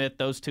Jalen Smith.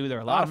 Those two, they're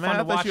a lot of fun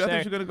to watch there. I thought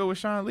you were going to go with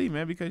Sean Lee,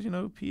 man, because, you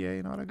know, PA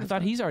and all that good I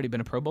thought he's already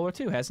been a Pro Bowler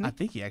too, hasn't he? I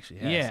think he actually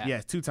has.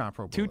 Yeah, two-time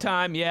Pro Bowler.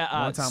 Two-time,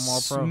 yeah. One-time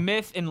All-Pro.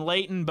 Smith and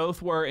Leighton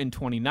both were in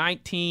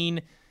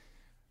 2019.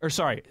 Or,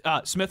 sorry,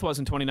 Smith was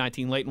in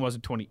 2019. Leighton was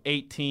in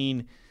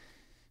 2018.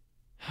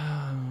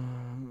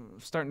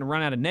 Starting to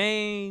run out of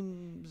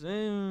names.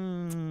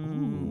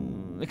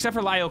 Except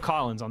for Lyle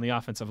Collins on the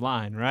offensive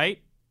line,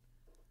 right?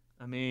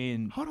 I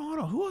mean... Hold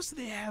on. Who else do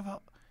they have?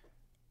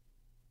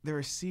 The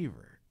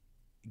receiver,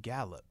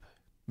 Gallup.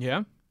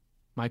 Yeah,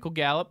 Michael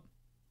Gallup.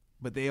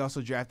 But they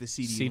also drafted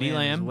CeeDee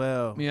Lamb as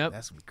well. Yep.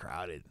 That's going to be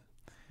crowded.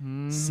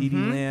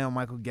 CeeDee Lamb,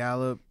 Michael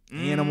Gallup,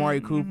 and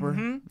Amari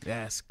Cooper.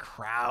 That's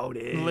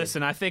crowded.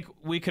 Listen, I think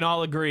we can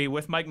all agree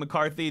with Mike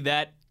McCarthy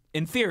that,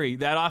 in theory,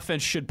 that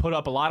offense should put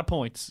up a lot of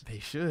points. They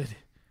should.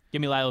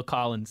 Give me Lyle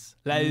Collins.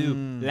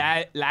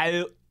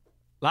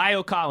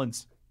 Lyle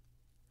Collins.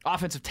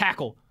 Offensive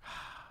tackle.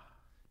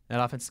 That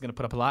offense is going to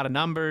put up a lot of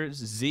numbers.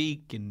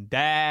 Zeke and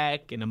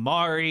Dak and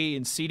Amari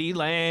and CeeDee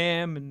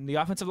Lamb. And the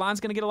offensive line's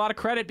going to get a lot of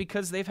credit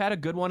because they've had a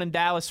good one in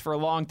Dallas for a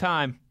long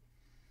time.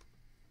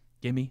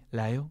 Give me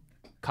Lyle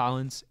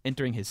Collins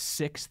entering his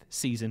 6th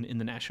season in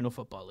the National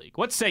Football League.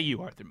 What say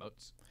you, Arthur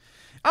Moats?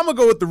 I'm going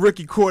to go with the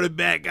rookie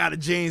quarterback out of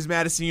James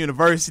Madison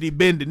University,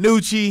 Ben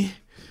DiNucci.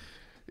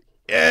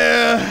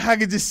 Yeah, I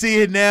can just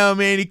see it now,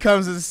 man. He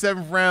comes as a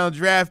 7th-round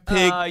draft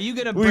pick.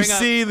 We've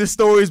seen the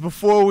stories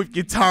before with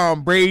your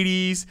Tom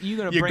Brady's,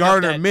 your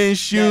Gardner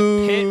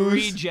Minshew. That Pitt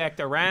reject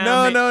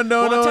around.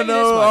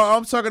 No.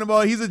 I'm talking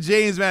about he's a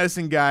James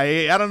Madison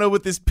guy. I don't know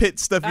what this Pitt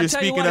stuff you're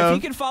speaking of.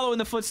 If he can follow in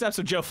the footsteps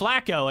of Joe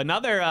Flacco,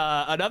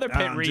 another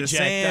Pitt reject. Just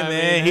saying,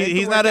 man.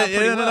 He's not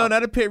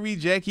a Pitt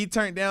reject. He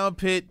turned down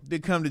Pitt to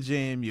come to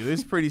JMU.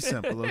 It's pretty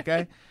simple,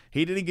 okay?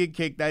 He didn't get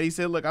kicked out. He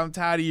said, look, I'm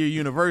tired of your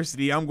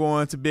university. I'm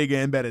going to bigger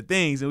and better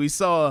things. And we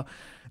saw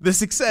the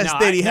success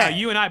that he had.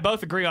 You and I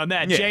both agree on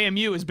that. Yeah.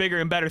 JMU is bigger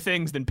and better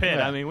things than Pitt.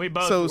 Right. I mean, we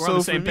both were on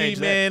the same page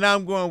there. Man,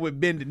 I'm going with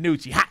Ben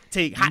DiNucci. Hot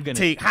take.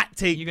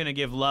 You're going to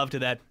give love to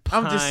that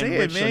Pine I'm just saying,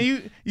 Richland.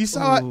 Man. You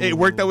saw it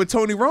worked out with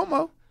Tony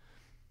Romo.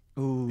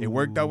 Ooh, it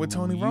worked out with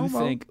Tony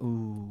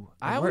Romo.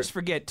 I always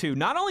forget, too.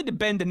 Not only did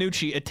Ben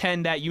DiNucci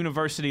attend that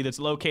university that's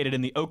located in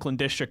the Oakland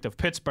district of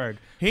Pittsburgh.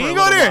 He didn't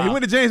go there. He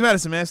went to James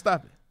Madison, man.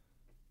 Stop it.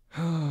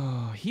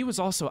 He was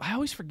also, I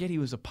always forget he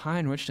was a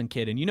Pine Richland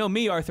kid. And you know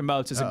me, Arthur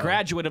Moats, is a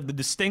graduate of the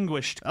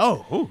distinguished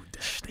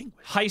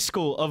high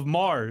school of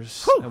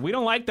Mars. We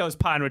don't like those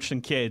Pine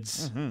Richland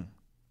kids.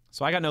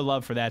 So I got no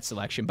love for that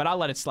selection, but I'll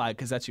let it slide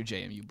because that's your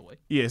JMU boy.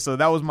 Yeah, so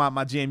that was my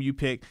JMU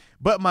pick.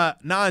 But my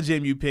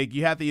non-JMU pick,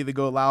 you have to either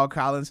go Lyle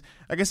Collins.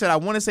 Like I said, I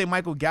want to say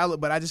Michael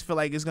Gallup, but I just feel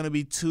like it's going to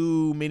be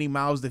too many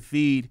mouths to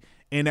feed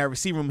in that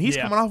receiver room. He's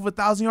coming off of a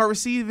 1,000-yard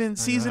receiving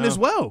season as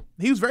well.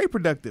 He was very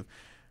productive.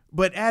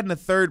 But adding a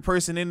third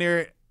person in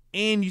there,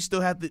 and you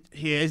still have to,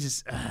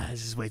 it's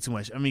just way too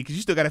much. I mean, because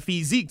you still got to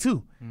feed Zeke,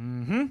 too.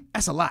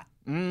 That's a lot.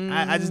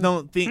 I just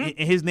don't think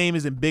his name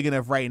isn't big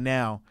enough right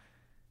now.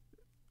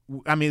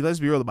 I mean, let's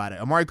be real about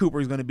it. Amari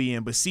Cooper is going to be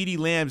in, but CeeDee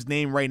Lamb's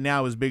name right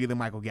now is bigger than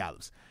Michael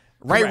Gallup's.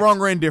 Right, wrong,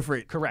 or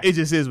indifferent. Correct. It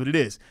just is what it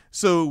is.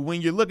 So when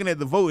you're looking at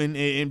the voting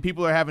and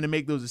people are having to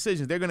make those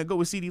decisions, they're going to go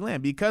with CeeDee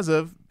Lamb because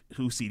of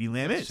who CeeDee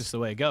Lamb is. It's just the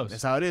way it goes.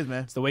 That's how it is,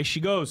 man. It's the way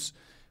she goes.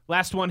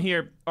 Last one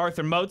here,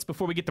 Arthur Moats,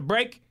 before we get the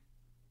break.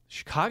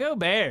 Chicago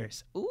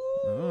Bears.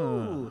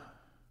 Ooh.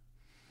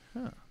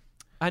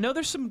 I know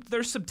there's some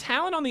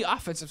talent on the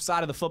offensive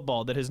side of the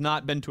football that has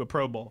not been to a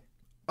Pro Bowl.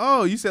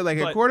 Oh, you said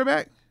a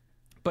quarterback?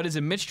 But is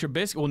it Mitch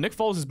Trubisky? Well, Nick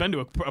Foles has been to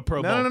a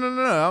Pro Bowl.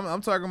 No.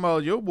 I'm talking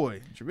about your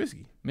boy,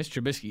 Trubisky. Mitch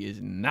Trubisky is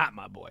not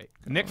my boy.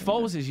 Nick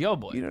Foles is your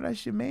boy. You know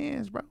that's your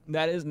man's, bro.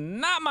 That is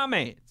not my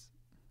man's.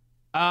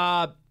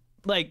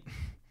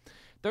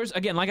 There's,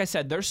 again, like I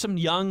said, there's some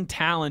young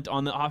talent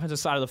on the offensive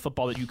side of the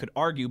football that you could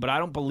argue, but I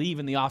don't believe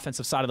in the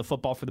offensive side of the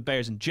football for the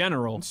Bears in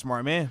general.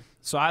 Smart man.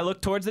 So I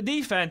look towards the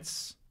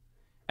defense,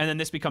 and then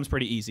this becomes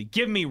pretty easy.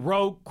 Give me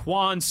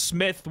Roquan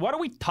Smith. What are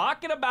we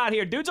talking about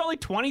here? Dude's only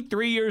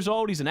 23 years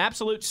old. He's an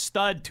absolute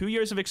stud. 2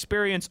 years of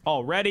experience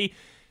already.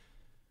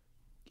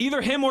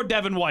 Either him or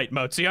Devin White,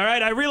 Mozi, all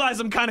right? I realize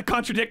I'm kind of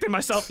contradicting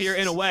myself here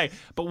in a way,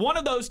 but one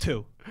of those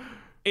two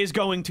is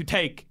going to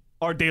take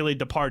our dearly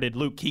departed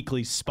Luke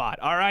Kuechly's spot,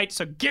 all right?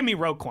 So give me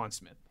Roquan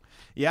Smith.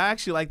 Yeah, I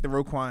actually like the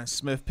Roquan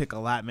Smith pick a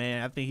lot,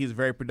 man. I think he's a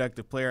very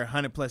productive player,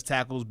 100-plus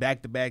tackles,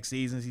 back-to-back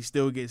seasons. He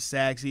still gets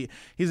sacks.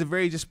 He's a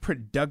very just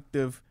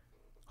productive,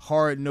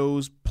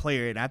 hard-nosed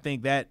player, and I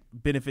think that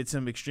benefits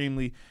him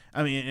extremely,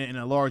 in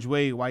a large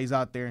way while he's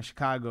out there in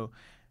Chicago.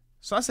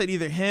 So I said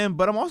either him,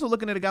 but I'm also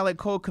looking at a guy like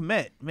Cole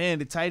Kmet. Man,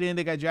 the tight end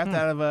that got drafted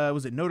out of,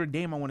 was it Notre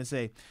Dame, I want to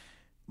say.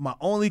 My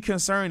only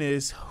concern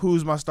is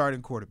who's my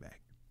starting quarterback.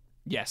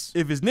 Yes.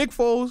 If it's Nick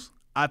Foles,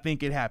 I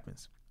think it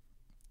happens.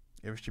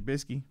 If it's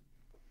Trubisky,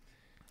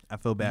 I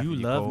feel bad for you,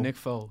 love Cole. Nick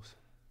Foles.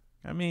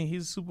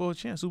 He's a Super Bowl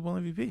champ, Super Bowl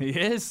MVP. He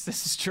is.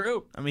 This is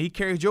true. He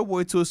carried your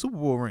boy to a Super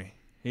Bowl ring.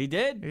 He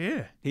did.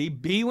 Yeah.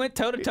 He went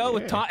toe-to-toe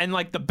with Tom, and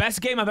like the best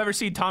game I've ever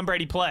seen Tom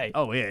Brady play.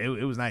 Oh, yeah,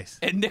 it was nice.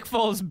 And Nick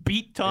Foles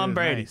beat Tom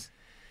Brady. Nice.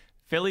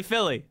 Philly.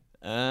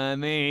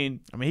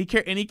 he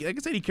carried, and like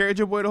I said, he carried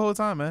your boy the whole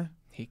time, man.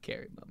 He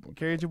carried my boy.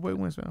 Carried your boy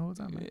Wentz the whole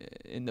time, man.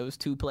 In those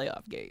 2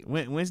 playoff games.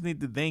 Wentz need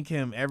to thank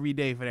him every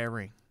day for that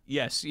ring.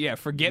 Yes, yeah.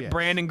 Forget Yes.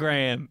 Brandon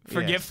Graham.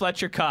 Forget Yes.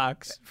 Fletcher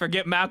Cox.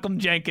 Forget Malcolm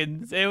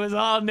Jenkins. It was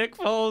all Nick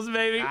Foles,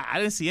 baby. I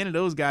didn't see any of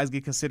those guys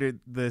get considered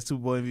the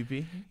Super Bowl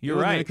MVP. You're It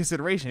wasn't right. in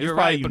consideration. It was You're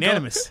probably right. but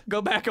unanimous.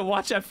 Go back and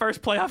watch that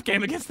first playoff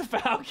game against the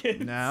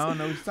Falcons. Nah, I don't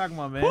know what you're talking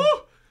about, man. Woo!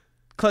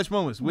 Clutch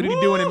moments. What did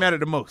he do when it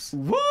mattered the most?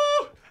 Woo!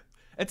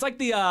 It's like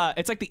the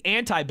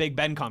anti-Big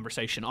Ben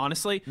conversation,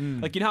 honestly.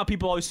 Like, you know how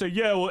people always say,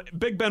 yeah, well,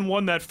 Big Ben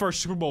won that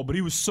first Super Bowl, but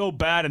he was so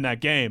bad in that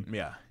game.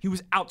 Yeah. He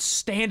was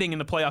outstanding in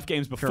the playoff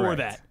games before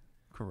that.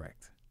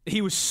 Correct.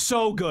 He was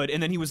so good,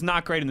 and then he was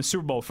not great in the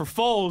Super Bowl. For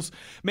Foles,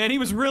 man, he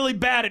was really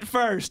bad at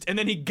first, and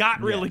then he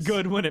got really Yes.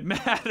 good when it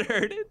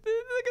mattered.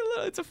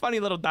 It's a funny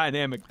little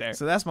dynamic there.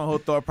 So that's my whole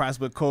thought process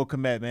with Cole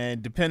Kmet,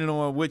 man. Depending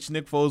on which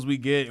Nick Foles we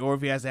get, or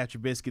if he has to have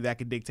Trubisky, that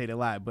could dictate a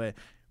lot. But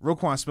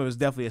Roquan Smith is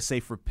definitely a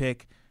safer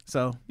pick.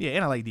 So, yeah,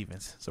 and I like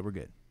defense, so we're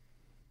good.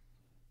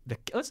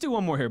 Let's do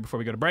one more here before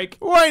we go to break.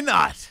 Why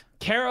not?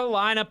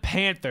 Carolina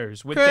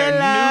Panthers with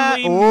their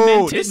newly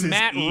minted this is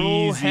Matt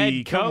Rule easy.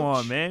 head coach. Come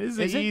on, man. This is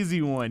Is an it?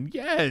 easy one.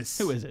 Yes.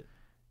 Who is it?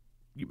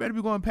 You better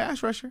be going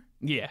pass rusher.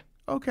 Yeah.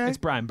 Okay. It's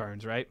Brian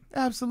Burns, right?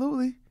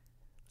 Absolutely.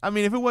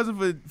 If it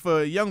wasn't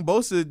for young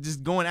Bosa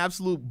just going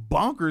absolute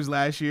bonkers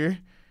last year,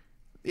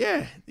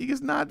 yeah, he gets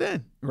not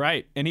done.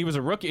 Right. And he was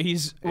a rookie.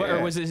 Or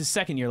Yeah. was it his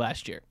second year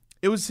last year?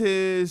 It was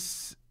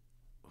his.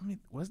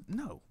 Was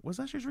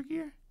last year's rookie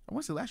year? I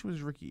want to say last year was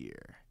his rookie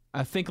year.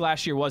 I think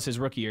last year was his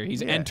rookie year.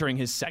 He's entering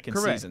his second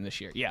Correct. season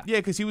this year. Yeah. Yeah,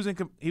 because he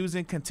was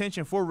in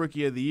contention for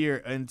rookie of the year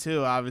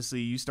until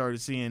obviously you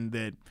started seeing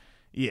that.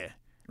 Yeah,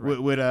 Right.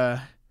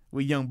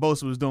 what young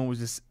Bosa was doing was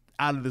just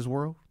out of this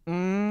world.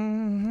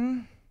 Mm-hmm.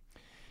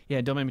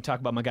 Yeah, don't make me talk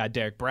about my guy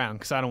Derek Brown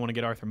because I don't want to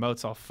get Arthur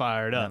Moats all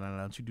fired up. No,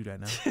 don't you do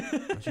that now.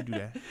 Don't you do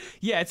that.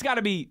 Yeah, it's got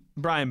to be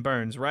Brian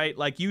Burns, right?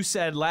 Like you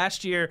said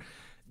last year,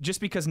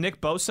 just because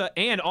Nick Bosa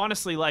and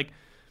honestly, like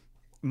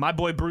my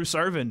boy Bruce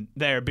Irvin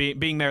there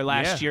being there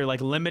last year,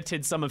 like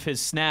limited some of his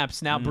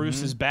snaps. Now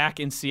Bruce is back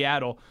in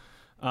Seattle,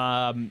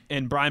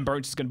 and Brian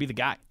Burns is going to be the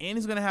guy. And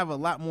he's going to have a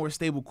lot more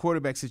stable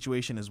quarterback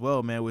situation as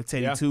well, man, with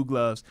Teddy Two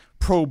Gloves,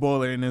 Pro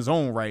Bowler in his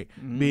own right,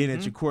 being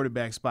at your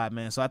quarterback spot,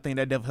 man. So I think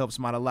that definitely helps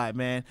him out a lot,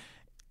 man.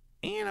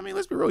 And,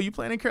 let's be real. You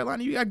playing in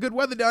Carolina, you got good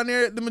weather down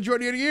there the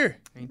majority of the year.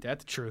 Ain't that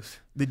the truth?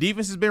 The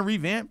defense has been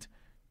revamped.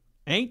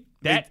 Ain't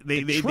that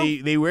They the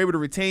truth? were able to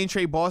retain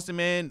Trey Boston,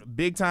 man.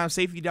 Big-time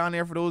safety down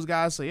there for those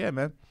guys. So, yeah,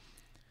 man.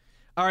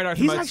 All right,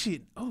 Arthur He's Moats.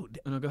 actually no,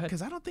 go ahead.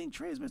 because I don't think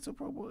Trey's been to a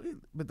Pro Bowl either.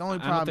 But the only I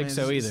don't problem think is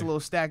so it's either. a little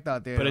stacked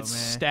out there, But though, it's man.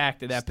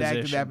 stacked at that position.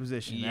 Stacked at that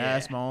position. Yeah.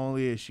 That's my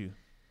only issue.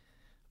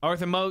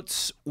 Arthur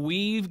Moats,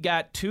 we've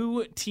got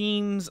 2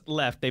 teams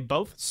left. They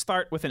both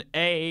start with an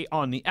A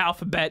on the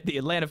alphabet, the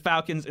Atlanta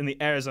Falcons and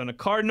the Arizona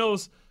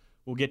Cardinals.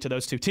 We'll get to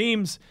those 2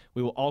 teams.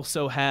 We will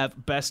also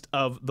have Best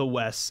of the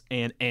West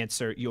and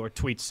answer your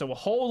tweets. So a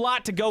whole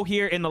lot to go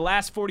here in the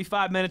last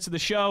 45 minutes of the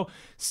show.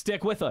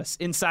 Stick with us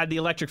inside the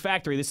Electric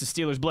Factory. This is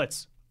Steelers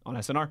Blitz on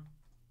SNR.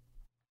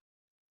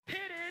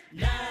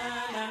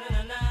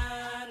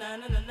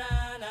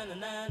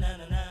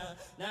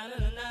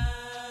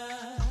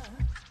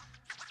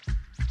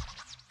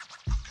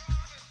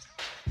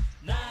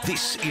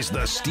 This is the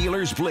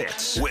Steelers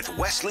Blitz with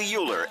Wesley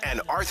Euler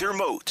and Arthur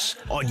Moats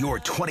on your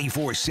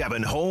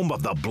 24/7 home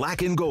of the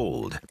black and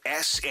gold,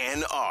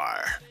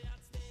 SNR.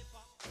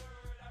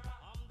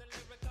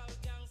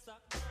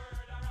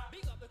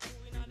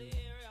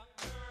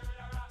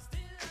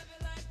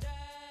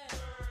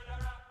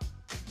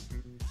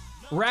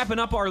 Wrapping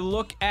up our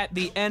look at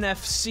the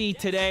NFC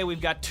today, we've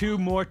got 2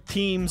 more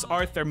teams.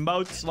 Arthur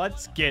Moats,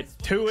 let's get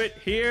to it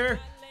here.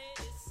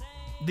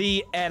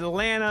 The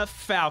Atlanta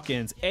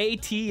Falcons.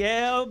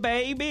 ATL,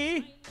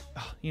 baby.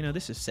 Oh,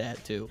 this is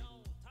sad, too.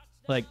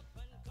 Like,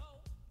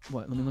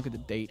 what? Let me look at the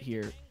date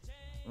here.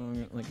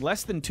 like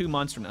less than 2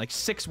 months from now, like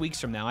 6 weeks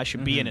from now, I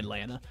should be in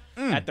Atlanta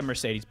at the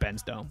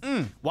Mercedes-Benz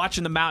Dome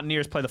watching the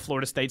Mountaineers play the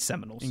Florida State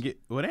Seminoles. They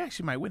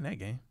actually might win that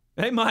game.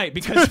 They might,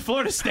 because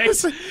Florida State.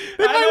 They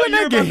I know might win you were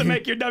that about to game.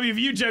 make your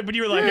WVU joke, but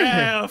you were like,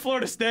 yeah,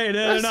 Florida State,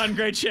 they're not in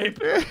great shape.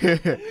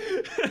 There's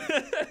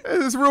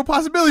a real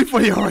possibility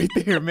for you right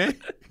there, man.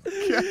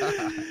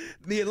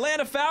 The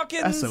Atlanta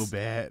Falcons. That's so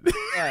bad.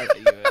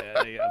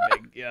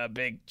 You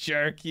big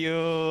jerk,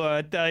 you.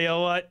 I tell you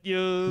what,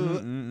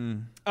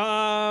 you.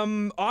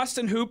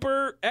 Austin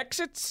Hooper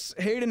exits.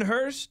 Hayden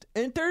Hurst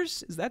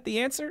enters. Is that the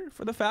answer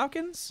for the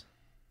Falcons?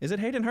 Is it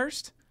Hayden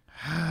Hurst?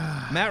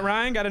 Matt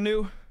Ryan got a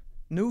new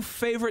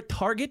favorite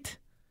target.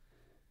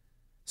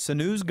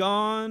 Sanu's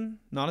gone.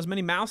 Not as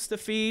many mouths to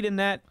feed on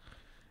that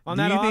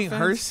offense. Do you think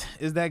Hurst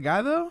is that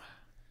guy, though?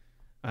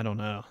 I don't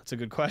know. It's a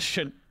good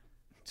question.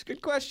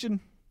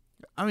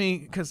 I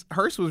mean, because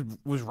Hurst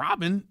was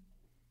robbing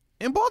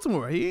in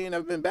Baltimore. He ain't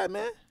never been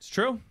Batman. It's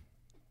true.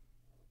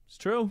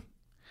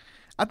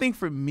 I think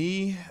for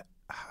me,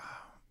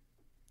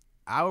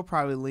 I would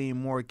probably lean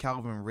more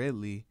Calvin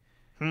Ridley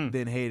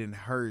than Hayden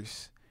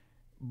Hurst.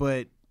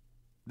 But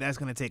that's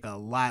going to take a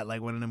lot,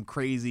 like one of them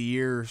crazy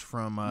years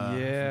from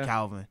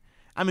Calvin.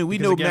 I mean, we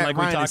know Matt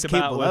Ryan is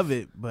capable of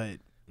it, but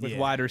with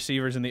wide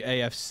receivers in the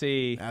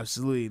AFC.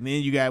 Absolutely. And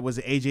then you got, was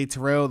it A.J.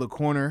 Terrell, the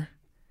corner?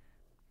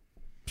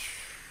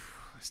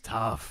 It's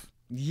tough.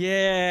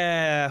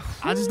 Yeah.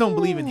 I just don't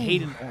believe in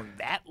Hayden on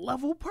that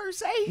level per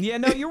se. Yeah,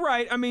 no, you're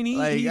right. I mean,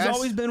 he's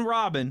always been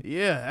robbing.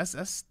 Yeah,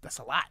 that's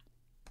a lot.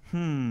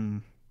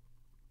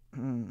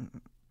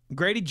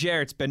 Grady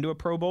Jarrett's been to a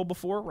Pro Bowl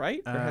before,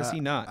 right? Or has he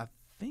not? I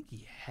think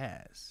he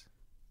has.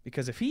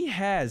 Because if he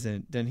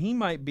hasn't, then he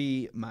might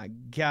be my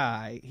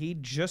guy. He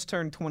just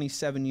turned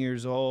 27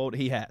 years old.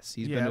 He has.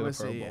 He's been to a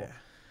Pro Bowl.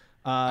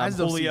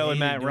 Julio and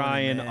Matt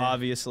Ryan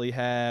obviously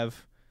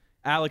have.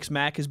 Alex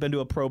Mack has been to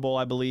a Pro Bowl,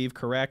 I believe,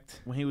 correct?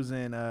 When he was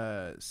in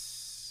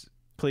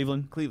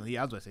Cleveland.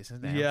 Yeah, I was about to say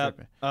Cincinnati. Yeah.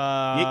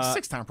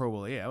 6-time Pro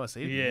Bowl. Yeah, I was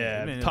say.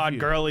 Yeah. Todd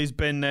Gurley's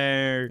been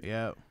there.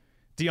 Yeah.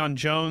 Deion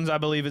Jones, I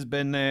believe, has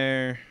been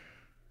there.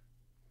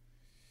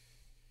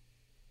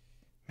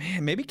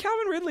 Man, maybe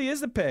Calvin Ridley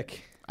is the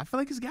pick. I feel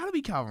like it's got to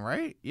be Calvin,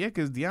 right? Yeah,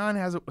 because Deion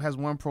has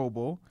one Pro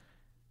Bowl.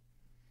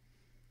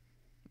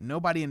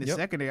 Nobody in the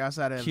secondary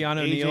outside of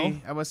Keanu AJ. Neal.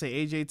 I would say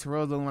A.J.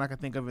 Terrell's the only one I can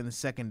think of in the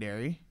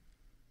secondary.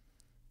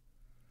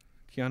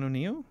 Keanu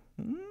Neal?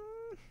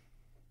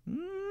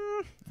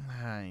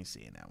 I ain't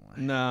seeing that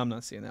one. No, I'm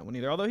not seeing that one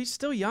either. Although he's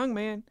still young,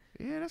 man.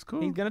 Yeah, that's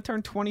cool. He's going to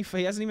turn 20.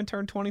 He hasn't even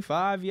turned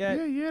 25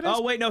 yet. Yeah.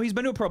 Oh, wait, no, he's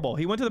been to a Pro Bowl.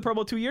 He went to the Pro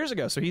Bowl 2 years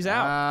ago, so he's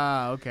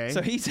out. Okay.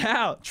 So he's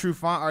out.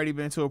 Trufant already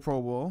been to a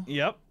Pro Bowl.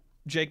 Yep.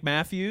 Jake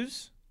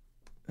Matthews.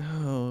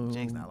 Oh.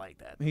 Jake's not like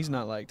that. He's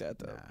not like that,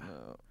 though.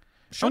 No.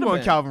 I'm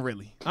going Calvin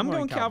Ridley. I'm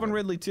going Calvin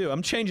Ridley, too.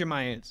 I'm changing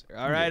my answer.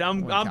 All right?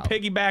 I'm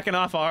piggybacking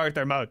off of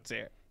Arthur Moats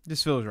here.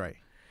 This feels right.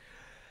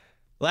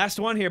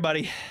 Last one here,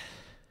 buddy.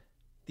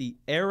 The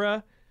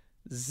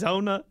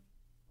Arizona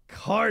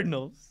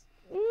Cardinals.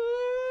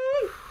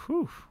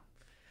 Woo.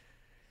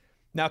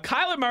 Now,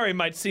 Kyler Murray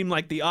might seem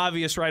like the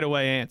obvious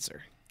right-away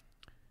answer.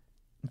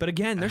 But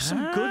again, there's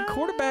some good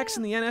quarterbacks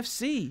in the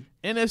NFC.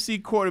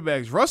 NFC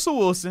quarterbacks. Russell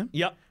Wilson.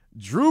 Yep.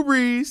 Drew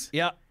Brees.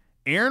 Yep.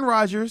 Aaron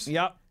Rodgers.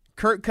 Yep.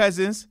 Kirk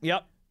Cousins.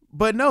 Yep.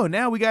 But no,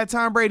 now we got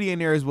Tom Brady in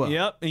there as well.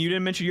 Yep. And you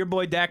didn't mention your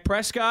boy Dak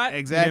Prescott.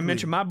 Exactly. You didn't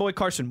mention my boy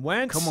Carson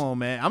Wentz. Come on,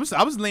 man. I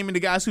was naming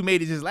the guys who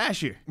made it just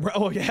last year.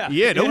 Oh, yeah.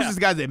 Yeah, those are the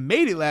guys that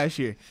made it last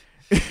year.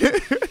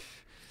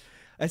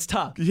 It's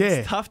tough. Yeah.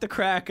 It's tough to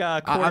crack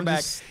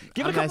quarterback.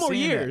 Give it a couple more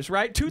years,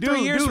 right?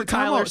 2-3 years for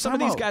Kyler. Some of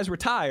these guys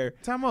retire.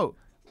 Time out.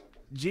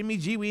 Jimmy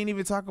G, we didn't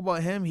even talk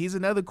about him. He's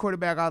another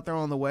quarterback out there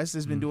on the West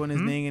that's been doing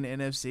his thing in the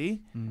NFC.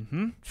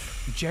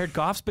 Jared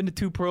Goff's been to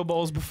 2 Pro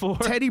Bowls before.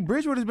 Teddy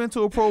Bridgewater's been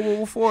to a Pro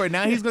Bowl before, and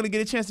now he's going to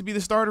get a chance to be the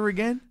starter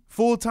again,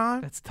 full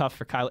time. That's tough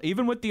for Kyler.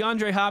 Even with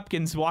DeAndre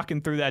Hopkins walking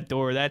through that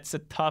door, that's a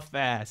tough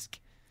ask.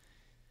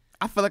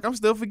 I feel like I'm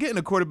still forgetting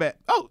a quarterback.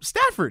 Oh,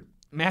 Stafford.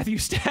 Matthew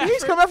Stafford.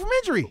 He's coming back from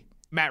injury.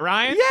 Matt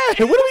Ryan?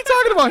 Yeah, what are we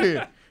talking about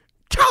here?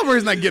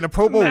 Calvert's not getting a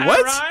Pro Bowl. Matt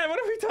What? Ryan? What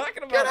are we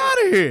talking about? Get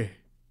out of here.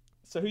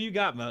 So who you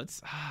got,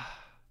 Moats?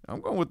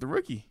 I'm going with the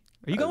rookie.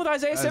 Are you going with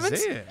Isaiah Simmons?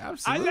 Isaiah,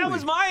 absolutely. That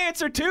was my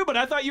answer too, but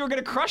I thought you were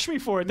going to crush me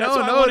for it. That's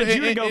why I no, wanted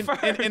you to go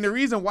first. And the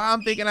reason why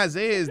I'm thinking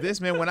Isaiah is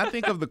this, man. When I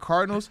think of the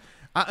Cardinals,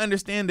 I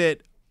understand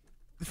that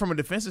from a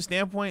defensive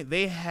standpoint,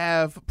 they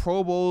have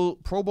Pro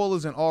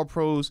Bowlers and All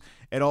Pros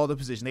at all the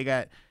positions. They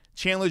got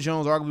Chandler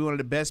Jones, arguably one of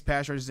the best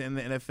pass rushers in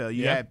the NFL.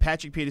 You got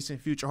Patrick Peterson,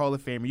 future Hall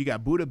of Famer. You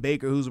got Budda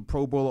Baker, who's a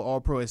Pro Bowler,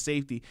 All Pro at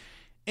safety.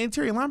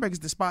 Interior linebacker is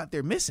the spot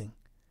they're missing.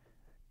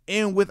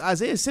 And with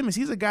Isaiah Simmons,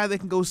 he's a guy that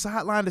can go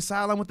sideline to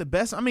sideline with the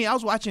best. I mean, I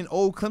was watching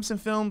old Clemson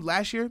film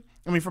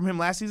from him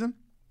last season.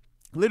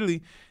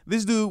 Literally,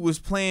 this dude was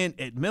playing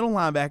at middle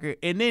linebacker,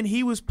 and then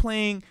he was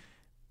playing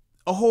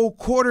a whole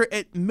quarter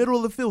at middle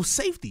of the field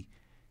safety.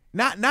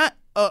 Not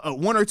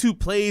one or two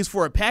plays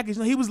for a package.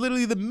 No, he was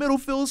literally the middle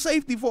field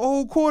safety for a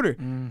whole quarter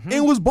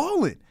and was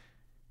balling.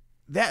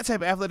 that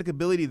type of athletic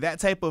ability, that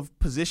type of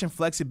position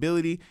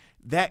flexibility,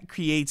 that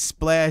creates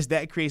splash,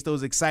 that creates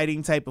those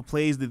exciting type of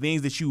plays, the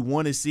things that you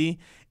want to see.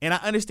 And I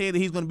understand that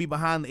he's going to be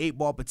behind the 8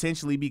 ball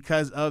potentially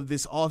because of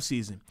this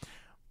offseason.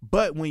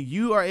 But when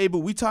you are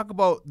able, we talk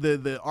about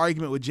the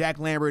argument with Jack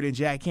Lambert and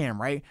Jack Ham,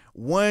 right?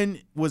 One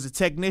was a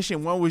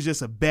technician, one was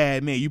just a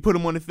bad man. You put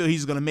him on the field,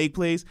 he's going to make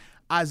plays.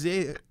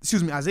 Isaiah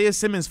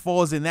Simmons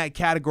falls in that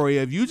category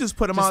of you just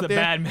put him out there,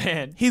 bad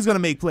man. He's going to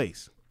make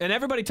plays. And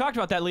everybody talked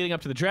about that leading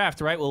up to the draft,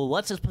 right? Well,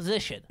 what's his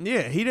position?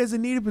 Yeah, he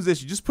doesn't need a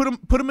position. Just put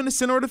him in the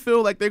center of the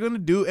field like they're going to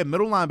do at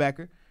middle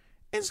linebacker,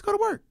 and just go to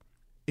work.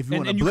 If you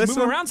want to blitz him,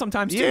 move him around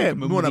sometimes too. Yeah,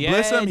 you want to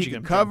blitz him, he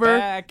can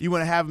cover. You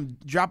want to have him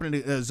dropping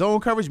into zone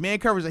coverage, man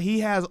coverage. He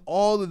has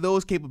all of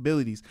those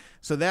capabilities.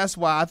 So that's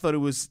why I thought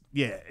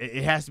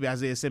it has to be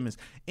Isaiah Simmons.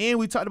 And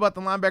we talked about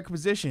the linebacker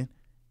position.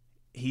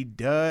 He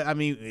does. I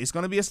mean, it's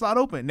going to be a slot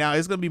open. Now,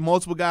 it's going to be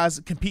multiple guys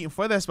competing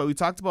for that spot. We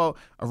talked about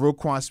a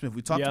Roquan Smith.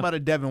 We talked about a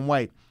Devin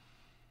White.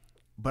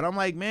 But I'm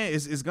like, man,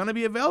 it's going to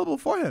be available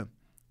for him.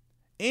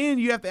 And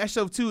you have to ask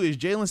yourself, too, is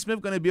Jalen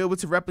Smith going to be able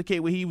to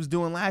replicate what he was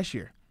doing last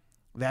year?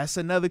 That's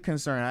another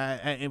concern.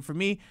 And for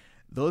me,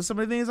 those are some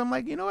of the things I'm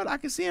like, you know what? I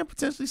can see him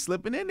potentially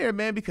slipping in there,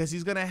 man, because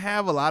he's going to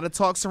have a lot of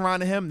talk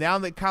surrounding him. Now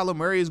that Kyler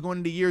Murray is going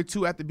into year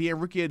 2 after being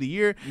Rookie of the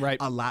Year, right,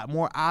 a lot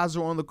more eyes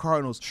are on the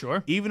Cardinals.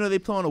 Sure. Even though they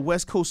play on a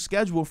West Coast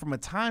schedule from a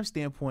time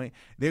standpoint,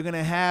 they're going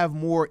to have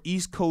more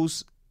East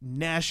Coast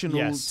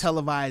national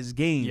televised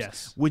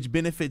games, which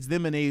benefits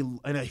them in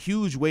a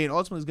huge way, and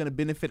ultimately is going to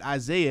benefit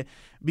Isaiah,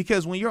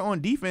 because when you're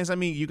on defense, I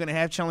mean, you're going to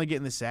have Chandler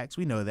getting the sacks.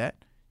 We know that.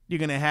 You're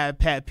going to have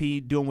Pat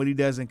P doing what he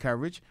does in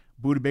coverage,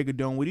 Budda Baker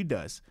doing what he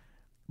does.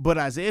 But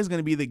Isaiah's going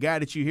to be the guy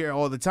that you hear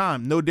all the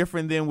time. No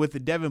different than with the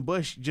Devin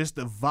Bush, just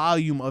the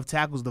volume of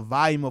tackles, the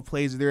volume of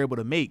plays that they're able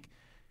to make.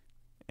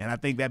 And I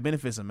think that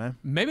benefits him, man.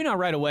 Maybe not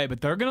right away, but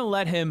they're going to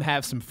let him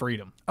have some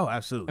freedom. Oh,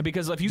 absolutely.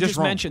 Because if you just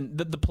mentioned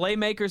the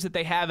playmakers that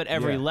they have at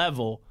every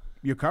level,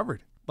 you're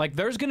covered. Like,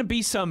 there's going to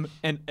be some,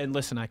 and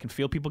listen, I can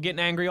feel people getting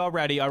angry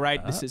already. All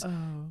right,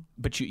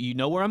 but you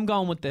know where I'm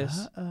going with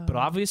this. But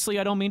obviously,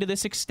 I don't mean to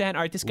this extent.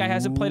 All right, this guy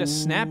hasn't played a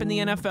snap in the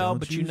NFL,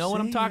 but you know what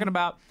I'm talking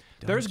about.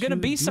 There's going to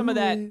be some of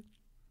that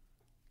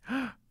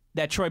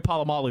Troy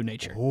Polamalu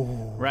nature,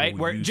 right?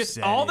 Where just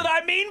all that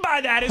I mean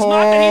by that is not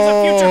that he's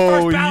a future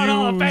first ballot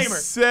Hall of Famer.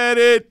 Said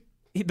it.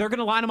 They're going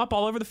to line him up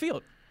all over the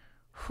field.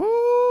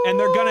 And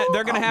they're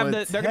gonna have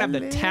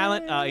the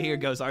talent. Here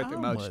goes Arthur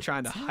Moach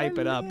trying to hype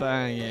it up.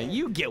 Yeah,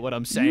 you get what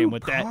I'm saying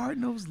with that.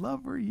 Cardinals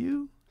lover,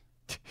 you.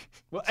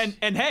 Well,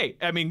 and hey,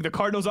 I mean, the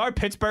Cardinals are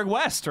Pittsburgh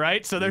West,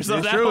 right? So there's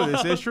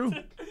This is true.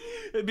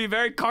 It'd be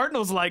very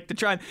Cardinals-like to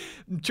try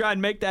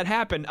and make that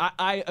happen.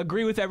 I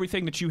agree with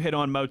everything that you hit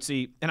on,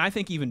 Mozi, and I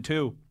think even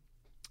too,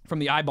 from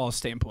the eyeball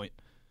standpoint,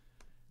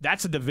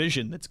 that's a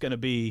division that's going to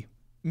be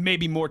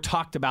maybe more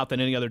talked about than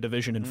any other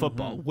division in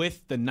football,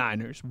 with the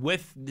Niners,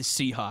 with the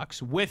Seahawks,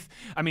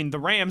 the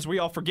Rams, we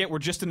all forget, were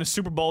just in the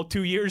Super Bowl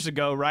 2 years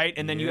ago, right?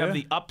 And then you have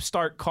the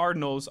upstart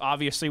Cardinals,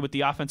 obviously, with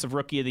the Offensive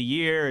Rookie of the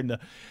Year and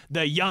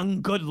the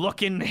young,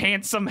 good-looking,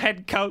 handsome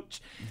head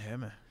coach. Yeah,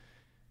 man.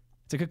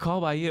 It's a good call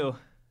by you.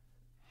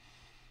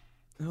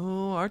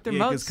 Oh, Arthur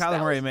Moats. Yeah, because Kyler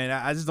Murray, man,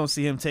 I just don't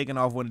see him taking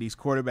off one of these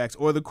quarterbacks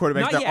or the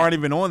quarterbacks that aren't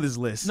even on this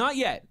list. Not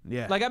yet.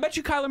 Yeah. Like, I bet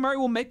you Kyler Murray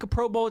will make a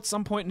Pro Bowl at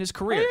some point in his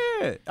career.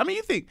 Yeah. I mean,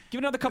 you think. Give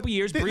it another couple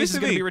years. Breeze is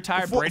going to be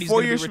retired. Brady's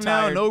going to be retired. 4 years from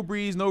now, no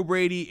Breeze, no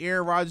Brady.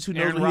 Aaron Rodgers, who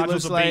knows what he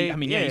looks like.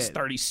 He's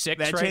 36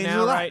 that right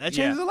now, right? That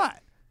changes a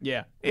lot.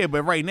 Yeah. Yeah,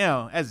 but right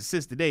now, as it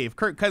sits today, if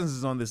Kirk Cousins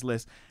is on this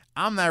list,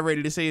 I'm not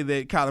ready to say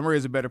that Kyler Murray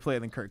is a better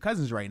player than Kirk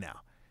Cousins right now.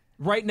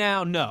 Right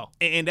now, no.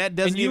 And that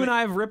doesn't. And you and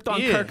I have ripped on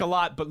Kirk a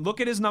lot, but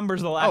look at his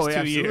numbers the last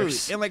 2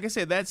 years. And like I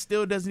said, that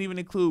still doesn't even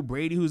include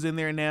Brady, who's in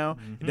there now.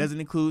 It doesn't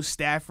include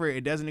Stafford.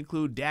 It doesn't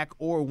include Dak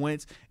or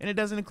Wentz. And it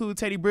doesn't include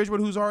Teddy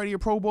Bridgewater, who's already a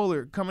Pro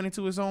Bowler coming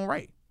into his own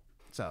right.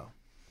 So,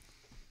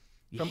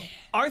 from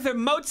Arthur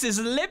Moats'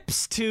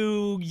 lips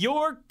to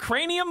your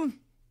cranium.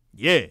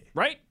 Yeah.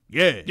 Right?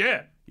 Yeah.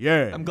 Yeah.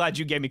 Yeah. I'm glad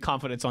you gave me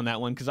confidence on that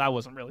one because I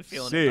wasn't really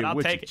feeling it, but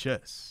I'll take it.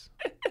 Chest.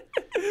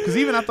 Because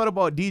even I thought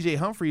about DJ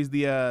Humphries,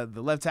 the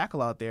left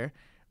tackle out there,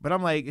 but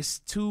I'm like, it's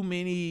too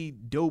many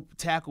dope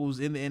tackles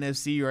in the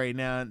NFC right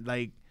now.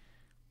 Like,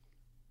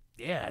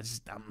 yeah,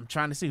 I'm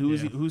trying to see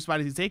whose spot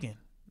is he taking.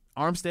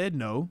 Armstead,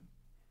 no.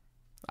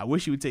 I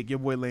wish you would take your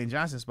boy Lane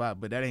Johnson's spot,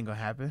 but that ain't gonna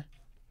happen.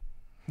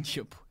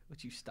 Your boy,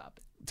 would you stop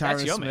it?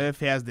 Tyron Smith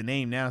has the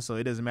name now, so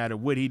it doesn't matter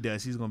what he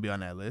does. He's gonna be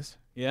on that list.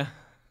 Yeah,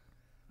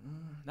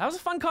 that was a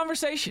fun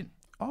conversation.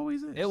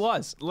 Always is. It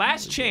was.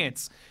 Last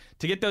chance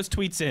to get those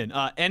tweets in.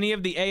 Any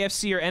of the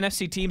AFC or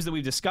NFC teams that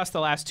we've discussed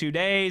the last 2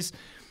 days.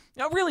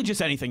 Really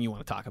just anything you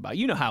want to talk about.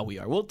 You know how we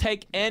are. We'll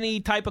take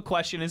any type of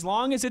question as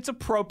long as it's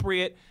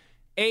appropriate,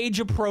 age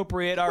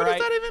appropriate, all right? What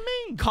does that even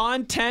mean?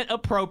 Content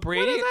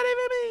appropriate. What does that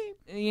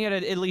even mean? You got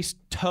to at least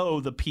toe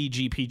the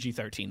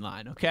PG-13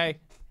 line, okay?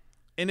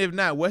 And if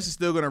not, Wes is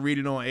still going to read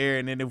it on air,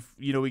 and then if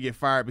we get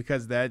fired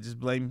because of that, just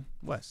blame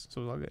Wes.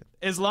 So it's all good.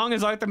 As long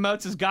as Arthur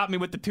Moats has got me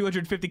with the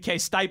 $250K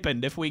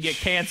stipend if we get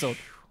canceled.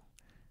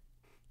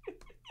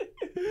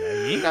 You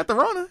ain't got the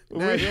Rona.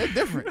 Yeah,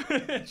 different.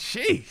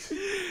 Jeez.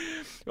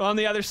 Well, on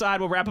the other side,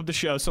 we'll wrap up the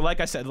show. So like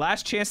I said,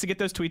 last chance to get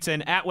those tweets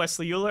in at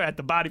Wesley Euler at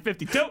the Body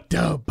 52.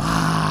 The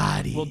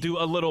Body. We'll do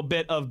a little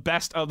bit of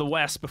Best of the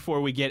West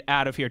before we get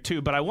out of here,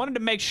 too. But I wanted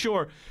to make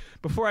sure,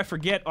 before I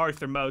forget,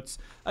 Arthur Moats,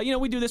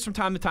 we do this from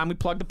time to time. We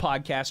plug the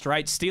podcast,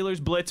 right? Steelers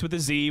Blitz with a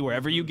Z.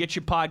 Wherever you get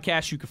your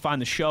podcast, you can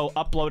find the show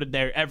uploaded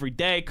there every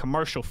day,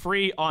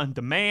 commercial-free, on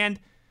demand.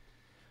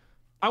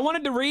 I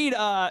wanted to read,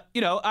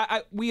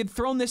 we had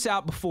thrown this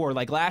out before,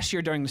 like last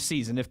year during the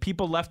season. If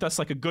people left us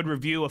like a good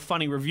review, a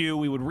funny review,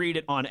 we would read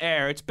it on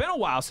air. It's been a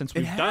while since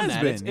we've done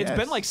that. It's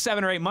been like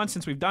 7 or 8 months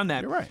since we've done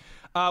that. You're right.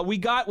 We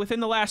got within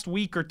the last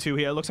week or two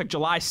here, it looks like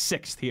July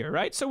 6th here,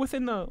 right? So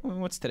within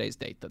what's today's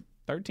date? The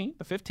 13th?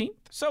 The 15th?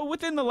 So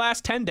within the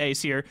last 10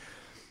 days here,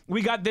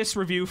 we got this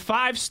review,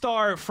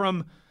 5-star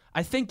from,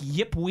 I think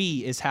Yip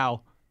Wee is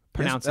how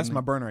pronouncing That's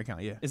my burner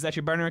account, yeah. Is that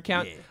your burner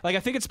account? Yeah. Like, I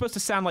think it's supposed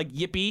to sound like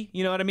Yippee,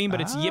 you know what I mean? But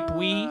it's Yip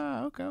Wee.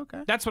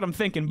 Okay. That's what I'm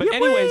thinking. But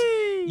Yip-wee!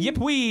 anyways, Yip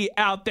Wee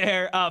out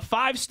there,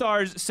 5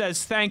 stars,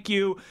 says, thank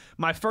you.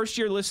 My first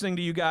year listening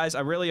to you guys.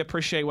 I really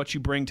appreciate what you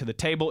bring to the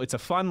table. It's a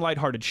fun,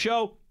 lighthearted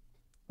show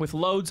with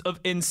loads of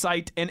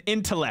insight and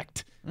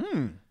intellect.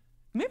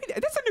 Maybe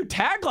that's a new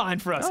tagline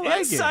for us. I like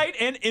Insight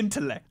and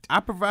intellect. I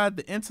provide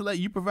the intellect,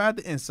 you provide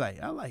the insight.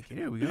 I like it.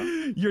 Here we go.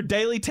 Your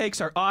daily takes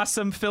are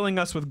awesome, filling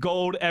us with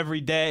gold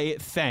every day.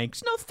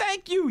 Thanks. No,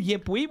 thank you,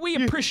 Yip. We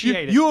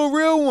appreciate it. You a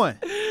real one.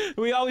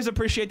 We always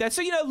appreciate that.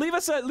 So, leave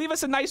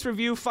us a nice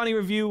review, funny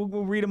review.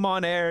 We'll read them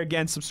on air.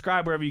 Again,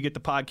 subscribe wherever you get the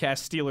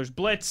podcast, Steelers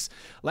Blitz.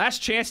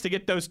 Last chance to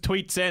get those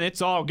tweets in.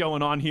 It's all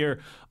going on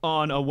here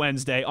on a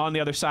Wednesday. On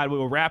the other side, we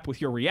will wrap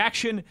with your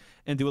reaction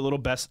and do a little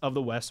Best of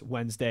the West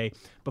Wednesday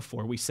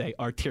before we say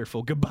our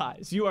tearful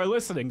goodbyes. You are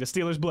listening to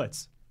Steelers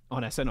Blitz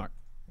on SNR.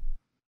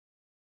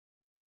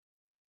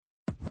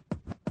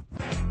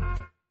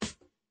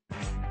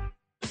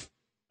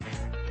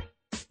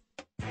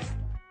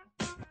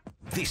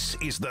 This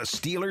is the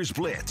Steelers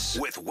Blitz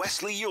with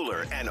Wesley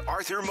Euler and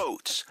Arthur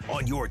Moats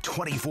on your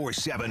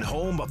 24/7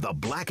 home of the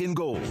black and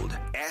gold,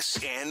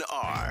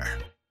 SNR.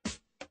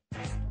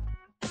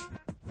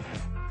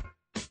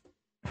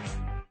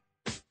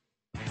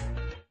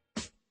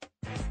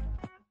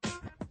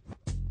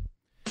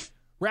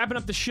 Wrapping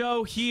up the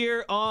show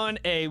here on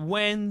a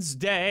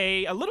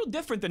Wednesday. A little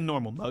different than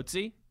normal,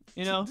 Moatsy.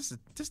 Just a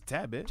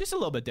tad bit. Just a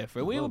little bit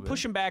different. We were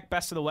pushing back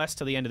Best of the West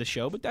to the end of the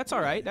show, but that's all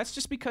right. That's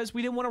just because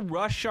we didn't want to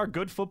rush our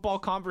good football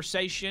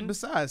conversation.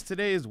 Besides,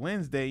 today is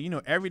Wednesday.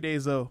 Every day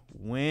is a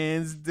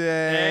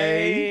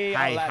Wednesday.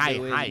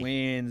 Hi.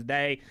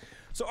 Wednesday.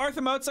 So,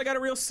 Arthur Moats, I got a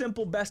real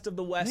simple Best of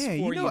the West for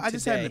you today. I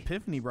just had an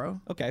epiphany, bro.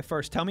 Okay,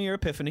 first, tell me your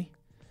epiphany.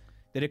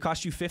 Did it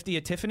cost you 50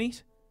 at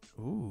Tiffany's?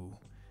 Ooh.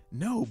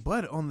 No,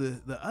 but on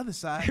the other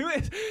side,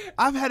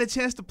 I've had a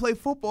chance to play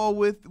football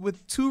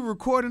with 2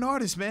 recording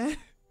artists, man.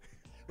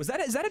 Is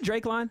that a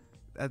Drake line?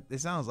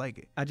 It sounds like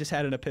it. I just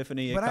had an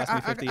epiphany. It but cost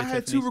me 50 I at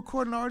had Tiffany's. 2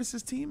 recording artists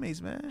as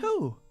teammates, man.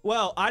 Who?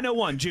 Well, I know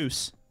one,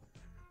 Juice.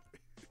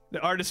 The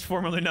artist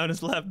formerly known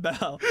as Lev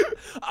Bell.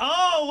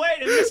 Oh,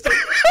 wait, and Mr.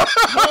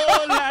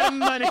 Whole lot of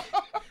money.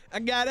 I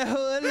got a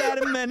whole lot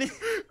of money. I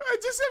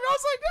was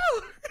like,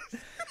 no.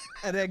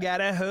 And I got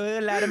a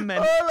whole lot of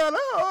money. Hold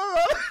on.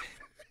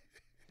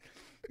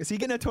 Is he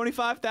getting a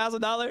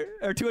 $25,000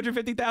 or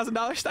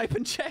 $250,000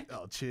 stipend check?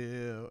 Oh,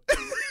 chill.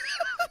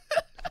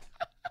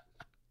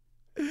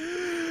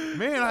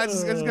 Man, I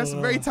just got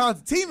some very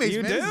talented teammates,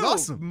 man. This is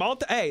awesome.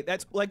 Hey,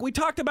 that's like we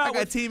talked about. I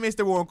got teammates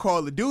that were on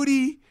Call of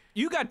Duty.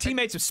 You got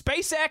teammates of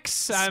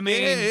SpaceX. I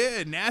mean,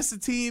 yeah,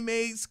 NASA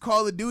teammates,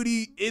 Call of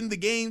Duty in the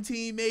game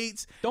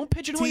teammates. Don't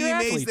pigeonhole your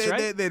athletes,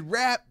 right? That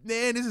rap,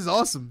 man. This is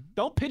awesome.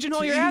 Don't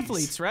pigeonhole your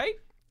athletes, right?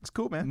 It's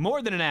cool, man.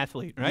 More than an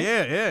athlete, right?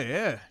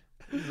 Yeah.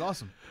 This is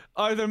awesome.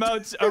 Arthur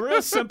Moats, a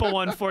real simple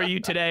one for you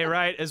today,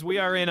 right? As we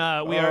are in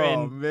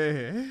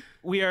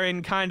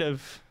kind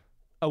of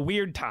a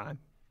weird time,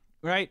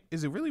 right?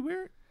 Is it really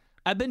weird?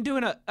 I've been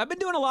doing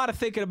a lot of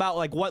thinking about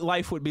like what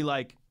life would be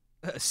like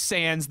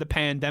sans the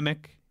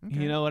pandemic. Okay.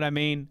 You know what I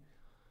mean?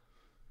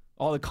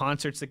 All the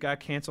concerts that got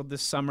canceled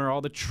this summer,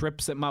 all the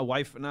trips that my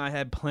wife and I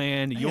had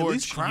planned. Hey, at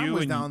least crime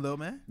was down though,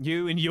 man.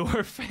 You and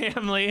your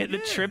family, the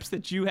trips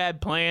that you had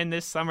planned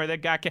this summer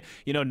that got,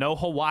 no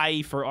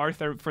Hawaii for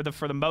Arthur for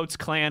the Moats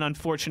clan,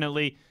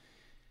 unfortunately.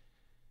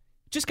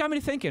 Just got me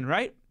to thinking,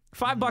 right?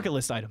 5 bucket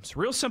list items.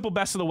 Real simple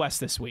Best of the West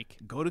this week.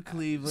 Go to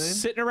Cleveland.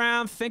 Sitting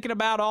around thinking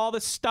about all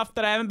the stuff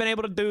that I haven't been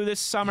able to do this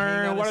summer.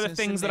 And what are the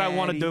things that I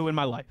want to do in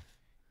my life?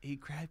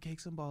 Eat crab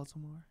cakes in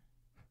Baltimore.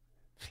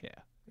 Yeah.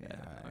 Yeah,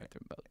 Arthur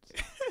Moats.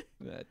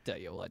 I tell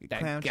you what,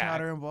 clam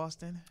chowder in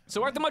Boston.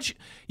 So, Arthur,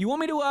 you want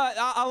me to?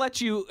 I'll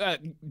let you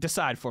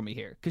decide for me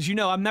here, because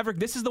I'm never.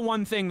 This is the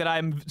one thing that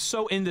I'm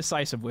so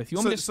indecisive with.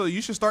 So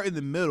you should start in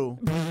the middle,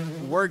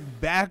 work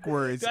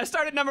backwards. Do I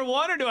start at number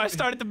 1 or do I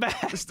start at the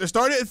back?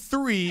 Start at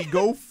 3,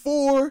 go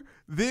 4,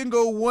 then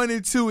go 1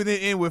 and 2, and then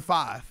end with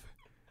 5.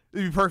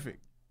 It'd be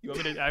perfect. You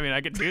want me to? I mean,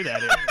 I could do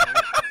that.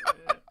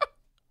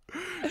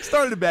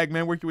 Start at the back,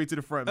 man. Work your way to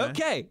the front, man.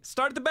 Okay,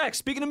 start at the back.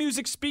 Speaking of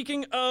music,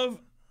 speaking of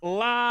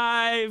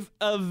live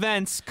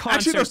events,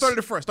 concerts. Actually, no, start at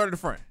the front. Start at the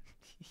front.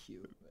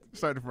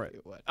 Start at the front.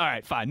 All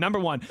right, fine. Number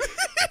one.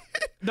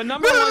 The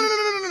number No.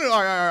 one.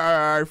 All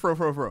right.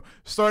 Fro.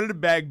 Start at the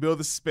back, build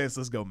the suspense.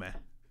 Let's go, man.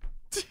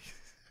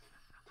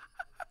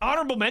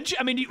 Honorable mention?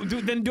 I mean,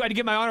 do I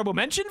get my honorable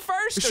mention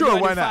first? Or Sure, do I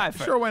do why not? five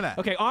first? Sure, why not?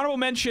 Okay, honorable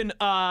mention,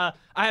 I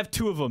have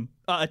two of them.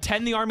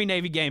 Attend the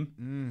Army-Navy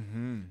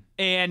game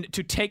and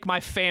to take my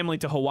family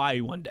to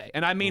Hawaii one day.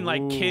 And I mean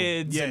like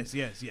kids.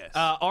 Yes.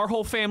 Our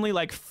whole family,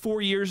 like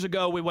 4 years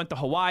ago, we went to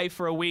Hawaii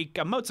for a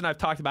week. Moats and I have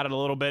talked about it a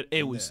little bit.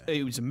 It was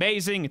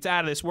amazing. It's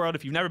out of this world.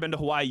 If you've never been to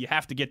Hawaii, you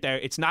have to get there.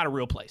 It's not a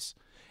real place.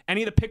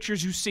 Any of the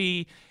pictures you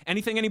see,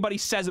 anything anybody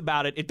says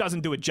about it, it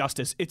doesn't do it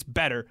justice. It's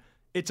better.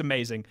 It's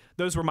amazing.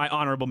 Those were my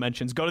honorable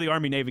mentions. Go to the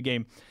Army-Navy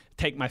game,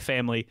 take my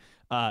family.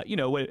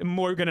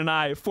 Morgan and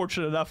I are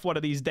fortunate enough one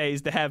of these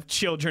days to have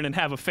children and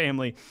have a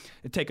family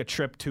and take a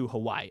trip to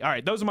Hawaii. All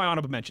right, those are my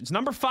honorable mentions.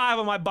 Number 5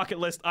 on my bucket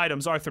list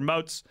items, Arthur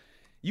Moats.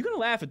 You're going to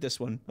laugh at this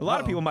one. A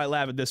lot of people might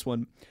laugh at this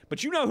one.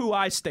 But you know who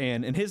I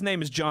stand, and his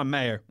name is John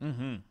Mayer.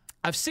 Mm-hmm.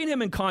 I've seen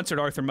him in concert,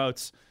 Arthur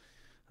Moats.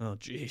 Oh,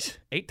 geez.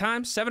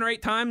 7 or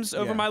 8 times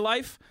over my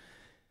life.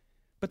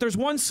 But there's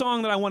one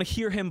song that I want to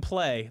hear him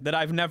play that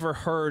I've never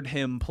heard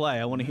him play.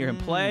 I want to hear him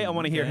play. I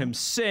want to hear him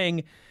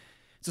sing.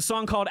 It's a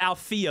song called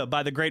Althea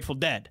by the Grateful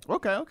Dead.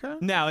 Okay.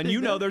 Now, and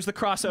there's the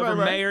crossover.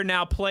 Right. Mayer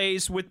now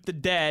plays with the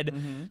Dead.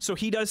 Mm-hmm. So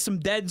he does some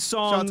Dead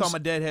songs. Shout out to all my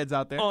Deadheads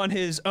out there. On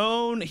his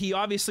own. He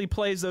obviously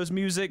plays that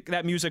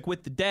music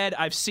with the Dead.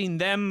 I've seen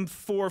them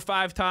 4 or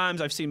 5 times.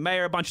 I've seen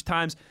Mayer a bunch of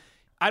times.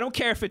 I don't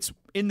care if it's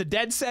in the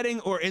Dead setting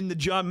or in the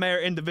John Mayer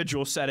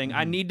individual setting.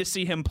 I need to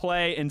see him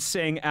play and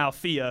sing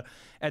Althea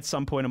at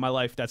some point in my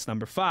life. That's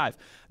number 5.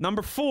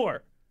 Number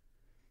 4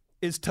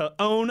 is to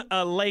own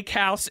a lake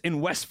house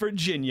in West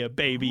Virginia,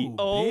 baby. Big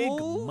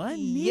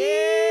money.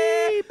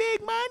 Yeah.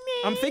 Big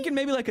money. I'm thinking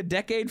maybe like a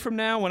decade from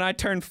now when I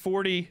turn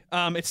 40.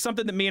 It's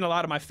something that me and a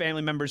lot of my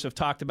family members have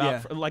talked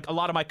about. Yeah. Like a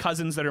lot of my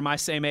cousins that are my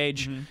same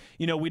age.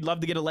 Mm-hmm. We'd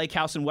love to get a lake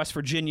house in West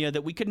Virginia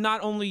that we could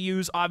not only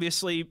use,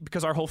 obviously,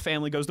 because our whole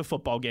family goes to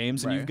football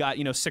games and you've got,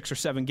 6 or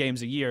 7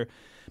 games a year,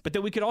 but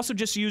that we could also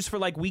just use for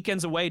like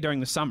weekends away during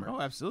the summer.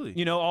 Oh,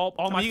 absolutely. All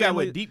my you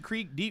family. got what, Deep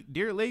Creek,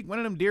 Deer Lake, one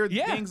of them deer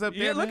things up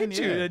there. Yeah, look at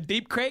you.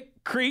 Deep Creek,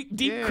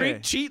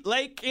 Cheat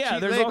Lake. Yeah,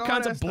 there's Lake, all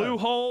kinds of Blue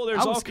Hole.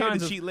 There's all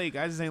kinds of Cheat Lake.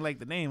 I just ain't like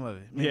the name of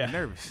it. Made me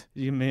nervous.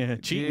 You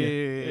man, cheating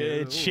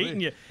you. Cheating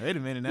you. Wait a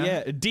minute now.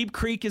 Yeah, Deep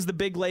Creek is the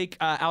big lake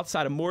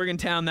outside of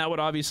Morgantown. That would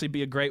obviously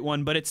be a great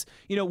one. But it's,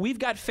 we've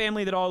got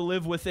family that all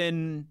live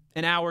within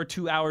an hour,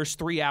 2 hours,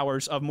 3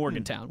 hours of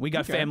Morgantown. We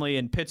got family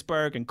in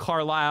Pittsburgh and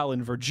Carlisle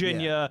and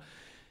Virginia. Yeah.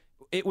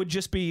 It would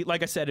just be,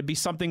 like I said, it'd be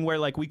something where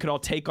like we could all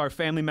take our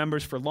family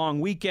members for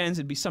long weekends.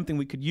 It'd be something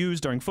we could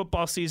use during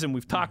football season.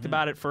 We've talked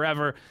about it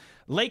forever.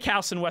 Lake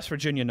House in West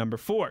Virginia, number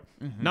 4.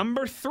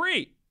 Number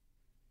 3,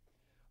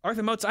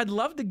 Arthur Moats, I'd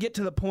love to get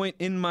to the point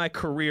in my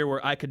career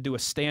where I could do a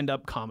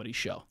stand-up comedy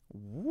show.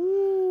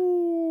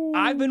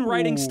 I've been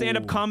writing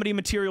stand-up comedy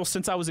material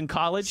since I was in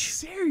college.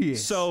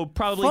 Serious? So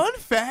probably... Fun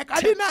fact,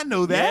 I did not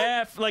know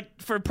that. Yeah,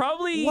 for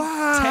probably 10 years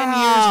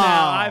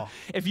Wow. now.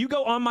 If you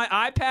go on my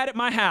iPad at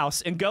my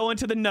house and go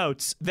into the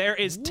notes, there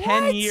is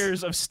 10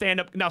 years of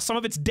stand-up. Now, some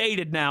of it's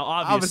dated now,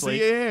 obviously.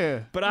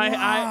 Yeah. But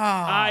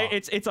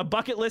it's a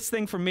bucket list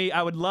thing for me.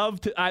 I would love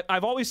to...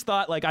 I've always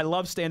thought, like, I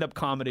love stand-up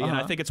comedy, and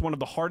I think it's one of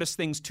the hardest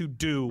things to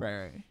do.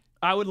 Right.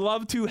 I would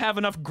love to have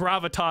enough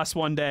gravitas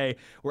one day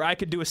where I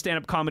could do a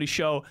stand-up comedy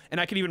show and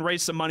I could even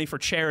raise some money for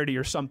charity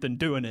or something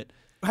doing it.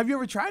 Have you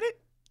ever tried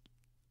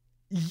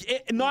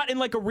it? Not in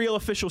like a real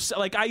official set.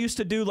 Like I used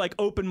to do like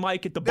open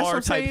mic at the bar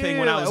type thing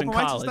when I was in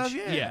college.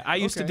 I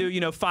used to do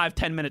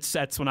 5-10 minute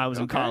sets when I was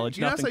in college.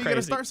 Nothing crazy. You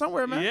gotta start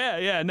somewhere, man.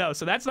 Yeah. No.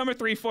 So that's number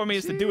 3 for me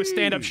is to do a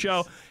stand-up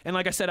show. And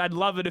like I said, I'd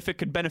love it if it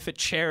could benefit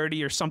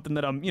charity or something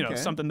that I'm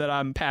something that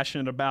I'm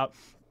passionate about.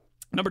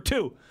 Number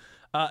 2.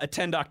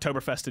 Attend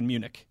Oktoberfest in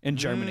Munich, in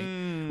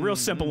Germany. Real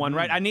simple one,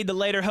 right? I need the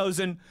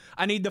lederhosen.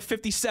 I need the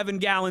 57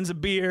 gallons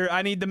of beer.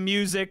 I need the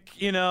music.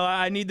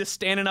 I need the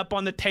standing up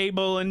on the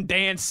table and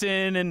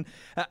dancing. And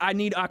I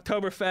need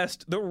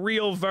Oktoberfest, the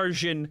real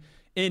version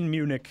in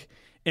Munich,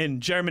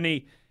 in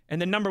Germany.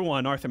 And then number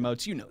 1, Arthur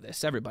Moats, you know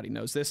this. Everybody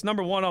knows this.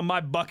 Number 1 on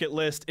my bucket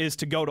list is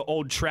to go to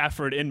Old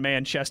Trafford in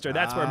Manchester.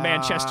 That's where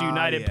Manchester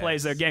United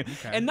plays their game.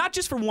 Okay. And not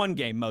just for one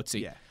game,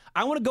 Moatsy. Yeah.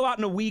 I want to go out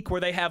in a week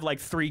where they have like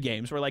 3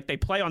 games, where like they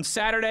play on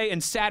Saturday,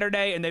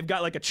 and they've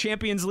got like a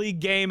Champions League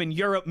game in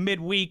Europe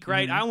midweek,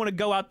 right? I want to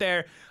go out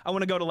there. I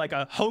want to go to like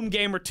a home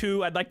game or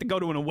 2. I'd like to go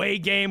to an away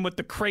game with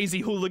the crazy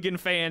hooligan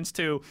fans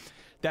too.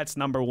 That's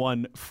number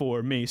 1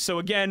 for me. So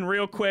again,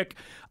 real quick,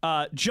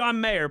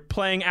 John Mayer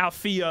playing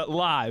Althea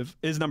live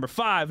is number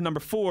 5. Number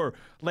 4,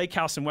 Lake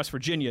House in West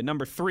Virginia.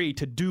 Number 3,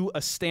 to do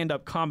a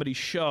stand-up comedy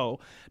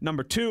show.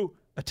 Number 2,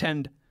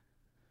 attend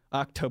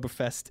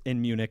Oktoberfest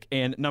in Munich.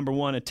 And number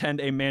 1, attend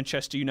a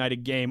Manchester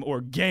United game or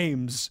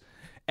games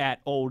at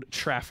Old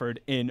Trafford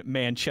in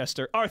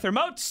Manchester. Arthur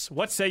Moats,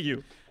 what say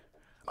you?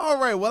 All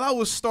right, well, I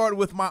will start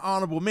with my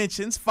honorable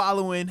mentions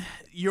following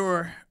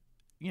your,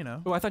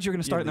 Oh, I thought you were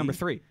going to start at number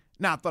 3.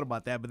 Nah, I thought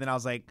about that, but then I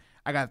was like,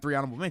 I got 3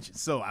 honorable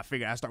mentions, so I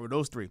figured I'd start with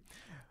those 3.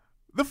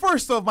 The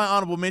first of my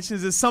honorable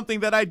mentions is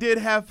something that I did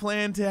have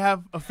planned to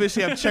have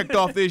officially have checked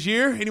off this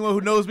year. Anyone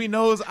who knows me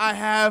knows I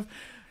have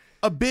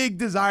a big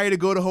desire to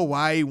go to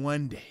Hawaii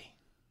one day.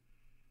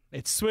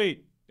 It's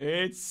sweet.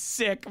 It's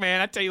sick,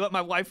 man. I tell you what,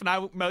 my wife and I,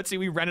 Mozi,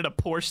 we rented a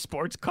Porsche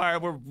sports car.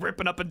 We're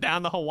ripping up and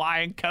down the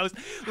Hawaiian coast,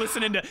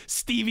 listening to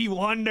Stevie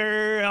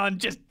Wonder on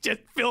just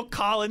Phil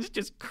Collins,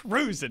 just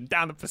cruising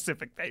down the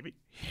Pacific, baby.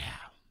 Yeah.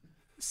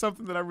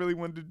 Something that I really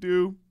wanted to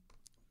do.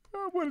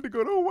 I wanted to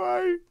go to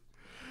Hawaii.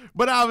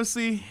 But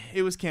obviously,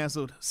 it was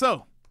canceled.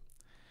 So,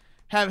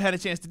 haven't had a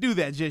chance to do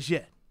that just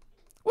yet,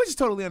 which is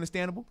totally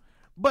understandable.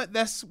 But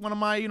that's one of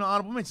my,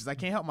 honorable mentions. I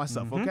can't help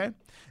myself, okay?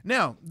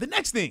 Now, the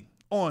next thing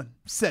on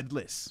said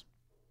list,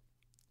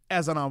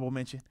 as an honorable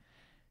mention,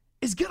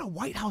 is get a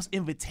White House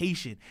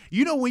invitation.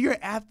 When you're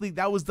an athlete,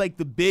 that was like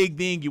the big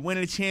thing. You win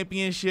a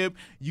championship,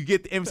 you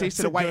get the invitation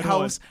to the White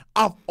House.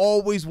 I've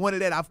always wanted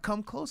that. I've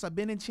come close. I've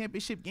been in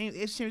championship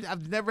games.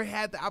 I've never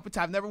had the opportunity.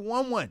 I've never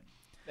won one.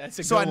 That's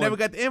a so good I never one.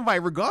 got the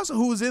invite, regardless of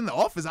who was in the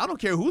office. I don't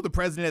care who the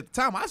president at the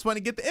time. I just want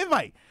to get the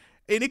invite.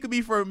 And it could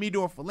be for me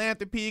doing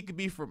philanthropy. It could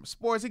be for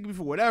sports. It could be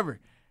for whatever.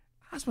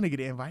 I just want to get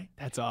an invite.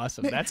 That's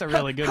awesome. That's a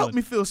really good Help one.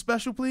 me feel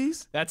special,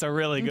 please. That's a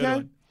really good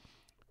one.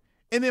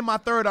 And then my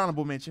third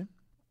honorable mention.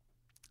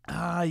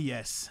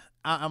 Yes.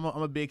 I'm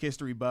a big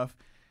history buff.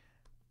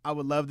 I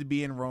would love to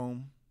be in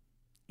Rome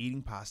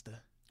eating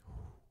pasta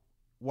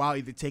while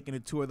either taking a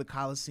tour of the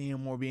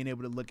Colosseum or being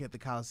able to look at the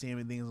Colosseum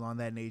and things on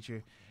that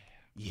nature.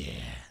 Yeah,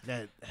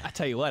 I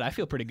tell you what, I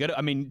feel pretty good.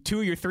 I mean, 2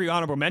 of your 3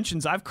 honorable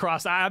mentions I've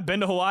crossed. I've been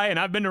to Hawaii and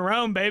I've been to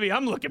Rome, baby.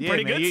 I'm looking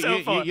pretty man, good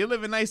so far. You're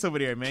living nice over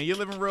there, man. You're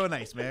living real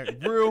nice, man.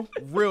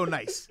 Real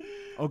nice.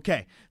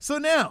 Okay, so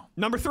now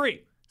Number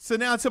 3.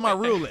 to my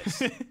real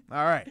list.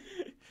 All right,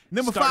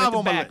 number Start 5 at the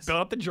on my back. list. Build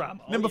up the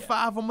drama. Number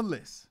 5 on my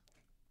list.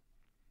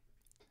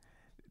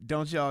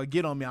 Don't y'all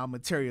get on me. I'm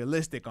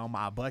materialistic on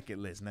my bucket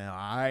list now,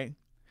 all right?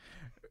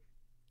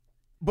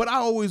 But I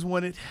always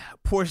wanted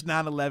Porsche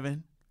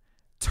 911,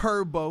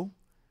 turbo,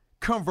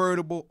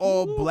 convertible,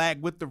 all black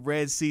with the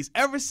red seats.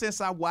 Ever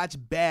since I watched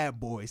Bad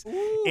Boys,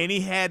 and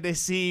he had the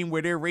scene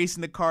where they're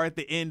racing the car at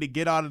the end to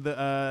get out of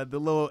the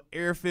little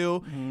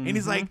airfield, and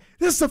he's like,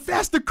 "This is a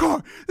faster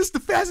car. This is the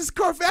fastest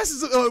car,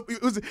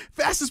 it was the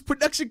fastest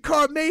production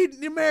car made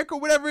in America,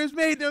 whatever it's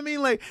made." You know what I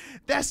mean? Like,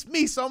 that's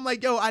me. So I'm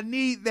like, yo, I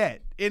need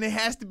that, and it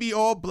has to be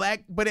all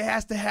black, but it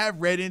has to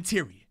have red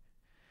interior.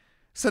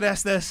 So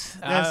that's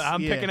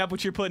I'm picking up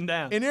what you're putting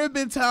down. And there have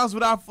been times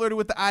when I flirted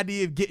with the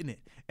idea of getting it.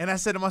 And I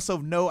said to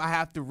myself, no, I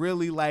have to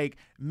really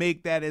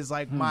make that as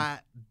my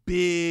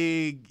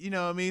big, you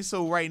know what I mean?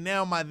 So right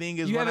now my thing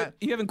is you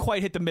haven't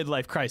quite hit the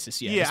midlife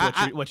crisis yet.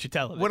 Yeah, is what you're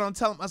telling me. What I'm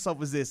telling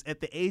myself is this: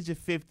 at the age of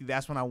 50,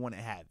 that's when I want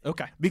to have it.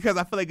 Okay. Because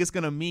I feel like it's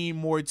gonna mean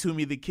more to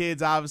me. The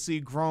kids obviously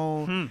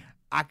grown.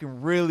 I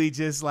can really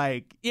just you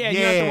don't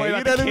have to worry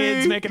about the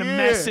kids making a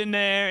mess in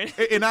there.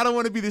 And I don't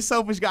want to be the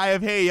selfish guy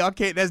of, hey, y'all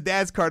can't, that's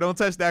dad's car, don't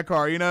touch that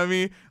car. You know what I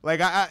mean? Like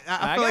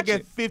I feel like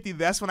at 50,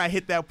 that's when I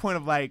hit that point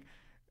of like,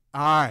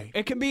 all right.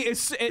 It can be,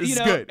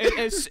 good.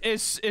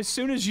 as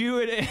soon as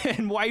you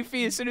and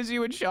wifey, as soon as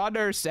you and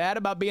Shonda are sad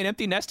about being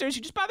empty nesters,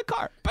 you just buy the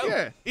car. Boom.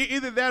 Yeah,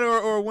 either that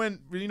or when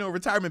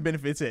retirement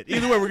benefits hit.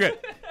 Either way, we're good.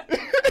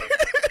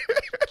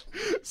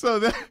 So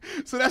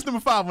that's number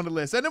 5 on the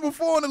list. At number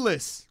 4 on the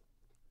list,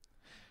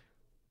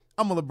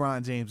 I'm a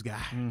LeBron James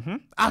guy.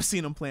 I've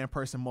seen him play in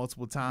person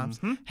multiple times.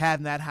 Have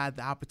not had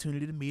the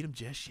opportunity to meet him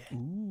just yet.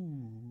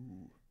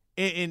 Ooh.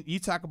 And you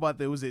talk about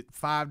was it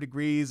 5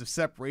 degrees of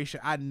separation?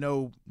 I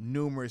know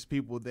numerous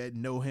people that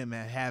know him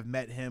and have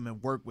met him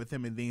and worked with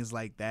him and things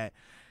like that.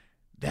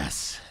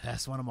 That's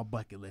one of my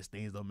bucket list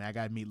things, though, man. I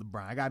got to meet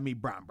LeBron. I got to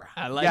meet Bron.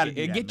 I like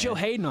it. Get Joe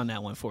Hayden on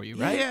that one for you,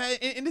 right? Yeah,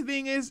 and the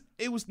thing is,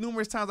 it was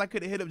numerous times I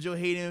could have hit up Joe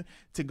Hayden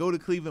to go to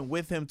Cleveland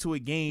with him to a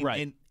game. Right.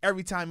 And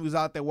every time he was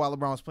out there while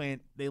LeBron was playing,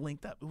 they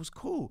linked up. It was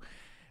cool.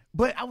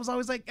 But I was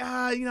always like,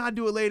 I'll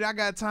do it later. I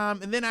got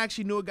time. And then I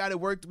actually knew a guy that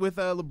worked with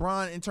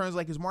LeBron in terms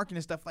of his marketing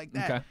and stuff like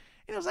that. Okay.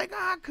 And I was like,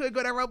 I could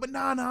go that route, but no,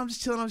 I'm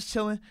just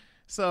chilling.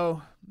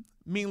 So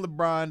meeting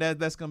LeBron,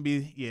 that's gonna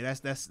be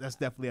that's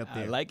definitely up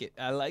there. I like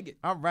it.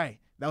 All right,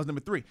 that was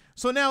number 3.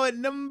 So now at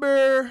that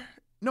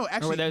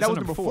was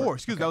number 4.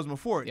 Excuse me, that was number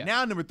 4. Yeah.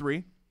 Now number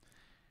 3,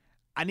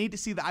 I need to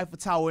see the Eiffel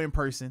Tower in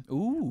person.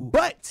 Ooh.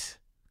 But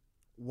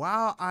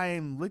while I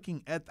am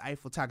looking at the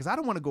Eiffel Tower, because I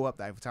don't want to go up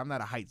the Eiffel Tower. I'm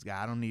not a heights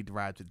guy. I don't need to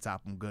ride to the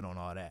top. I'm good on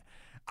all that.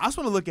 I just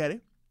want to look at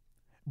it.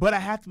 But I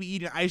have to be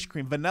eating ice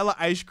cream, vanilla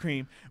ice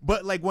cream,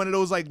 but like one of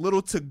those like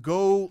little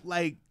to-go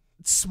like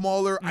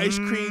smaller ice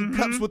cream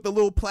cups with the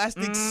little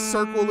plastic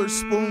circle or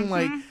spoon.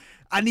 Like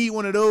I need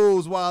one of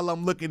those while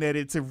I'm looking at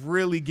it to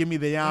really give me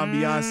the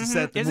ambiance and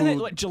set the Isn't mood.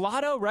 it what,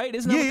 gelato, right?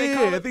 Isn't that what they Yeah,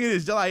 call I it? think it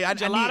is gelato.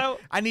 Gelato?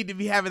 I need to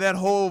be having that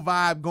whole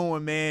vibe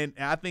going, man.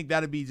 And I think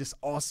that'd be just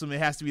awesome. It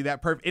has to be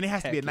that perfect, and it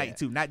has to be at Heck yeah. night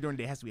too, not during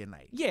the day. It has to be at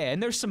night. Yeah,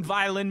 and there's some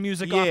violin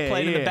music Yeah, off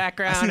playing in the yeah. I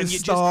background, see the and you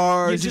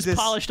stars, just you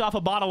just- polished off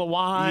a bottle of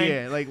wine.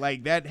 Yeah,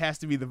 like that has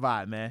to be the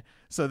vibe, man.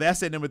 So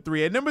that's at number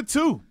 3. At number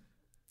 2,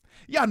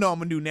 y'all know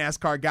I'm a new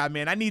NASCAR guy,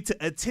 man. I need to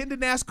attend a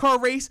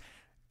NASCAR race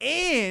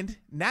And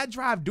not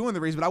drive during the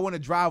race, but I want to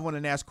drive on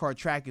a NASCAR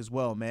track as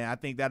well, man. I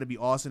think that'd be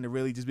awesome to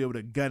really just be able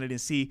to gun it and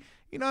see,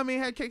 you know what I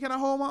mean? Hey, can I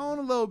hold my own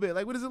a little bit?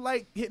 Like, what is it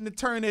like hitting the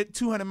turn at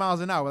 200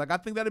 miles an hour? Like, I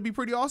think that'd be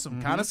pretty awesome.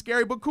 Kind of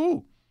scary, but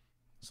cool.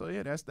 So,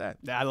 yeah, that's that.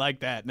 I like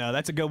that. No,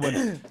 that's a good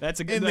one.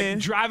 That's a good one.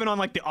 Driving on,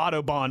 like, the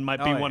Autobahn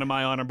might be one of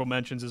my honorable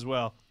mentions as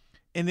well.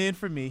 And then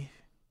for me,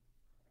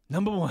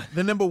 the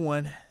number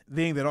one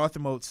thing that Arthur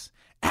Moats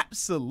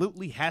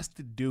absolutely has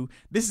to do.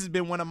 This has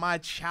been one of my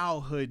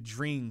childhood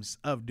dreams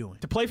of doing.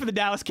 To play for the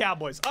Dallas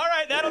Cowboys. All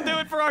right, that'll do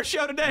it for our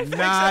show today. Thanks,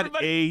 Not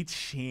everybody. a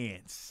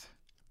chance.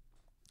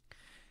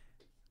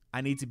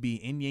 I need to be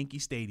in Yankee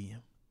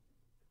Stadium.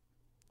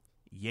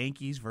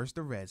 Yankees versus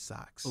the Red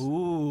Sox.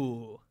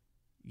 Ooh.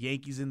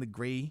 Yankees in the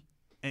gray.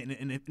 No,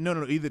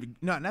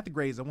 not the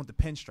grays. I want the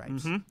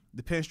pinstripes.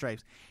 The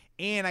pinstripes.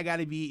 And I got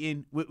to be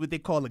in what they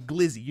call a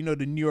glizzy. You know,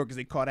 the New Yorkers,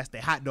 they call that's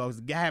the hot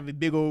dogs. I have a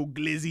big old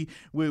glizzy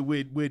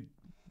with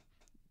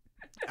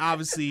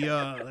obviously,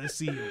 let's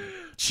see,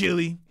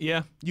 chili.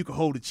 Yeah. You can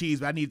hold the cheese,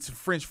 but I need some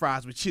French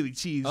fries with chili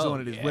cheese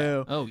on it as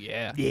well. Oh,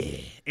 yeah. Yeah.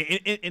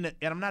 And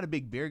I'm not a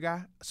big beer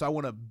guy, so I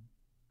want a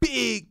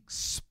big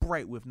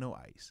Sprite with no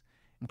ice.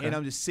 Okay. And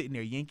I'm just sitting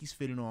there, Yankees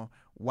fitting on,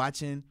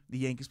 watching the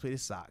Yankees play the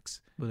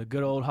Sox. With a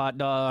good old hot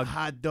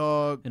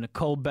dog. And a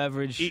cold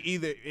beverage.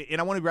 And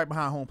I want to be right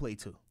behind home plate,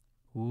 too.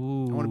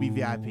 Ooh. I want to be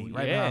VIP,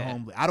 right behind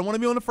home plate. I don't want to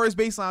be on the first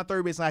baseline,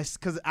 third baseline,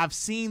 because I've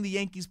seen the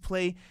Yankees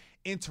play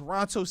in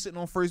Toronto sitting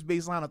on first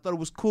baseline. I thought it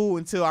was cool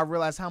until I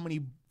realized how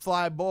many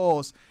fly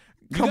balls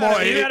You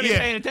gotta be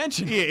paying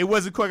attention. Yeah, it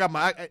wasn't quick.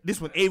 This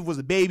when Abe was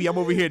a baby. I'm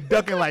over here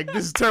ducking like,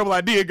 this is a terrible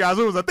idea, guys.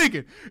 What was I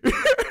thinking?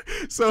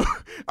 So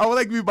I would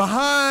like to be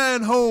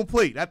behind home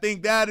plate. I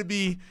think that'd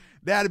be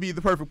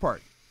the perfect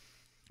part.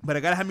 But I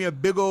gotta have me a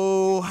big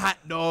old hot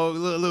dog,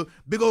 little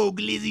big old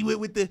glizzy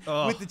with the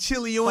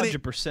chili on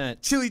 100%.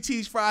 it, chili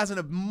cheese fries,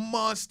 and a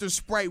monster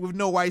Sprite with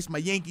no ice. My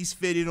Yankees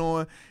fitted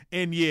on,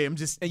 and yeah, I'm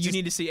just. And you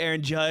need to see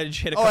Aaron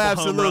Judge hit a couple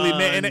absolutely, home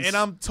runs. man. And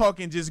I'm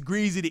talking just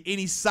greasy to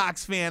any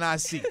Sox fan I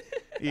see.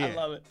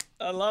 Yeah.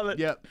 I love it.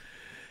 Yep.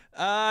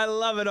 I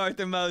love it,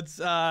 Arthur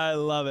Moats. I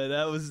love it.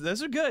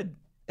 Those are good.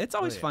 It's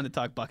always fun to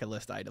talk bucket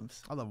list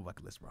items. I love a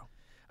bucket list, bro.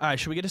 All right,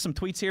 should we get to some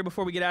tweets here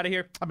before we get out of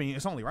here? I mean,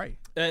 it's only right.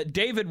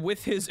 David,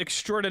 with his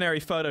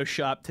extraordinary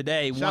Photoshop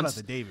today. Shout out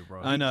to David,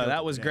 bro. I know,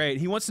 that was great.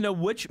 He wants to know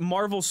which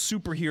Marvel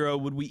superhero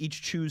would we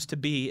each choose to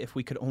be if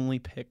we could only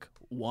pick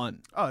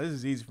one? Oh, this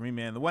is easy for me,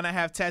 man. The one I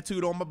have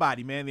tattooed on my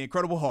body, man, the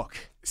Incredible Hulk.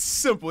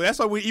 Simple. That's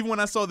why even when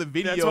I saw the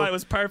video. That's why it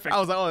was perfect. I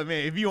was like, oh,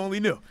 man, if you only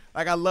knew.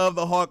 Like, I love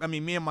the Hulk. I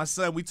mean, me and my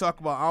son, we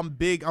talk about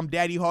I'm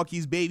Daddy Hulk,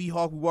 he's Baby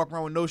Hulk. We walk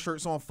around with no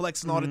shirts on,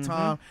 flexing all the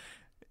time.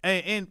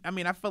 And I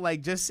mean, I feel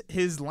like just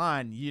his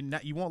line,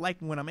 you won't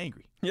like me when I'm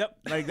angry. Yep.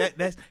 Like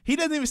that's he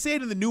doesn't even say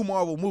it in the new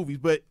Marvel movies,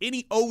 but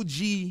any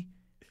OG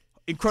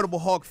Incredible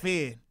Hulk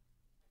fan,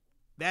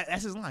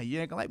 that's his line. You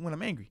ain't gonna like me when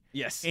I'm angry.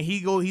 Yes. And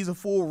he's a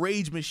full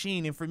rage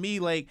machine. And for me,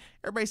 like,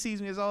 everybody sees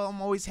me as, oh,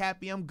 I'm always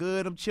happy, I'm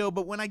good, I'm chill.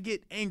 But when I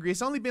get angry,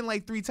 it's only been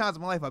like 3 times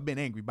in my life I've been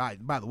angry, by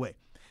the way.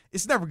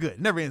 It's never good.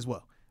 It never ends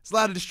well. It's a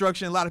lot of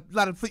destruction, a lot of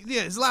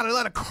it's a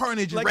lot of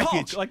carnage and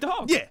wreckage. Like the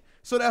Hulk. Yeah.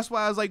 So that's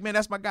why I was like, man,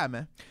 that's my guy,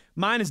 man.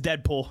 Mine is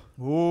Deadpool.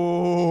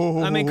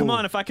 Oh. I mean, come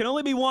on. If I can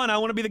only be one, I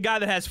want to be the guy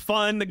that has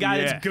fun, the guy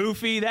that's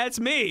goofy. That's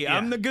me. Yeah.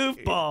 I'm the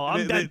goofball.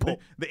 I'm Deadpool.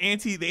 The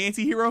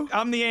anti-hero?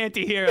 I'm the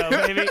anti-hero,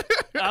 baby.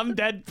 I'm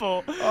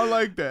Deadpool. I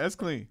like that. That's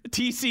clean.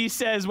 TC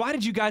says, why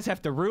did you guys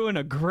have to ruin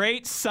a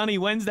great sunny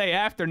Wednesday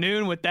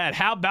afternoon with that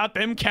how about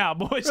them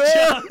Cowboys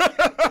junk?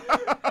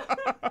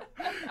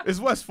 It's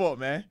West's fault,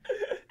 man.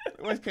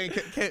 West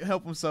can't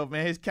help himself,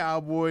 man. His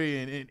Cowboy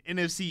and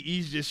NFC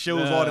East just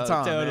shows all the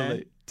time,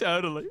 man.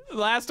 Totally.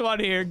 Last one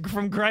here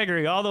from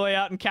Gregory, all the way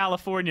out in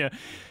California.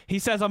 He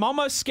says, I'm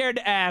almost scared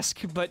to ask,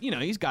 but,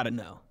 he's got to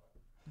know.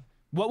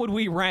 What would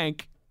we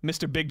rank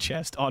Mr. Big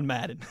Chest on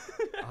Madden?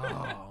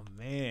 Oh,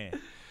 man.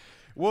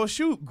 Well,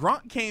 shoot,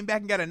 Gronk came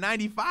back and got a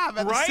 95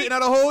 after sitting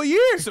out a whole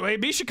year. So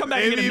AB should come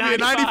back and get a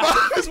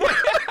 95.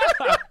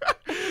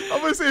 I'm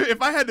going to say,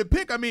 if I had to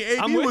pick, I mean,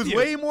 AB was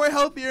way more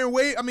healthier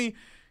and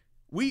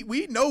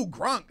we know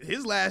Gronk,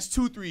 his last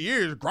 2-3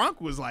 years, Gronk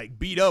was like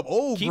beat up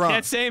old Keep Gronk.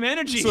 That same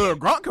energy. So if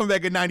Gronk comes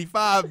back at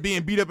 95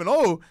 being beat up and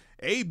old,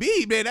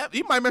 AB, man,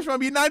 he might mess around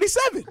and be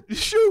 97.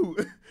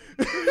 Shoot.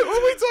 What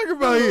are we talking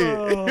about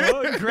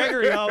here?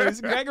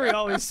 Gregory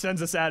always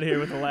sends us out here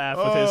with a laugh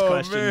with his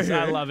questions.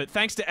 Man. I love it.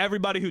 Thanks to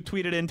everybody who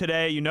tweeted in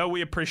today.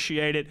 We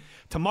appreciate it.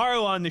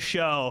 Tomorrow on the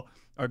show,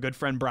 our good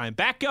friend Brian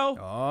Batko.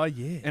 Oh,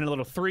 yeah. And a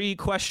little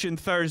 3-question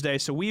Thursday.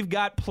 So we've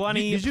got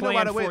plenty Did you know,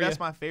 by the way, that's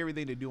my favorite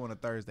thing to do on a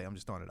Thursday. I'm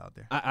just throwing it out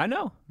there. I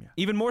know. Yeah.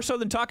 Even more so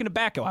than talking to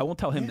Batko. I won't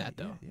tell him that,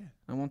 though. Yeah.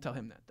 I won't tell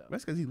him that, though.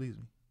 That's because he leaves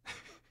me.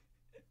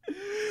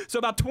 So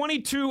about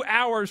 22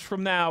 hours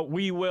from now,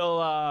 we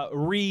will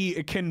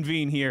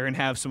reconvene here and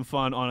have some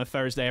fun on a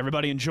Thursday.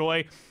 Everybody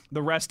enjoy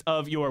the rest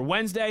of your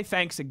Wednesday.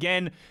 Thanks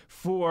again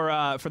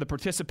for the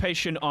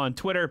participation on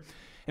Twitter.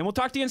 And we'll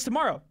talk to you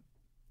tomorrow.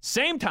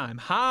 Same time,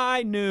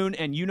 high noon,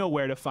 and you know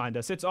where to find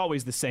us. It's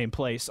always the same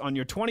place on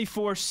your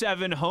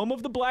 24/7 home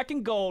of the black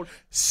and gold,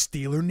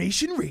 Steeler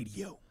Nation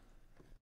Radio.